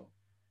and digital.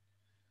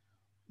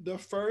 The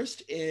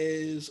first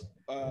is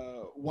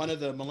one of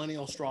the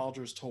millennial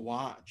astrologers to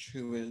watch,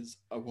 who is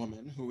a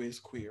woman, who is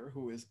queer,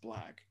 who is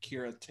Black,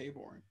 Kira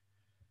Taborn.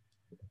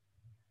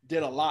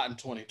 Did a lot in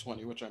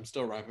 2020, which I'm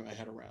still wrapping my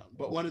head around.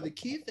 But one of the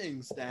key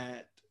things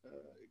that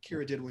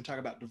Kira did when we talk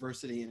about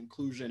diversity and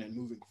inclusion and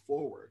moving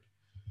forward,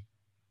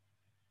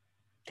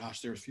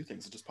 gosh, there's a few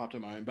things that just popped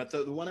in my mind. But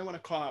the one I want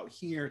to call out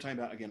here, talking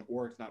about, again,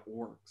 orgs, not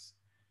orgs,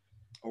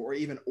 or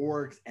even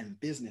orgs and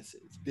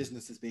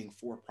businesses being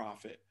for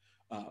profit,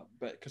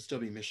 but could still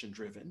be mission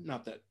driven.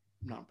 Not that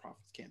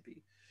nonprofits can't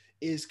be.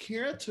 Is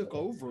Kira took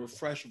over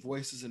Fresh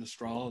Voices in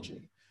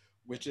Astrology,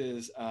 which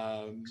is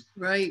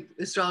Right.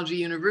 Astrology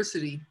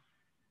University.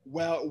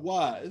 well, it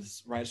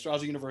was right.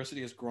 Astrology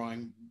University is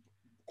growing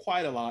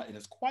quite a lot, and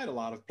it's quite a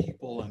lot of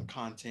people and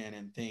content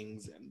and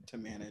things and to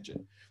manage it.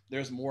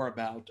 There's more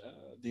about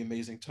the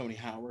amazing Tony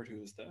Howard,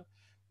 who is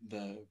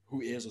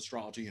who is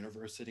Astrology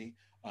University,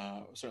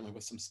 certainly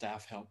with some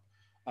staff help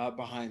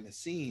behind the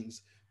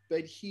scenes.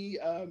 But he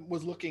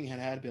was looking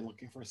and had been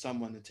looking for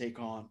someone to take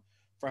on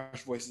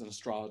Fresh Voices in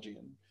Astrology,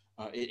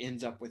 and it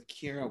ends up with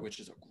Kira, which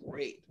is a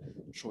great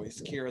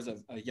choice. Kira is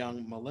a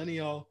young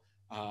millennial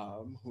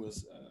who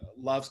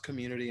loves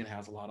community and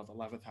has a lot of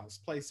 11th house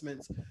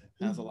placements,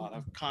 has a lot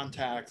of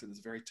contacts, and is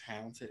a very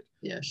talented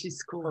Yeah,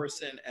 she's cool.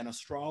 person and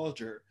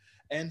astrologer.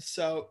 And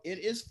so it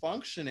is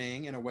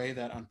functioning in a way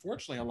that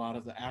unfortunately a lot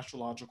of the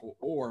astrological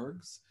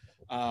orgs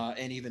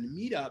and even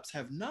meetups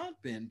have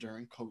not been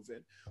during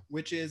COVID,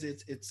 which is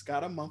it's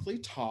got a monthly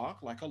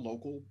talk like a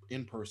local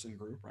in-person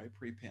group, right,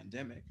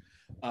 pre-pandemic.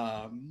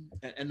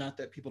 And not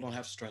that people don't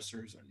have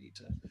stressors or need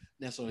to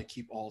necessarily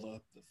keep all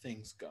the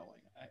things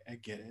going. I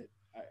get it.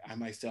 I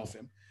myself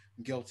am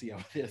guilty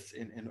of this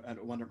in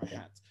one of my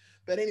hats.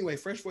 But anyway,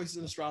 Fresh Voices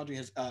in Astrology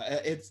has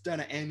it's done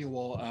an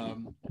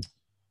annual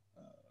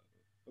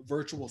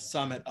virtual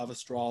summit of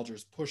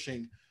astrologers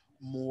pushing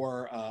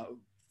more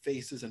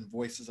faces and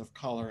voices of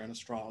color in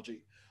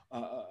astrology,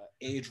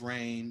 age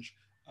range,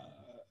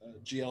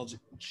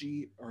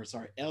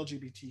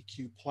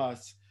 LGBTQ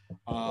plus,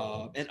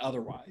 and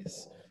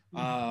otherwise,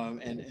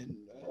 and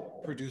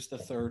produced the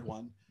third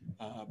one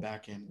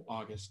back in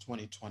August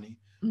 2020,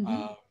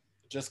 Mm-hmm.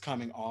 just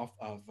coming off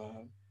of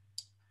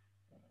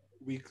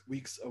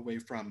weeks away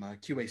from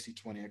QAC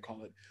 20, I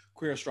call it,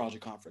 Queer Astrology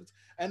Conference.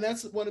 And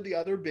that's one of the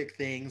other big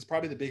things,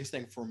 probably the biggest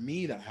thing for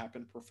me that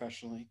happened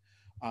professionally.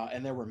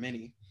 And there were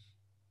many.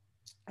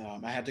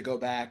 I had to go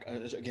back,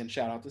 again,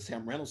 shout out to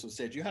Sam Reynolds, who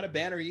said, you had a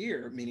banner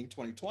year, meaning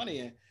 2020.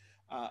 It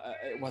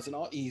wasn't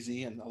all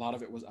easy, and a lot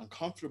of it was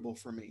uncomfortable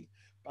for me.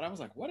 But I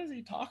was like, what is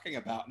he talking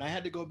about? And I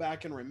had to go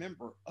back and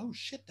remember, oh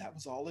shit, that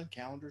was all in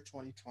calendar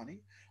 2020.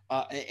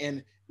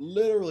 And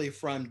literally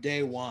from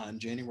day one,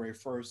 January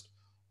 1st,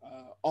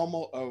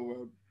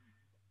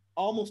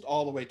 almost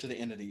all the way to the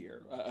end of the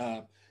year.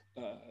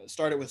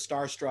 Started with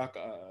Starstruck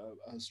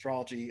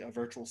Astrology, a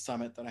virtual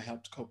summit that I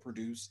helped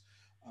co-produce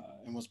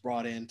and was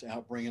brought in to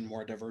help bring in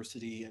more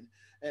diversity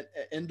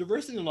and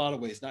diversity in a lot of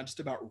ways, not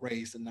just about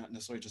race and not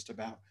necessarily just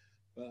about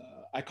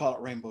I call it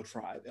Rainbow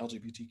Tribe,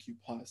 LGBTQ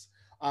plus.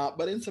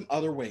 but in some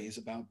other ways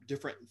about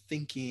different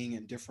thinking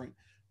and different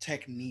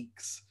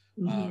techniques,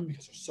 Mhm.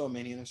 because there's so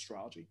many in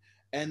astrology.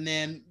 And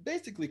then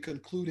basically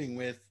concluding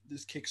with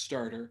this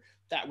Kickstarter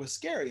that was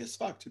scary as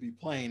fuck to be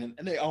playing,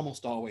 and they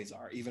almost always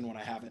are, even when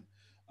I haven't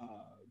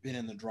uh, been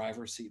in the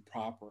driver's seat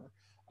proper,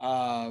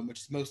 which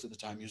is most of the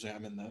time. Usually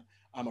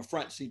I'm a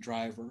front seat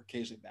driver,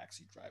 occasionally back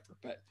seat driver,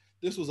 but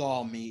this was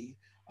all me.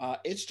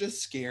 It's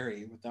just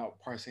scary without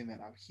parsing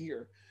that out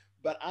here.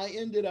 But I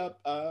ended up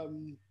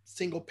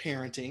single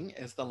parenting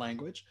as the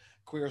language,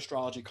 Queer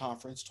Astrology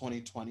Conference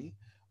 2020.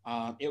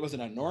 It was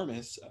an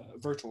enormous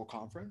virtual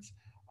conference.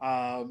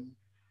 Um,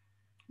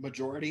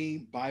 Majority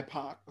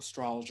BIPOC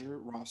astrologer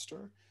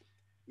roster.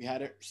 We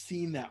hadn't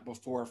seen that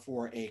before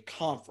for a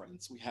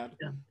conference. We had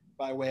Yeah.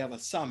 by way of a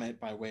summit,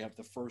 by way of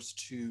the first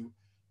two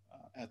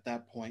at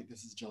that point.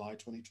 This is July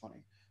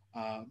 2020.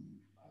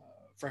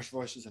 Fresh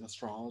Voices in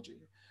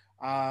Astrology.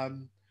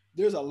 Um,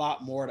 there's a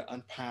lot more to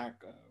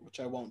unpack, which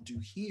I won't do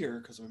here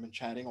because we've been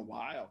chatting a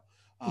while.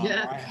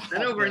 Yeah, Or I it's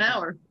been have over an been,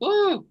 hour.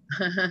 Woo!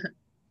 but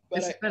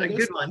This has been I a good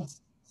just want one. to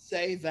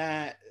say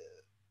that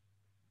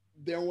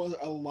there was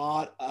a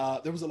lot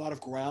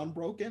of ground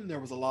broken, there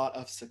was a lot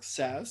of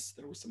success,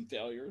 there were some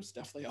failures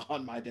definitely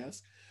on my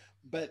desk,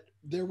 but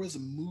there was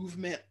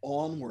movement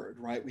onward,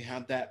 right? We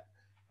had that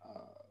uh,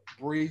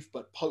 brief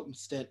but potent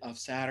stint of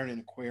Saturn in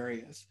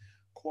Aquarius,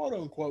 quote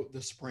unquote,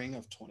 the spring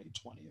of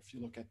 2020 if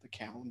you look at the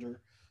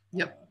calendar,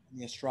 Yep.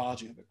 the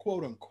astrology of it,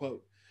 quote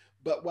unquote.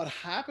 But what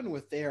happened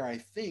with there, I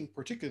think,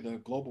 particularly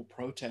the global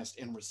protest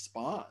in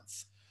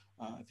response,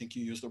 I think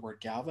you used the word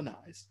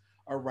galvanized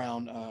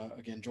around,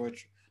 again,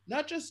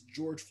 not just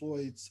George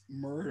Floyd's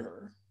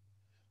murder,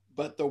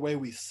 but the way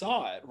we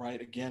saw it, right?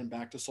 Again,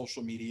 back to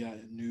social media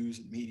and news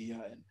and media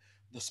and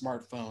the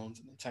smartphones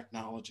and the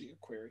technology,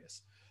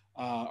 Aquarius,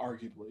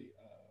 arguably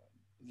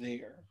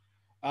there.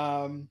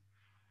 Um,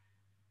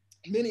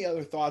 Many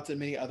other thoughts and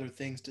many other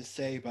things to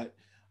say, but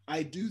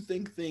I do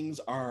think things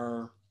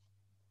are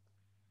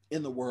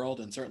in the world,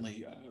 and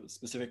certainly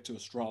specific to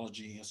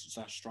astrology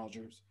and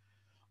astrologers,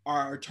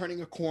 are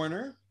turning a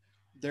corner.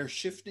 They're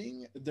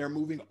shifting. They're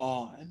moving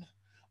on.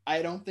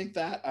 I don't think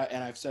that,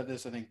 and I've said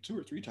this, I think, two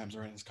or three times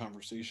already in this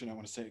conversation. I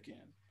want to say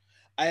again.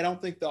 I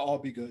don't think they'll all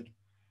be good.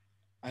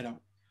 I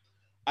don't.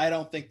 I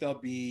don't think they'll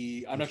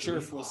be. I'm not sure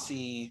if we'll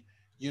see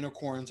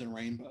unicorns and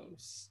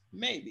rainbows.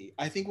 Maybe.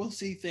 I think we'll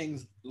see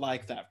things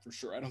like that for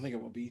sure. I don't think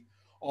it will be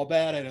all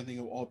bad. I don't think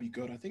it will all be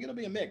good. I think it'll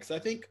be a mix. I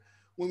think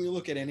when we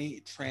look at any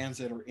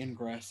transit or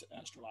ingress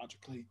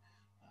astrologically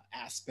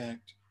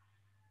aspect,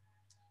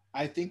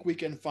 I think we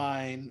can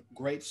find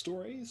great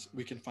stories.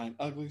 We can find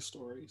ugly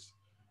stories.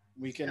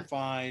 We can Yeah.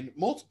 find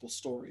multiple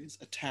stories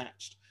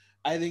attached.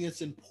 I think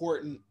it's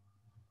important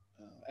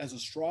as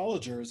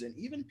astrologers and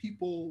even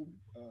people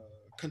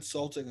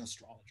consulting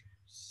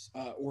astrologers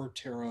or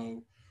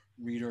tarot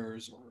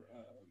readers or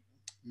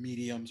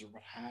mediums or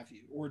what have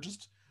you, or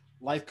just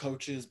life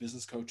coaches,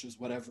 business coaches,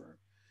 whatever,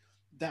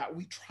 that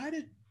we try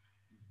to,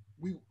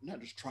 we not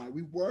just try,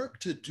 we work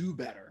to do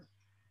better,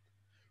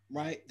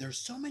 right? There's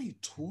so many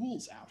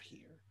tools out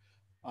here.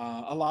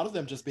 A lot of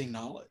them just being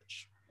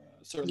knowledge.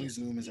 Certainly, Yes.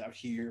 Zoom is out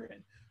here,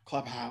 and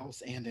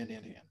Clubhouse,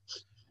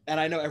 and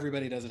I know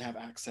everybody doesn't have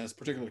access,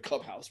 particularly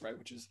Clubhouse, right?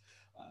 Which is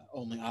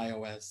only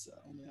iOS,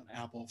 only on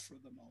Apple for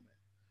the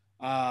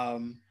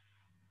moment.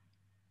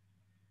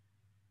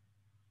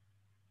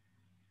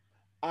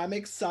 I'm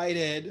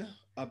excited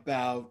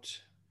about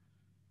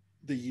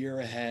the year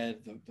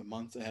ahead, the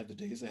months ahead, the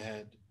days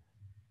ahead,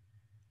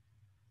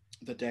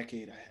 the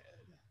decade ahead,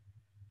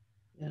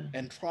 Yeah.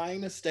 and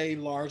trying to stay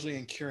largely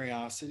in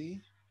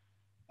curiosity,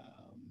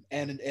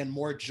 and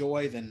more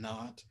joy than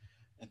not.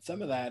 And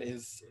some of that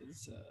is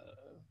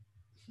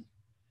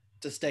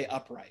to stay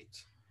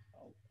upright.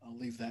 I'll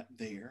leave that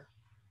there.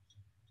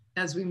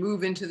 As we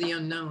move into the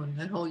unknown,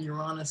 that whole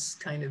Uranus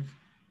kind of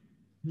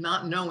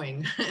not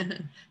knowing,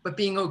 but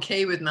being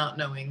okay with not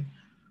knowing.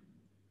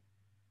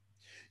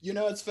 You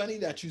know, it's funny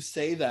that you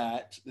say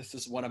that. This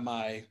is one of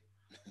my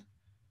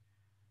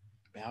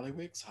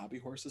bailiwicks, hobby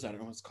horses. I don't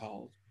know what it's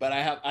called, but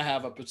I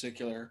have a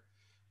particular,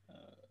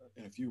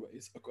 in a few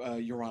ways,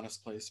 Uranus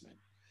placement.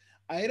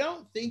 I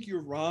don't think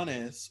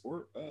Uranus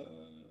or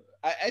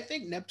I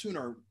think Neptune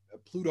or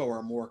Pluto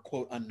are more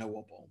quote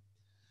unknowable.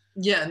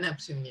 Yeah,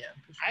 Neptune. Yeah.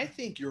 For sure. I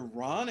think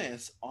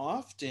Uranus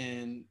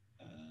often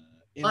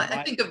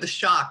I think of the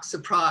shock,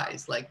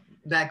 surprise, like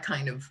that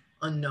kind of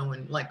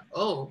unknown, like,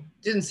 oh,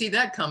 didn't see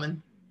that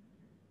coming.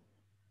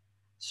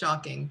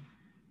 Shocking.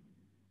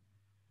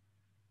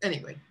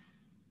 Anyway.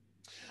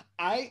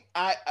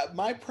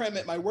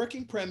 My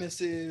working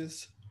premise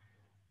is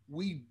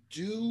we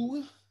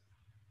do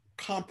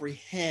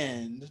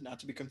comprehend, not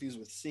to be confused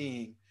with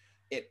seeing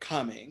it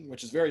coming,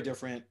 which is very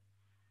different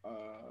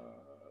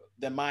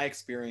than my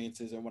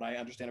experiences and what I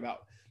understand about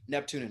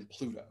Neptune and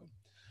Pluto.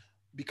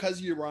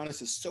 Because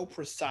Uranus is so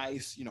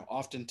precise, you know,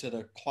 often to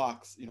the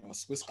clocks, you know, a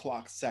Swiss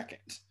clock second.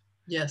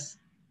 Yes.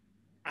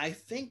 I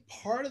think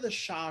part of the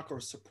shock or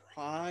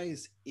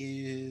surprise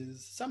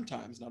is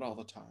sometimes, not all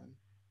the time,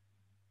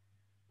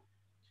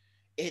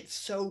 it's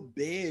so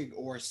big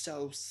or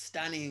so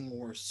stunning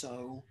or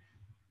so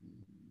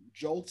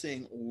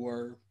jolting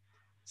or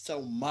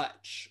so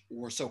much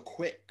or so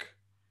quick.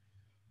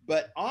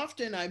 But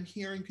often I'm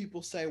hearing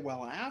people say,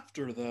 well,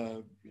 after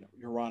the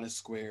Uranus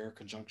square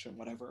conjunction,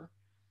 whatever,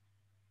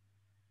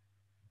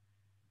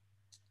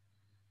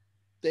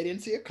 they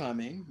didn't see it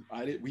coming.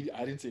 I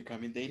didn't see it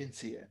coming. They didn't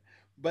see it.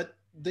 But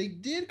they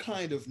did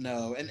kind of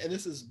know, and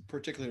this is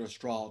particularly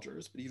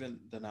astrologers, but even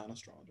the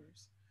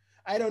non-astrologers.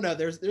 I don't know.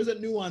 There's a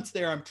nuance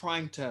there. I'm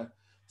trying to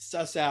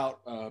suss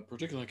out,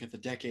 particularly like at the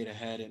decade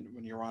ahead and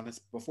when Uranus,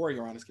 before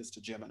Uranus gets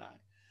to Gemini.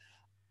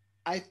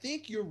 I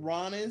think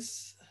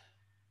Uranus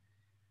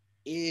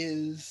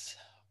is.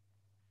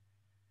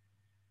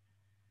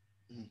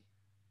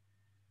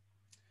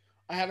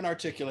 I haven't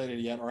articulated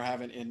it yet, or I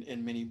haven't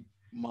in many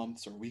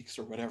months or weeks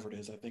or whatever it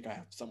is. I think I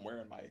have somewhere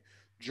in my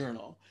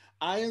journal.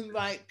 I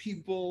invite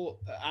people,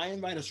 I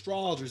invite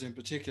astrologers in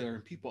particular,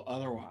 and people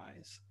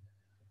otherwise.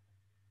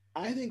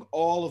 I think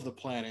all of the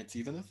planets,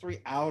 even the three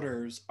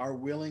outers, are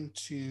willing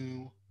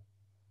to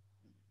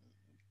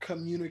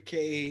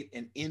communicate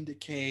and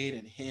indicate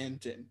and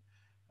hint and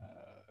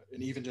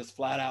even just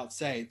flat out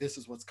say, this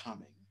is what's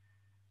coming.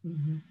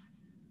 Mm-hmm.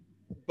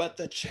 But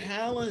the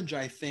challenge,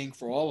 I think,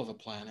 for all of the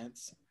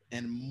planets,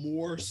 and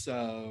more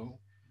so,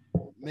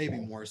 maybe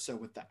more so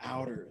with the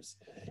outers,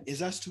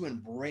 is us to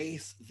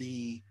embrace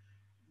the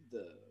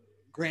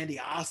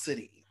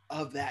grandiosity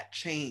of that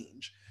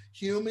change.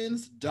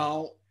 Humans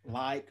don't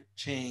like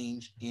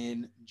change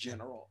in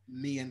general,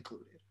 me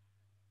included.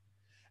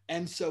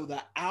 And so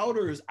the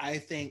outers, I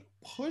think,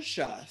 push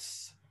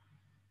us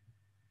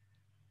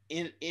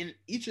in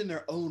each in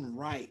their own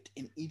right,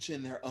 in each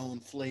in their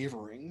own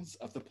flavorings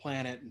of the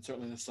planet and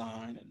certainly the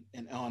sign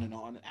and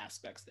on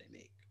aspects they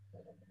make.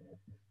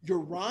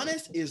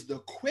 Uranus is the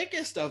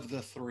quickest of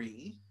the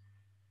three,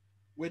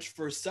 which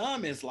for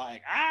some is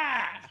like,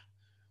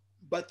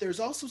 but there's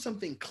also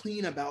something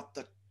clean about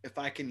the, if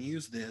I can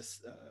use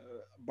this,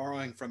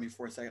 borrowing from you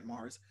for a second,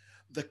 Mars,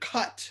 the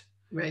cut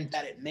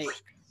that it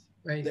makes.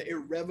 Right. The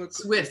irrevocable.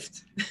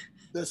 Swift.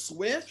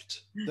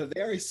 The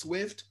very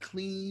swift,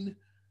 clean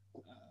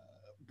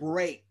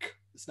break.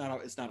 It's not a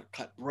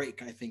cut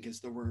break, I think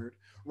is the word,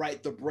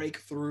 right? The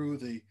breakthrough,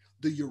 the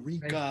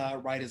eureka,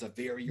 right, is a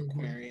very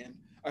Aquarian,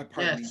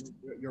 pardon me,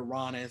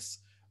 Uranus,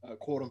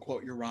 quote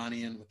unquote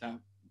Uranian without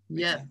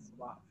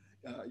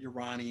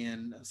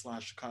Uranian /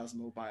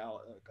 cosmobiology,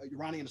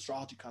 Uranian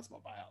astrology,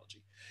 cosmobiology.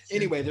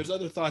 Anyway, there's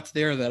other thoughts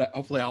there that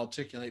hopefully I'll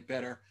articulate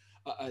better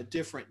a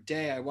different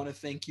day. I want to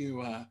thank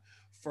you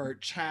for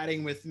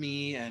chatting with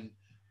me and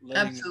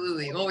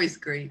absolutely, always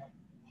great.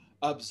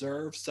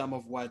 Observe some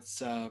of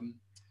what's out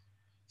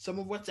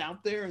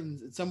there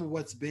and some of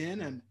what's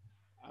been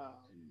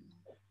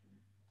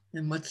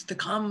and what's to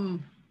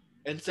come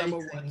and some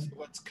of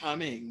what's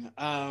coming.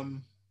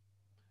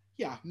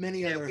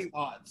 Many other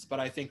thoughts, but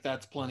I think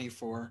that's plenty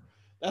for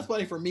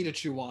me to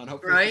chew on.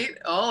 Hopefully, right?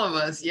 All of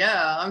us.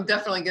 Yeah, I'm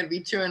definitely going to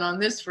be chewing on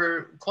this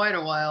for quite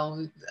a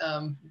while.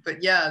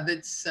 But yeah,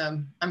 that's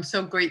I'm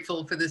so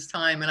grateful for this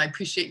time, and I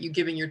appreciate you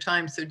giving your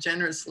time so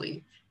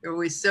generously. You're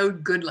always so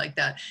good like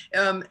that.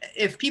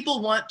 If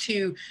people want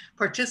to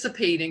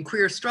participate in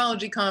Queer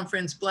Astrology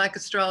Conference, Black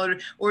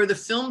Astrologer, or the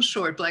film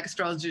short Black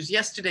Astrologers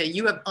Yesterday,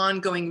 you have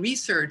ongoing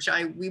research.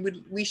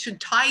 We should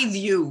tithe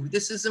you.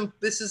 This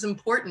is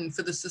important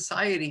for the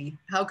society.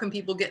 How can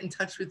people get in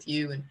touch with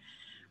you? And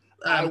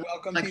I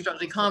welcome Black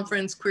Astrology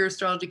Conference, Queer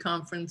Astrology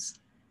Conference.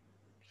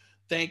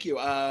 Thank you.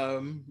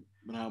 And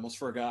I almost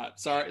forgot.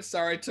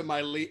 Sorry to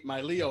my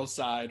Leo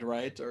side,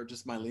 right? Or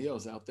just my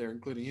Leos out there,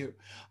 including you.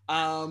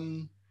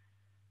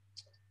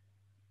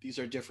 These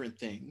are different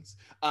things.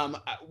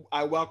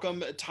 I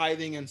welcome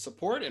tithing and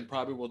support, and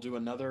probably we'll do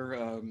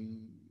another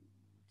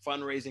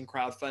fundraising,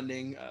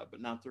 crowdfunding, but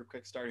not through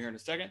Kickstarter here in a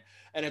second.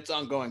 And it's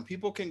ongoing.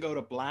 People can go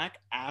to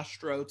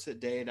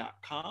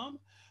blackastrotoday.com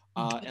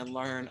and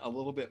learn a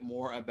little bit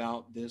more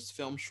about this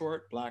film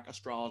short, Black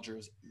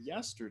Astrologers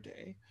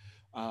Yesterday,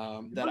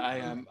 that I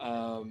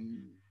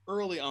am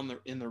early on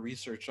in the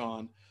research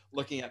on,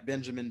 looking at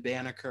Benjamin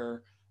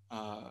Banneker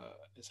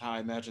is how I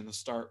imagine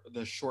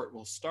the short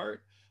will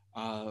start.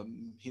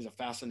 He's a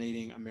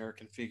fascinating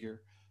American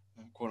figure,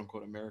 quote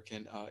unquote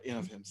American in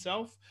of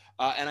himself.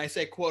 And I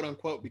say quote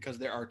unquote because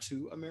there are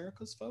two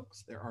Americas,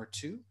 folks. There are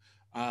two.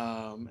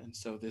 And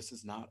so this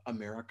is not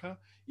America,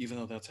 even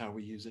though that's how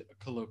we use it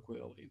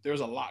colloquially.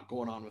 There's a lot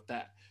going on with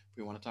that if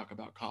we want to talk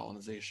about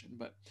colonization,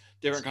 but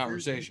different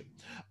conversation.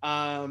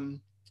 So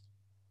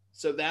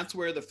that's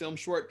where the film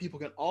short, people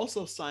can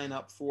also sign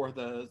up for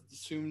the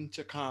soon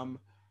to come.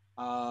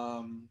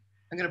 I'm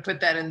going to put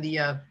that in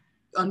the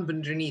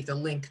underneath, a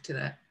link to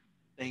that.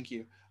 Thank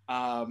you.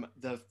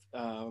 The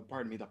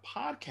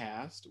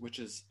podcast, which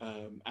is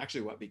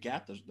actually what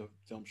begat the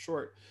film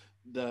short.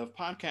 The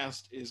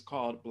podcast is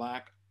called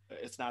Black.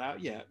 It's not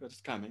out yet, but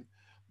it's coming.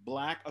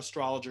 Black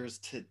Astrologers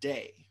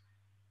Today.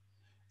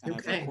 And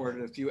I've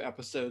recorded a few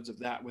episodes of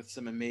that with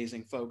some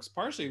amazing folks,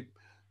 partially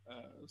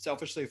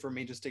selfishly for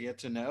me, just to get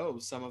to know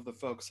some of the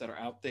folks that are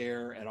out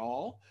there at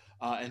all,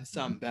 and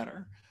some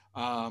better.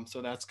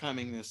 So that's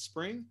coming this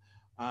spring,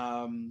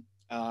 and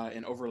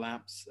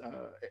overlaps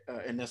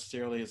and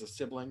necessarily as a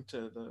sibling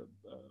to the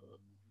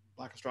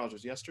Black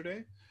Astrologers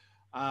Yesterday.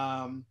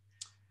 Um,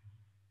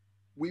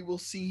 we will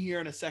see here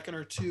in a second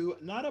or two,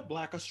 not a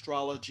Black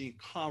Astrology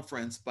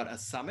conference, but a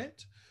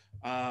summit.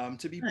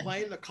 To be Nice.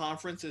 plain, the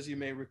conference, as you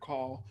may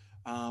recall,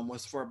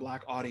 was for a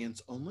Black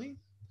audience only.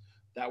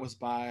 That was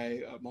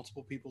by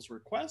multiple people's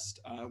request.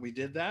 We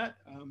did that.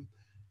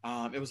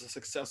 It was a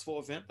successful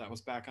event. That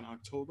was back in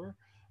October.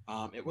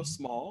 It was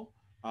small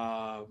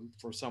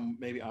for some,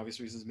 maybe obvious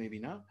reasons, maybe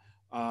not.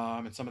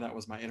 And some of that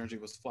was my energy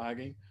was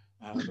flagging.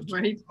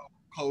 Right.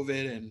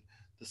 COVID and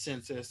the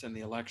census and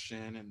the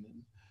election, and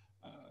then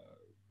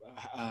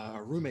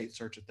a roommate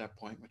search at that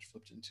point, which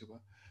flipped into a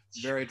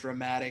very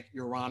dramatic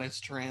Uranus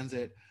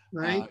transit,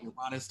 Right.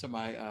 Uranus to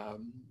my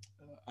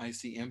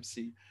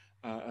ICMC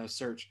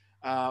search.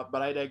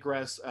 But I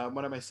digress.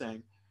 What am I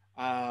saying?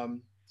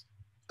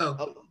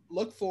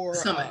 Look for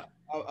Summit.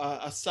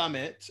 A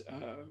summit,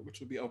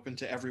 which would be open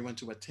to everyone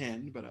to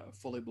attend, but a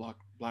fully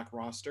black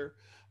roster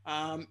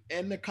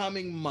in the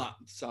coming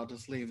months. I'll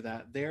just leave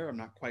that there. I'm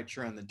not quite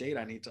sure on the date.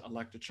 I need to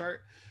elect a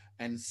chart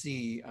and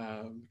see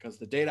because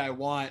the date I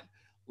want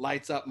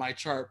lights up my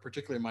chart,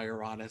 particularly my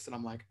Uranus, and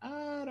I'm like, I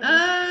don't know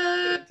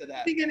I into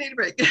that. think I need a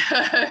break.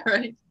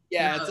 Right.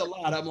 Yeah, it's a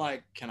lot. I'm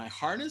like, can I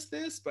harness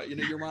this? But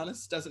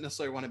Uranus doesn't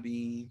necessarily want to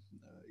be,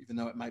 even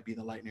though it might be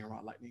the lightning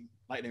rod.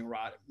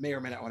 It may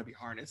or may not want to be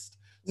harnessed.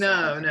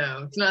 No,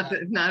 it's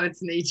not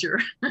its nature.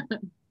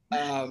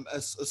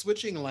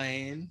 Switching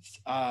lanes,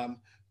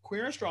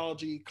 Queer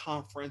Astrology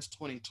Conference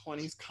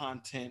 2020's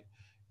content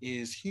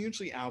is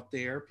hugely out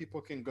there. People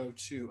can go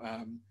to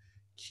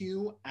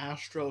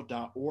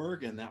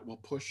qastro.org, and that will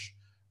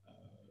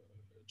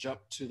jump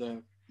to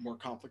the more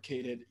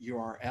complicated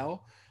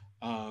URL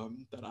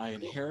that I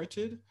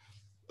inherited.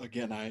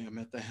 Again, I am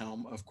at the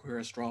helm of Queer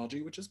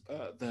Astrology, which is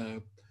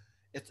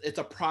it's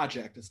a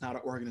project. It's not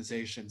an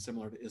organization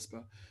similar to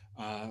ISPA.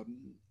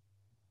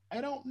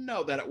 I don't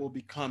know that it will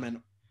become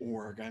an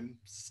org. I'm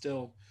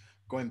still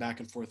going back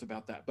and forth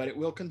about that, but it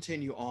will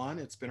continue on.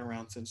 It's been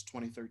around since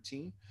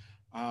 2013.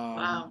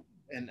 Wow.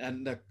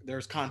 And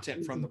there's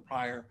content from the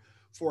prior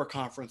 4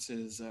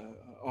 conferences,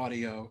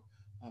 audio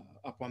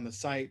up on the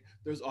site.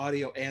 There's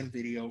audio and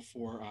video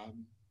for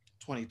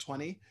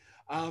 2020.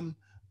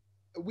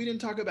 We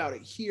didn't talk about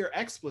it here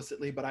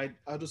explicitly, but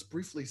I'll just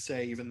briefly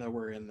say, even though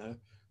we're in the,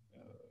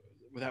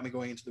 without me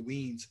going into the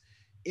weeds,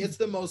 it's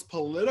the most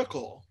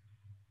political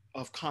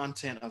of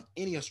content of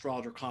any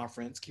astrologer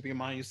conference. Keeping in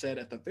mind, you said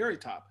at the very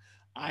top,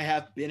 I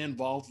have been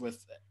involved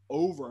with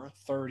over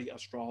 30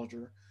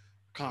 astrologer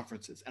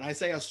conferences. And I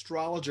say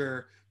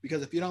astrologer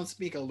because if you don't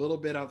speak a little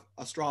bit of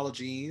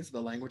astrologies,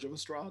 the language of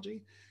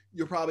astrology,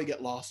 you'll probably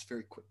get lost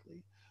very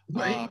quickly,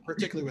 Right.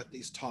 particularly with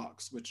these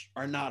talks, which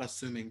are not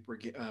assuming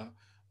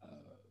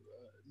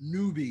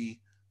newbie,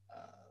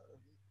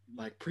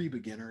 like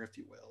pre-beginner, if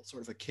you will,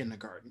 sort of a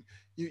kindergarten.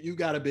 You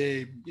got to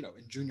be, in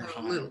junior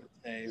high,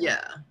 say,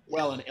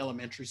 well, in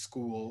elementary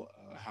school,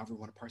 however you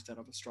want to parse that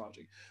of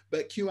astrology.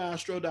 But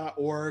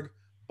qastro.org,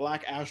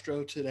 Black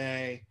Astro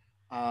Today.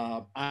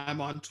 I'm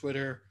on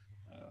Twitter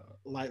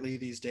lightly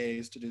these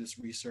days to do this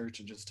research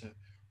and just to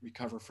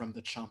recover from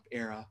the chump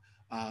era.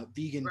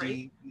 Vegan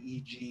D,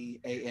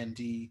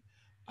 EGAND,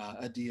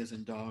 a D as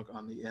in dog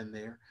on the end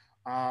there.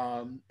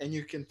 And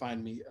you can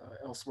find me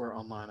elsewhere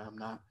online.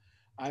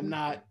 I'm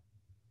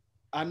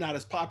not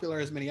as popular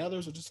as many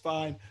others, which is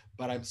fine,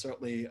 but I'm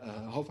certainly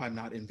hope I'm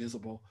not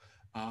invisible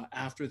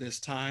after this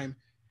time.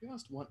 You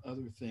asked one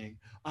other thing.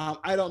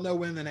 I don't know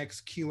when the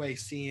next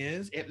QAC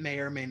is. It may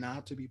or may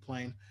not, to be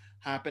plain,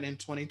 happen in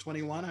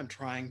 2021. I'm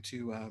trying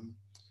to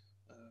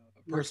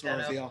personal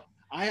reveal.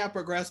 I have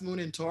progressed Moon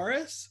in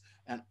Taurus,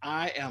 and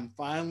I am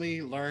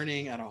finally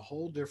learning at a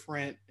whole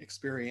different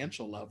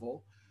experiential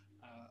level.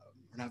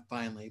 Not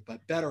finally,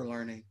 but better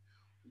learning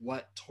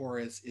what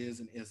Taurus is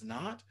and is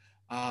not.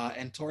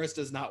 And Taurus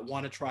does not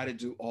want to try to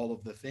do all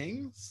of the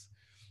things,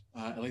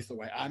 at least the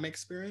way I'm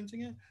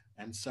experiencing it.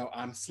 And so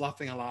I'm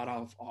sloughing a lot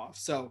off.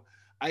 So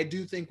I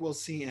do think we'll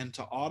see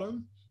into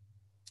autumn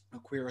a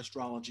Queer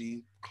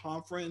Astrology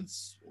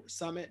conference or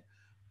summit,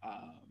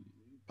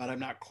 but I'm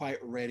not quite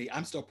ready.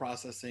 I'm still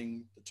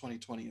processing the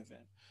 2020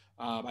 event.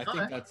 I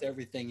think that's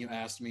everything you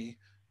asked me.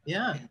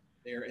 Yeah.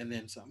 There and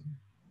then some.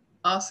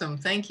 Awesome.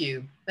 Thank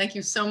you. Thank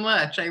you so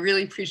much. I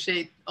really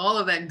appreciate all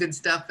of that good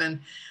stuff. And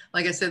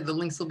like I said, the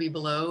links will be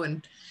below.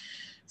 And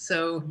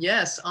so,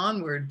 yes,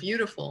 onward.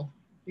 Beautiful.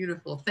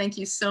 Beautiful. Thank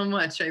you so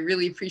much. I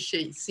really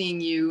appreciate seeing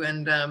you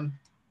and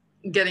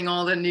getting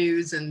all the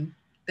news. And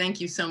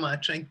thank you so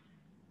much. I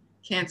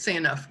can't say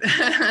enough.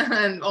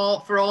 And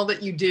for all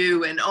that you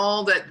do and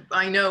all that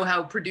I know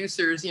how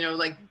producers,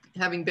 like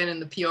having been in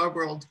the PR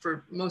world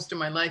for most of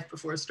my life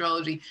before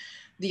astrology,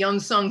 the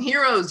unsung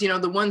heroes,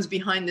 the ones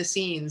behind the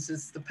scenes,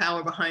 is the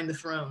power behind the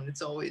throne.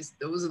 It's always,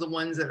 those are the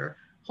ones that are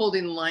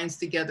holding the lines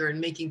together and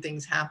making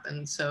things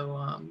happen.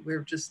 So we're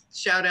just,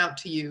 shout out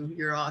to you.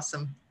 You're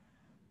awesome.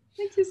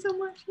 Thank you so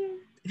much.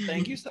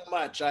 Thank you so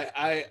much.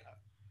 I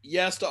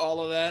yes to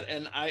all of that.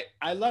 And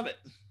I love it.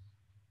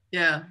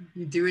 Yeah,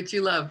 you do what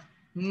you love.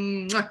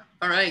 Mwah.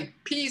 All right,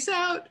 peace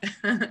out.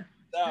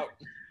 So,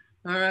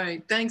 All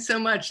right, thanks so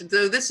much.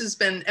 So this has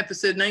been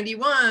episode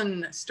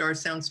 91, Star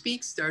Sound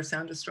Speaks, Star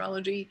Sound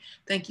Astrology.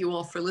 Thank you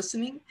all for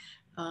listening.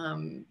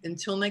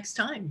 Until next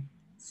time,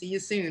 see you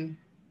soon.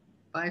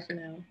 Bye for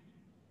now.